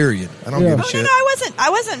 Period. I don't Yeah. give a Oh, shit. no, I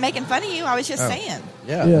wasn't making fun of you. I was just saying.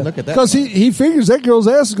 Yeah, Yeah, look at that. Because he figures that girl's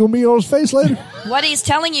ass is gonna be on his face later. What he's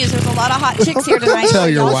telling you is there's a lot of hot chicks here tonight. Tell so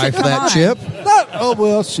your y'all wife should come that, on. Chip. No, Oh,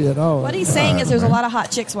 well, shit. Oh, What he's saying is there's a lot of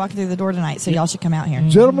hot chicks walking through the door tonight, so y'all should come out here.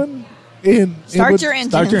 gentlemen, Start your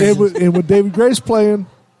engine. and with David Grace playing,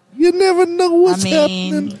 you never know what's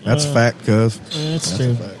happening. That's fact, cuz. That's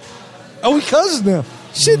true. Oh, we cousins now.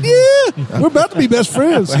 Shit, yeah. We're about to be best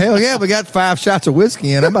friends. Well, hell yeah, we got 5 shots of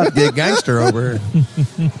whiskey and I'm about to get gangster over here.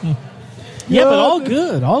 Yeah, but all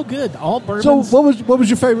good. All good. All bourbons. So what was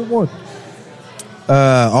your favorite one?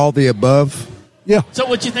 All the above. Yeah. So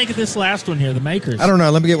what'd you think of this last one here, the Makers? I don't know.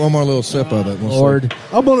 Let me get one more little sip of it. We'll see. Lord.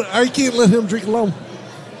 I can't let him drink alone.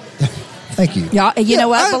 Thank you. Y'all, you know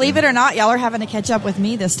what? Believe it or not, y'all are having to catch up with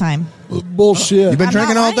me this time. Bullshit. You been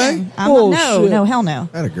drinking all day? No, hell no.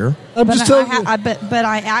 That a girl. I'm just telling you. But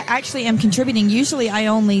I actually am contributing. Usually, I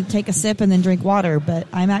only take a sip and then drink water, but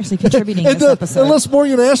I'm actually contributing this episode. Unless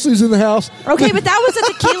Morgan Ashley's in the house. Okay, but that was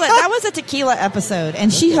a tequila. That was a tequila episode,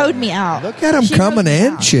 and she hoed me out. Look at him coming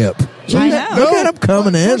in, Chip. I know. Look at him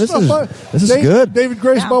coming in. This is good. David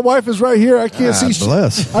Grace, my wife, is right here. I can't see shit.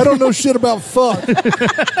 Bless. I don't know shit about fuck.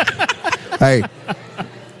 Hey,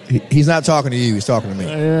 he's not talking to you. He's talking to me.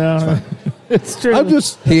 Yeah, it's true.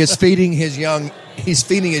 He is feeding his young. He's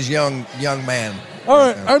feeding his young man. All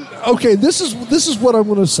right. Okay. This is what I'm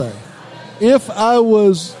going to say. If I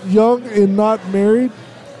was young and not married,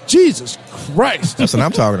 Jesus Christ. That's what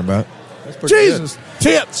I'm talking about. That's pretty Jesus good.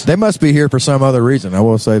 Tits. They must be here for some other reason. I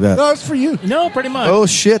will say that. No, it's for you. No, pretty much. Oh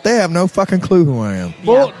shit! They have no fucking clue who I am.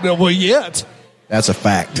 Well, yet. That's a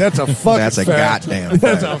fact. That's a fucking That's a fact. goddamn fact.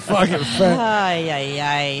 That's a fucking fact. Ay, ay,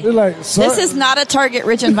 ay. They're like, This is not a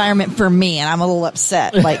target-rich environment for me, and I'm a little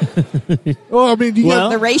upset. Like, well, I mean,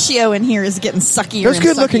 the ratio in here is getting suckier. There's and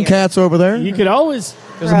good-looking suckier. cats over there. You could always.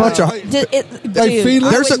 There's a bunch of. Dude,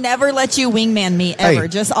 Felix? I would never let you wingman me ever. Hey,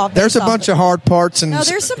 just off. there's a bunch of hard parts and No,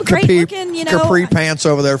 there's some great looking, capri pants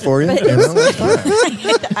over there for you. But You know, that's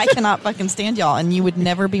fine. I cannot fucking stand y'all, and you would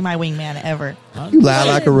never be my wingman ever. You lie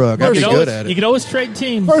like a rug. I'd be good at You it. could always trade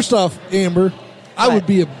teams. First off, Amber, I would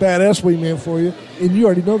be a badass wingman for you, and you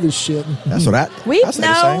already know this shit. That's what I say the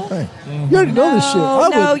same thing. You already know this shit.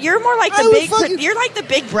 No, you're more like I the would big. fucking- You're like the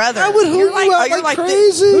big brother. I would hoot You're you out you're like the-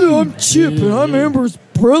 crazy. Hey, I'm Chip, and I'm Amber's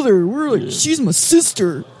brother. We're like, she's my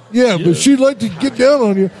sister. Yeah, but she'd like to get down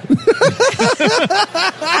on you.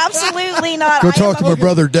 Absolutely not. Go I talk am to my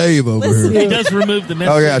brother Dave over Listen. here. He does remove the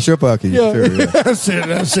message. Oh yeah, she'll fuck you. Yeah, Sure, yeah. that's it.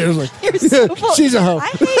 That's it. I was like, You're so full. she's a hoe. I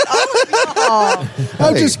hate all of y'all.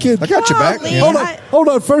 I'm just kidding. I got your back. Golly. man. Hold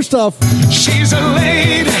on. First off, She's a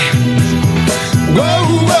lady. Whoa,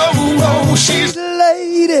 whoa, whoa. She's a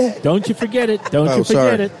lady. Don't you forget it. Don't Oh, you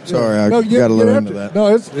forget sorry. it. Sorry, I no, got a little into after. that.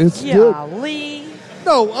 No, it's good. Golly.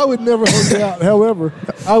 No, I would never hold you out. However,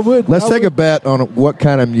 I would. Let's I take would, a bet on what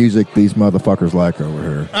kind of music these motherfuckers like over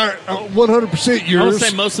here. 100% I yours. would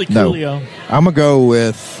say mostly No, Coolio. I'm gonna go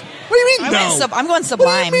with. What do you mean I'm going What do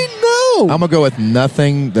Sublime. you mean no? I'm gonna go with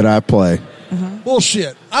nothing that I play.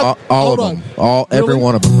 Bullshit. All hold of on. them. Every Really?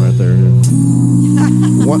 one of them right there.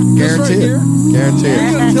 Guarantee here? it. Guarantee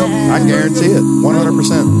it. I guarantee it.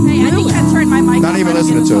 100%. Hey, I think I turned my mic Not off. even I don't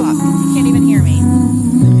listening get to it. talk. You can't even hear me.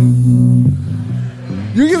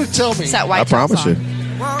 You're going to tell me. It's that white I promise you.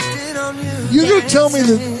 You're going to tell me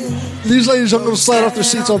that these ladies aren't going to slide off their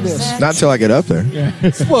seats on this. Not until I get up there.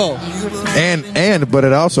 Well, But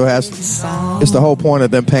it also has. It's the whole point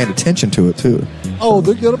of them paying attention to it too. oh,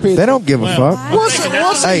 they're going to pay. They don't give a fuck.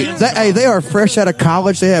 Hey, they are fresh out of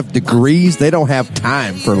college. They have degrees. They don't have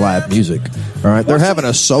time for live music. All right, they're having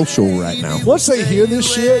a social right now. Once they hear this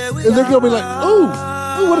shit, and they're going to be like, ooh.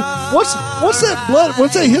 What's that blood?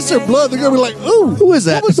 Once they hit their blood, they're going to be like, ooh. Who is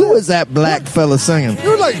that? Who is that black fella singing?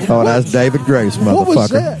 You're like, Oh, that's David Grace, motherfucker. What was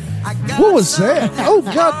that? What was that? Oh,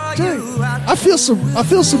 God dang. I feel some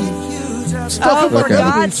stuff. Oh, in my for Okay.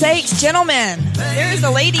 God's sakes, gentlemen. There's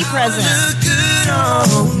a lady present.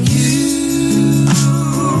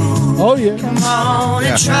 Oh, yeah.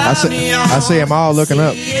 Yeah. I see them all looking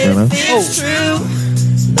up. You know? The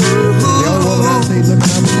only one that I see looking up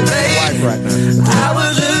is my wife right now.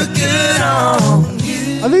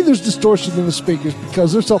 I think there's distortion in the speakers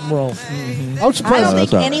because there's something wrong. I'm I surprised. don't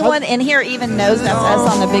think all right. anyone in here even knows that's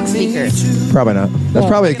us on the big speakers. Probably not. That's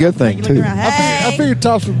probably a good thing too. I figured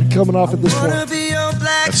tops would be coming off at this point.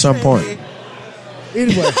 At some point.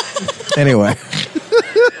 Anyway, Anyway.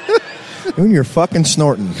 When you're fucking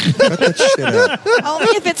snorting, cut that shit out.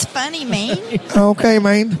 Only if it's funny, man. Okay,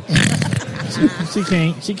 man. She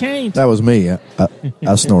can't. She can't. That was me. I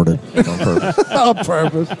snorted on purpose. on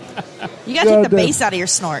purpose. You got to take the Goddamn. bass out of your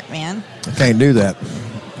snort, man. I can't do that.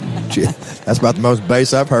 Shit, that's about the most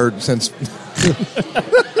bass I've heard since.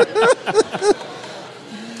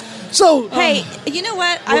 So Hey, you know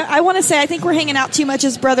what? I want to say I think we're hanging out too much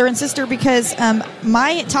as brother and sister because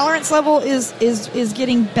my tolerance level is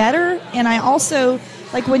getting better, and I also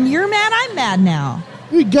like when you're mad, I'm mad now.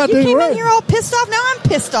 you got You that came right. in here all pissed off. Now I'm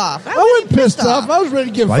pissed off. I wasn't pissed off. I was ready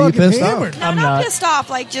to get Why you fucking pissed off? hammered. No, I'm not not. pissed off.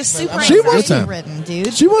 Like just super She was- anxiety ridden,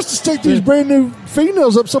 dude. She wants to stick these brand new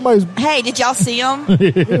fingernails up somebody's. Hey, did y'all see them?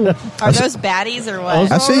 Are those baddies or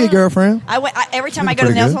what? I see you, girlfriend. Every time I go to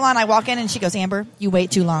the Pretty nail good. salon, I walk in and she goes, Amber, you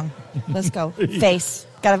wait too long. Let's go. Face.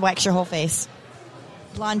 Got to wax your whole face.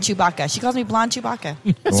 Blonde Chewbacca. She calls me Blonde Chewbacca.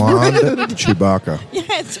 Blonde Chewbacca. Yeah,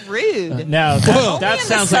 it's rude. Now Only that in the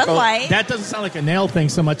sounds like sunlight. that doesn't sound like a nail thing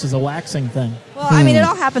so much as a waxing thing. Well, I mean, it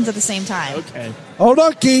all happens at the same time. Okay. Hold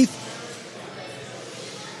on, Keith.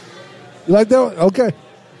 You like that one? Okay.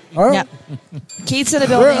 All right. Yeah. Keith's in the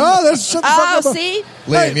building. Oh, that's shut the fuck Oh, up. see?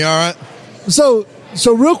 Liam, you all right?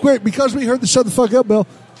 So real quick, because we heard the shut the fuck up bell,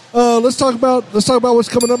 let's talk about what's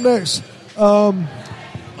coming up next.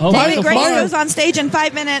 Oh, David Michael Grace Farr. goes on stage in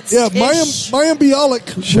 5 minutes. Yeah, Ish. Mayim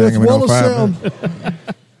Bialik Shang him with in Wall of on 5 Sound.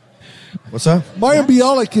 What's up? Mayim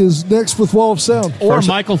Bialik is next with Wall of Sound. Or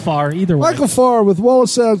Michael Farr, either way. Michael Farr with Wall of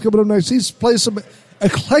Sound coming up next. He's playing some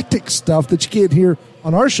eclectic stuff that you can't hear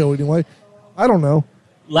on our show anyway. I don't know.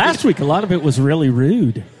 Last week, a lot of it was really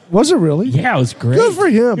rude. Was it really? Yeah, it was great. Good for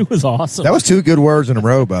him. It was awesome. That was 2 good words in a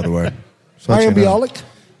row, by the way. Just let Mayim you know. Bialik.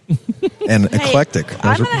 And Hey, eclectic.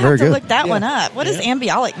 I'm Those going to are very have to good. look that one up. What does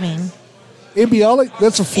ambiolic mean? Ambiolic,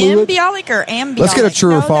 that's a fluid. Ambiolic or ambiolic? Let's get a true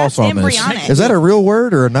No, or false that's on this. embryonic. Is that a real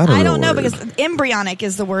word or not a real I don't know word? because embryonic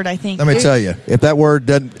is the word I think. Let me tell you, if that word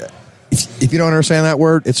doesn't, if you don't understand that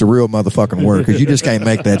word, it's a real motherfucking word because you just can't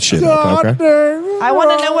make that shit up. Okay? I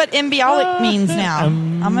want to know what embryonic means now.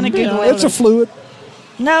 I'm going to Google It's it. a fluid.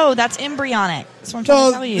 No, that's embryonic. That's what I'm trying to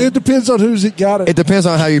No, tell you. it depends on who's it got it. It depends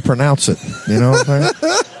on how you pronounce it. You know what I'm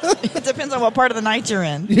saying? It depends on what part of the night you're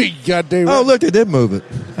in. You goddamn right. Oh, look, they did move it.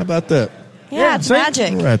 How about that? Yeah, it's see?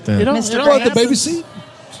 magic. Right then. You know, Mr. it all What, the Grace. baby happens- seat?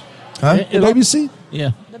 Huh? The baby seat?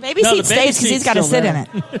 Yeah. The baby No, seat the baby stays because he's seat's got to still sit in there.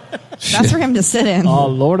 it. That's for him to sit in. Oh,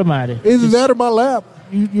 Lord Almighty. Either that or my lap.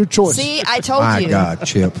 Your choice. See, I told My you. God,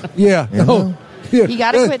 Chip. Yeah. You know? Oh, yeah. You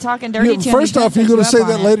gotta quit talking dirty to him. First He's off, gonna you're going to pick you say up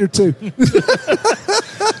that on it. later, too.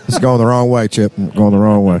 It's going the wrong way, Chip. Going the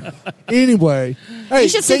wrong way. Anyway. Hey, You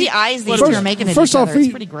should see the eyes these two are making at first each off, other. It's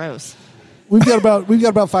pretty gross. we've got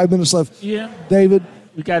about 5 minutes left. Yeah. David,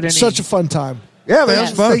 We got any? such a fun time. Yeah, man, it was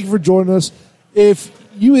Yes. fun. Thank you for joining us. If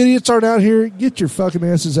you idiots aren't out here, get your fucking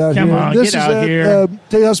asses out Come here. on, This get is out at here.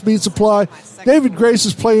 Tejas Meat Supply. David Grace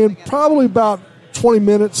is playing probably about 20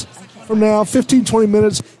 minutes from now, 15, 20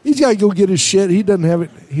 minutes. He's got to go get his shit. He doesn't have it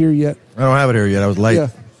here yet. I don't have it here yet. I was late. Yeah.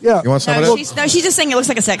 Yeah. You want some No, of that? she's just saying it looks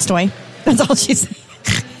like a sex toy. That's all she's saying.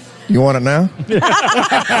 You want it now?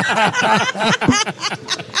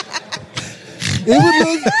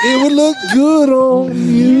 It would look good on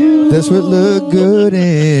you. This would look good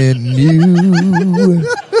in you.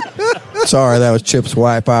 Sorry, that was Chip's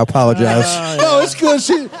wife. I apologize. No, it's good.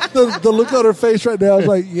 The look on her face right now is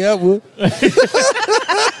like, yeah, it would.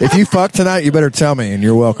 If you fuck tonight, you better tell me, and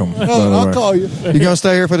you're welcome. by the I'll way. call you. You gonna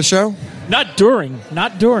stay here for the show? Not during.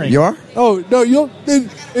 Not during. You are? Oh no, you'll. Then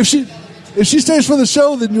if she stays for the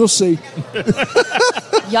show, then you'll see.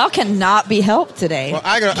 Y'all cannot be helped today.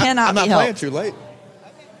 Cannot I'm not be playing helped. too late.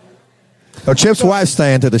 Oh, Chip's wife's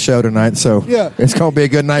staying to the show tonight, so Yeah. it's gonna be a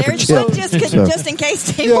good night There's for Chip. one just So- just in case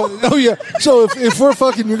Yeah. table. Oh yeah. So if we're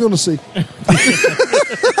fucking, you're gonna see.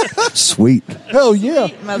 Sweet. Hell yeah.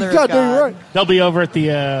 Mother of Goddamn God. right. They'll be over at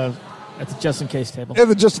the just in case table. And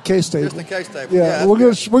then just in case table. Just in case table. Yeah, we're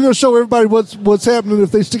gonna show everybody what's happening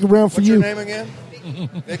if they stick around for What's you. your name again?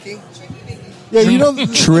 Vicky. Yeah, you know.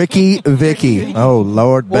 Tricky Vicky. Oh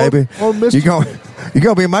Lord, baby, or Mr. you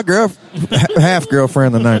gonna be my half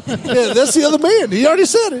girlfriend tonight. Yeah, that's the other man. He already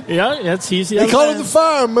said it. Yeah, that's easy. They call him the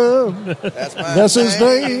fireman. That's his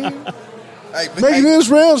name. Hey, Making his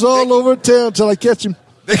rounds all over town till I catch him.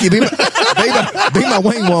 Vicky, be my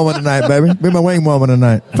wing woman tonight, baby. Be my wing woman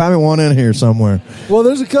tonight. Find me one in here somewhere. Well,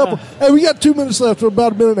 there's a couple. Hey, we got 2 minutes left. We're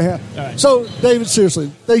about a minute and a half. All right. So, David,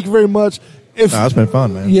 seriously, thank you very much. If No, it's been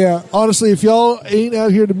fun, man. yeah, honestly, if y'all ain't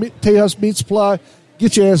out here to Tejas Meat Supply,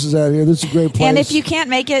 get your asses out here. This is a great place. And if you can't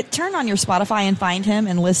make it, turn on your Spotify and find him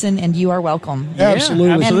and listen, and you are welcome.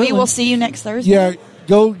 Absolutely. And we will see you next Thursday. Yeah,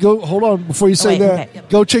 go. Hold on before you say wait, that. okay, yep.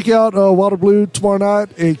 Go check out Water Blue tomorrow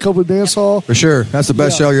night at Copeland Dance Hall. For sure. That's the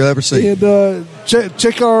best Yeah. show you'll ever see. And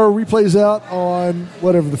check our replays out on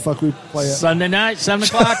whatever the fuck we play at. Sunday night, 7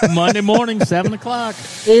 o'clock. Monday morning, 7 o'clock.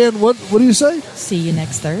 And what do you say? See you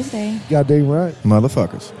next Thursday. Goddamn right.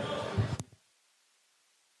 Motherfuckers.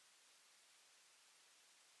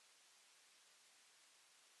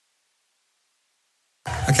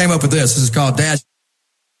 Okay. came up with this. This is called Dash.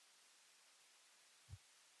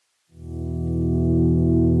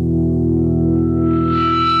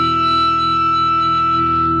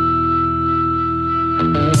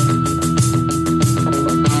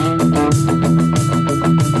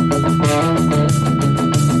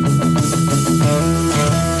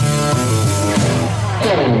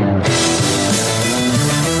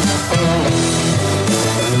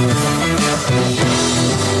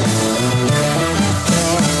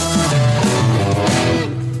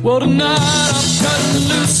 Well, tonight I'm cutting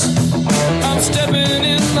loose. I'm stepping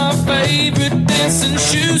in my favorite dancing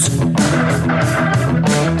shoes.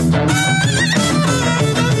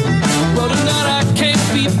 Well, tonight I can't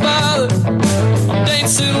be bothered. I'm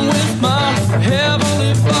dancing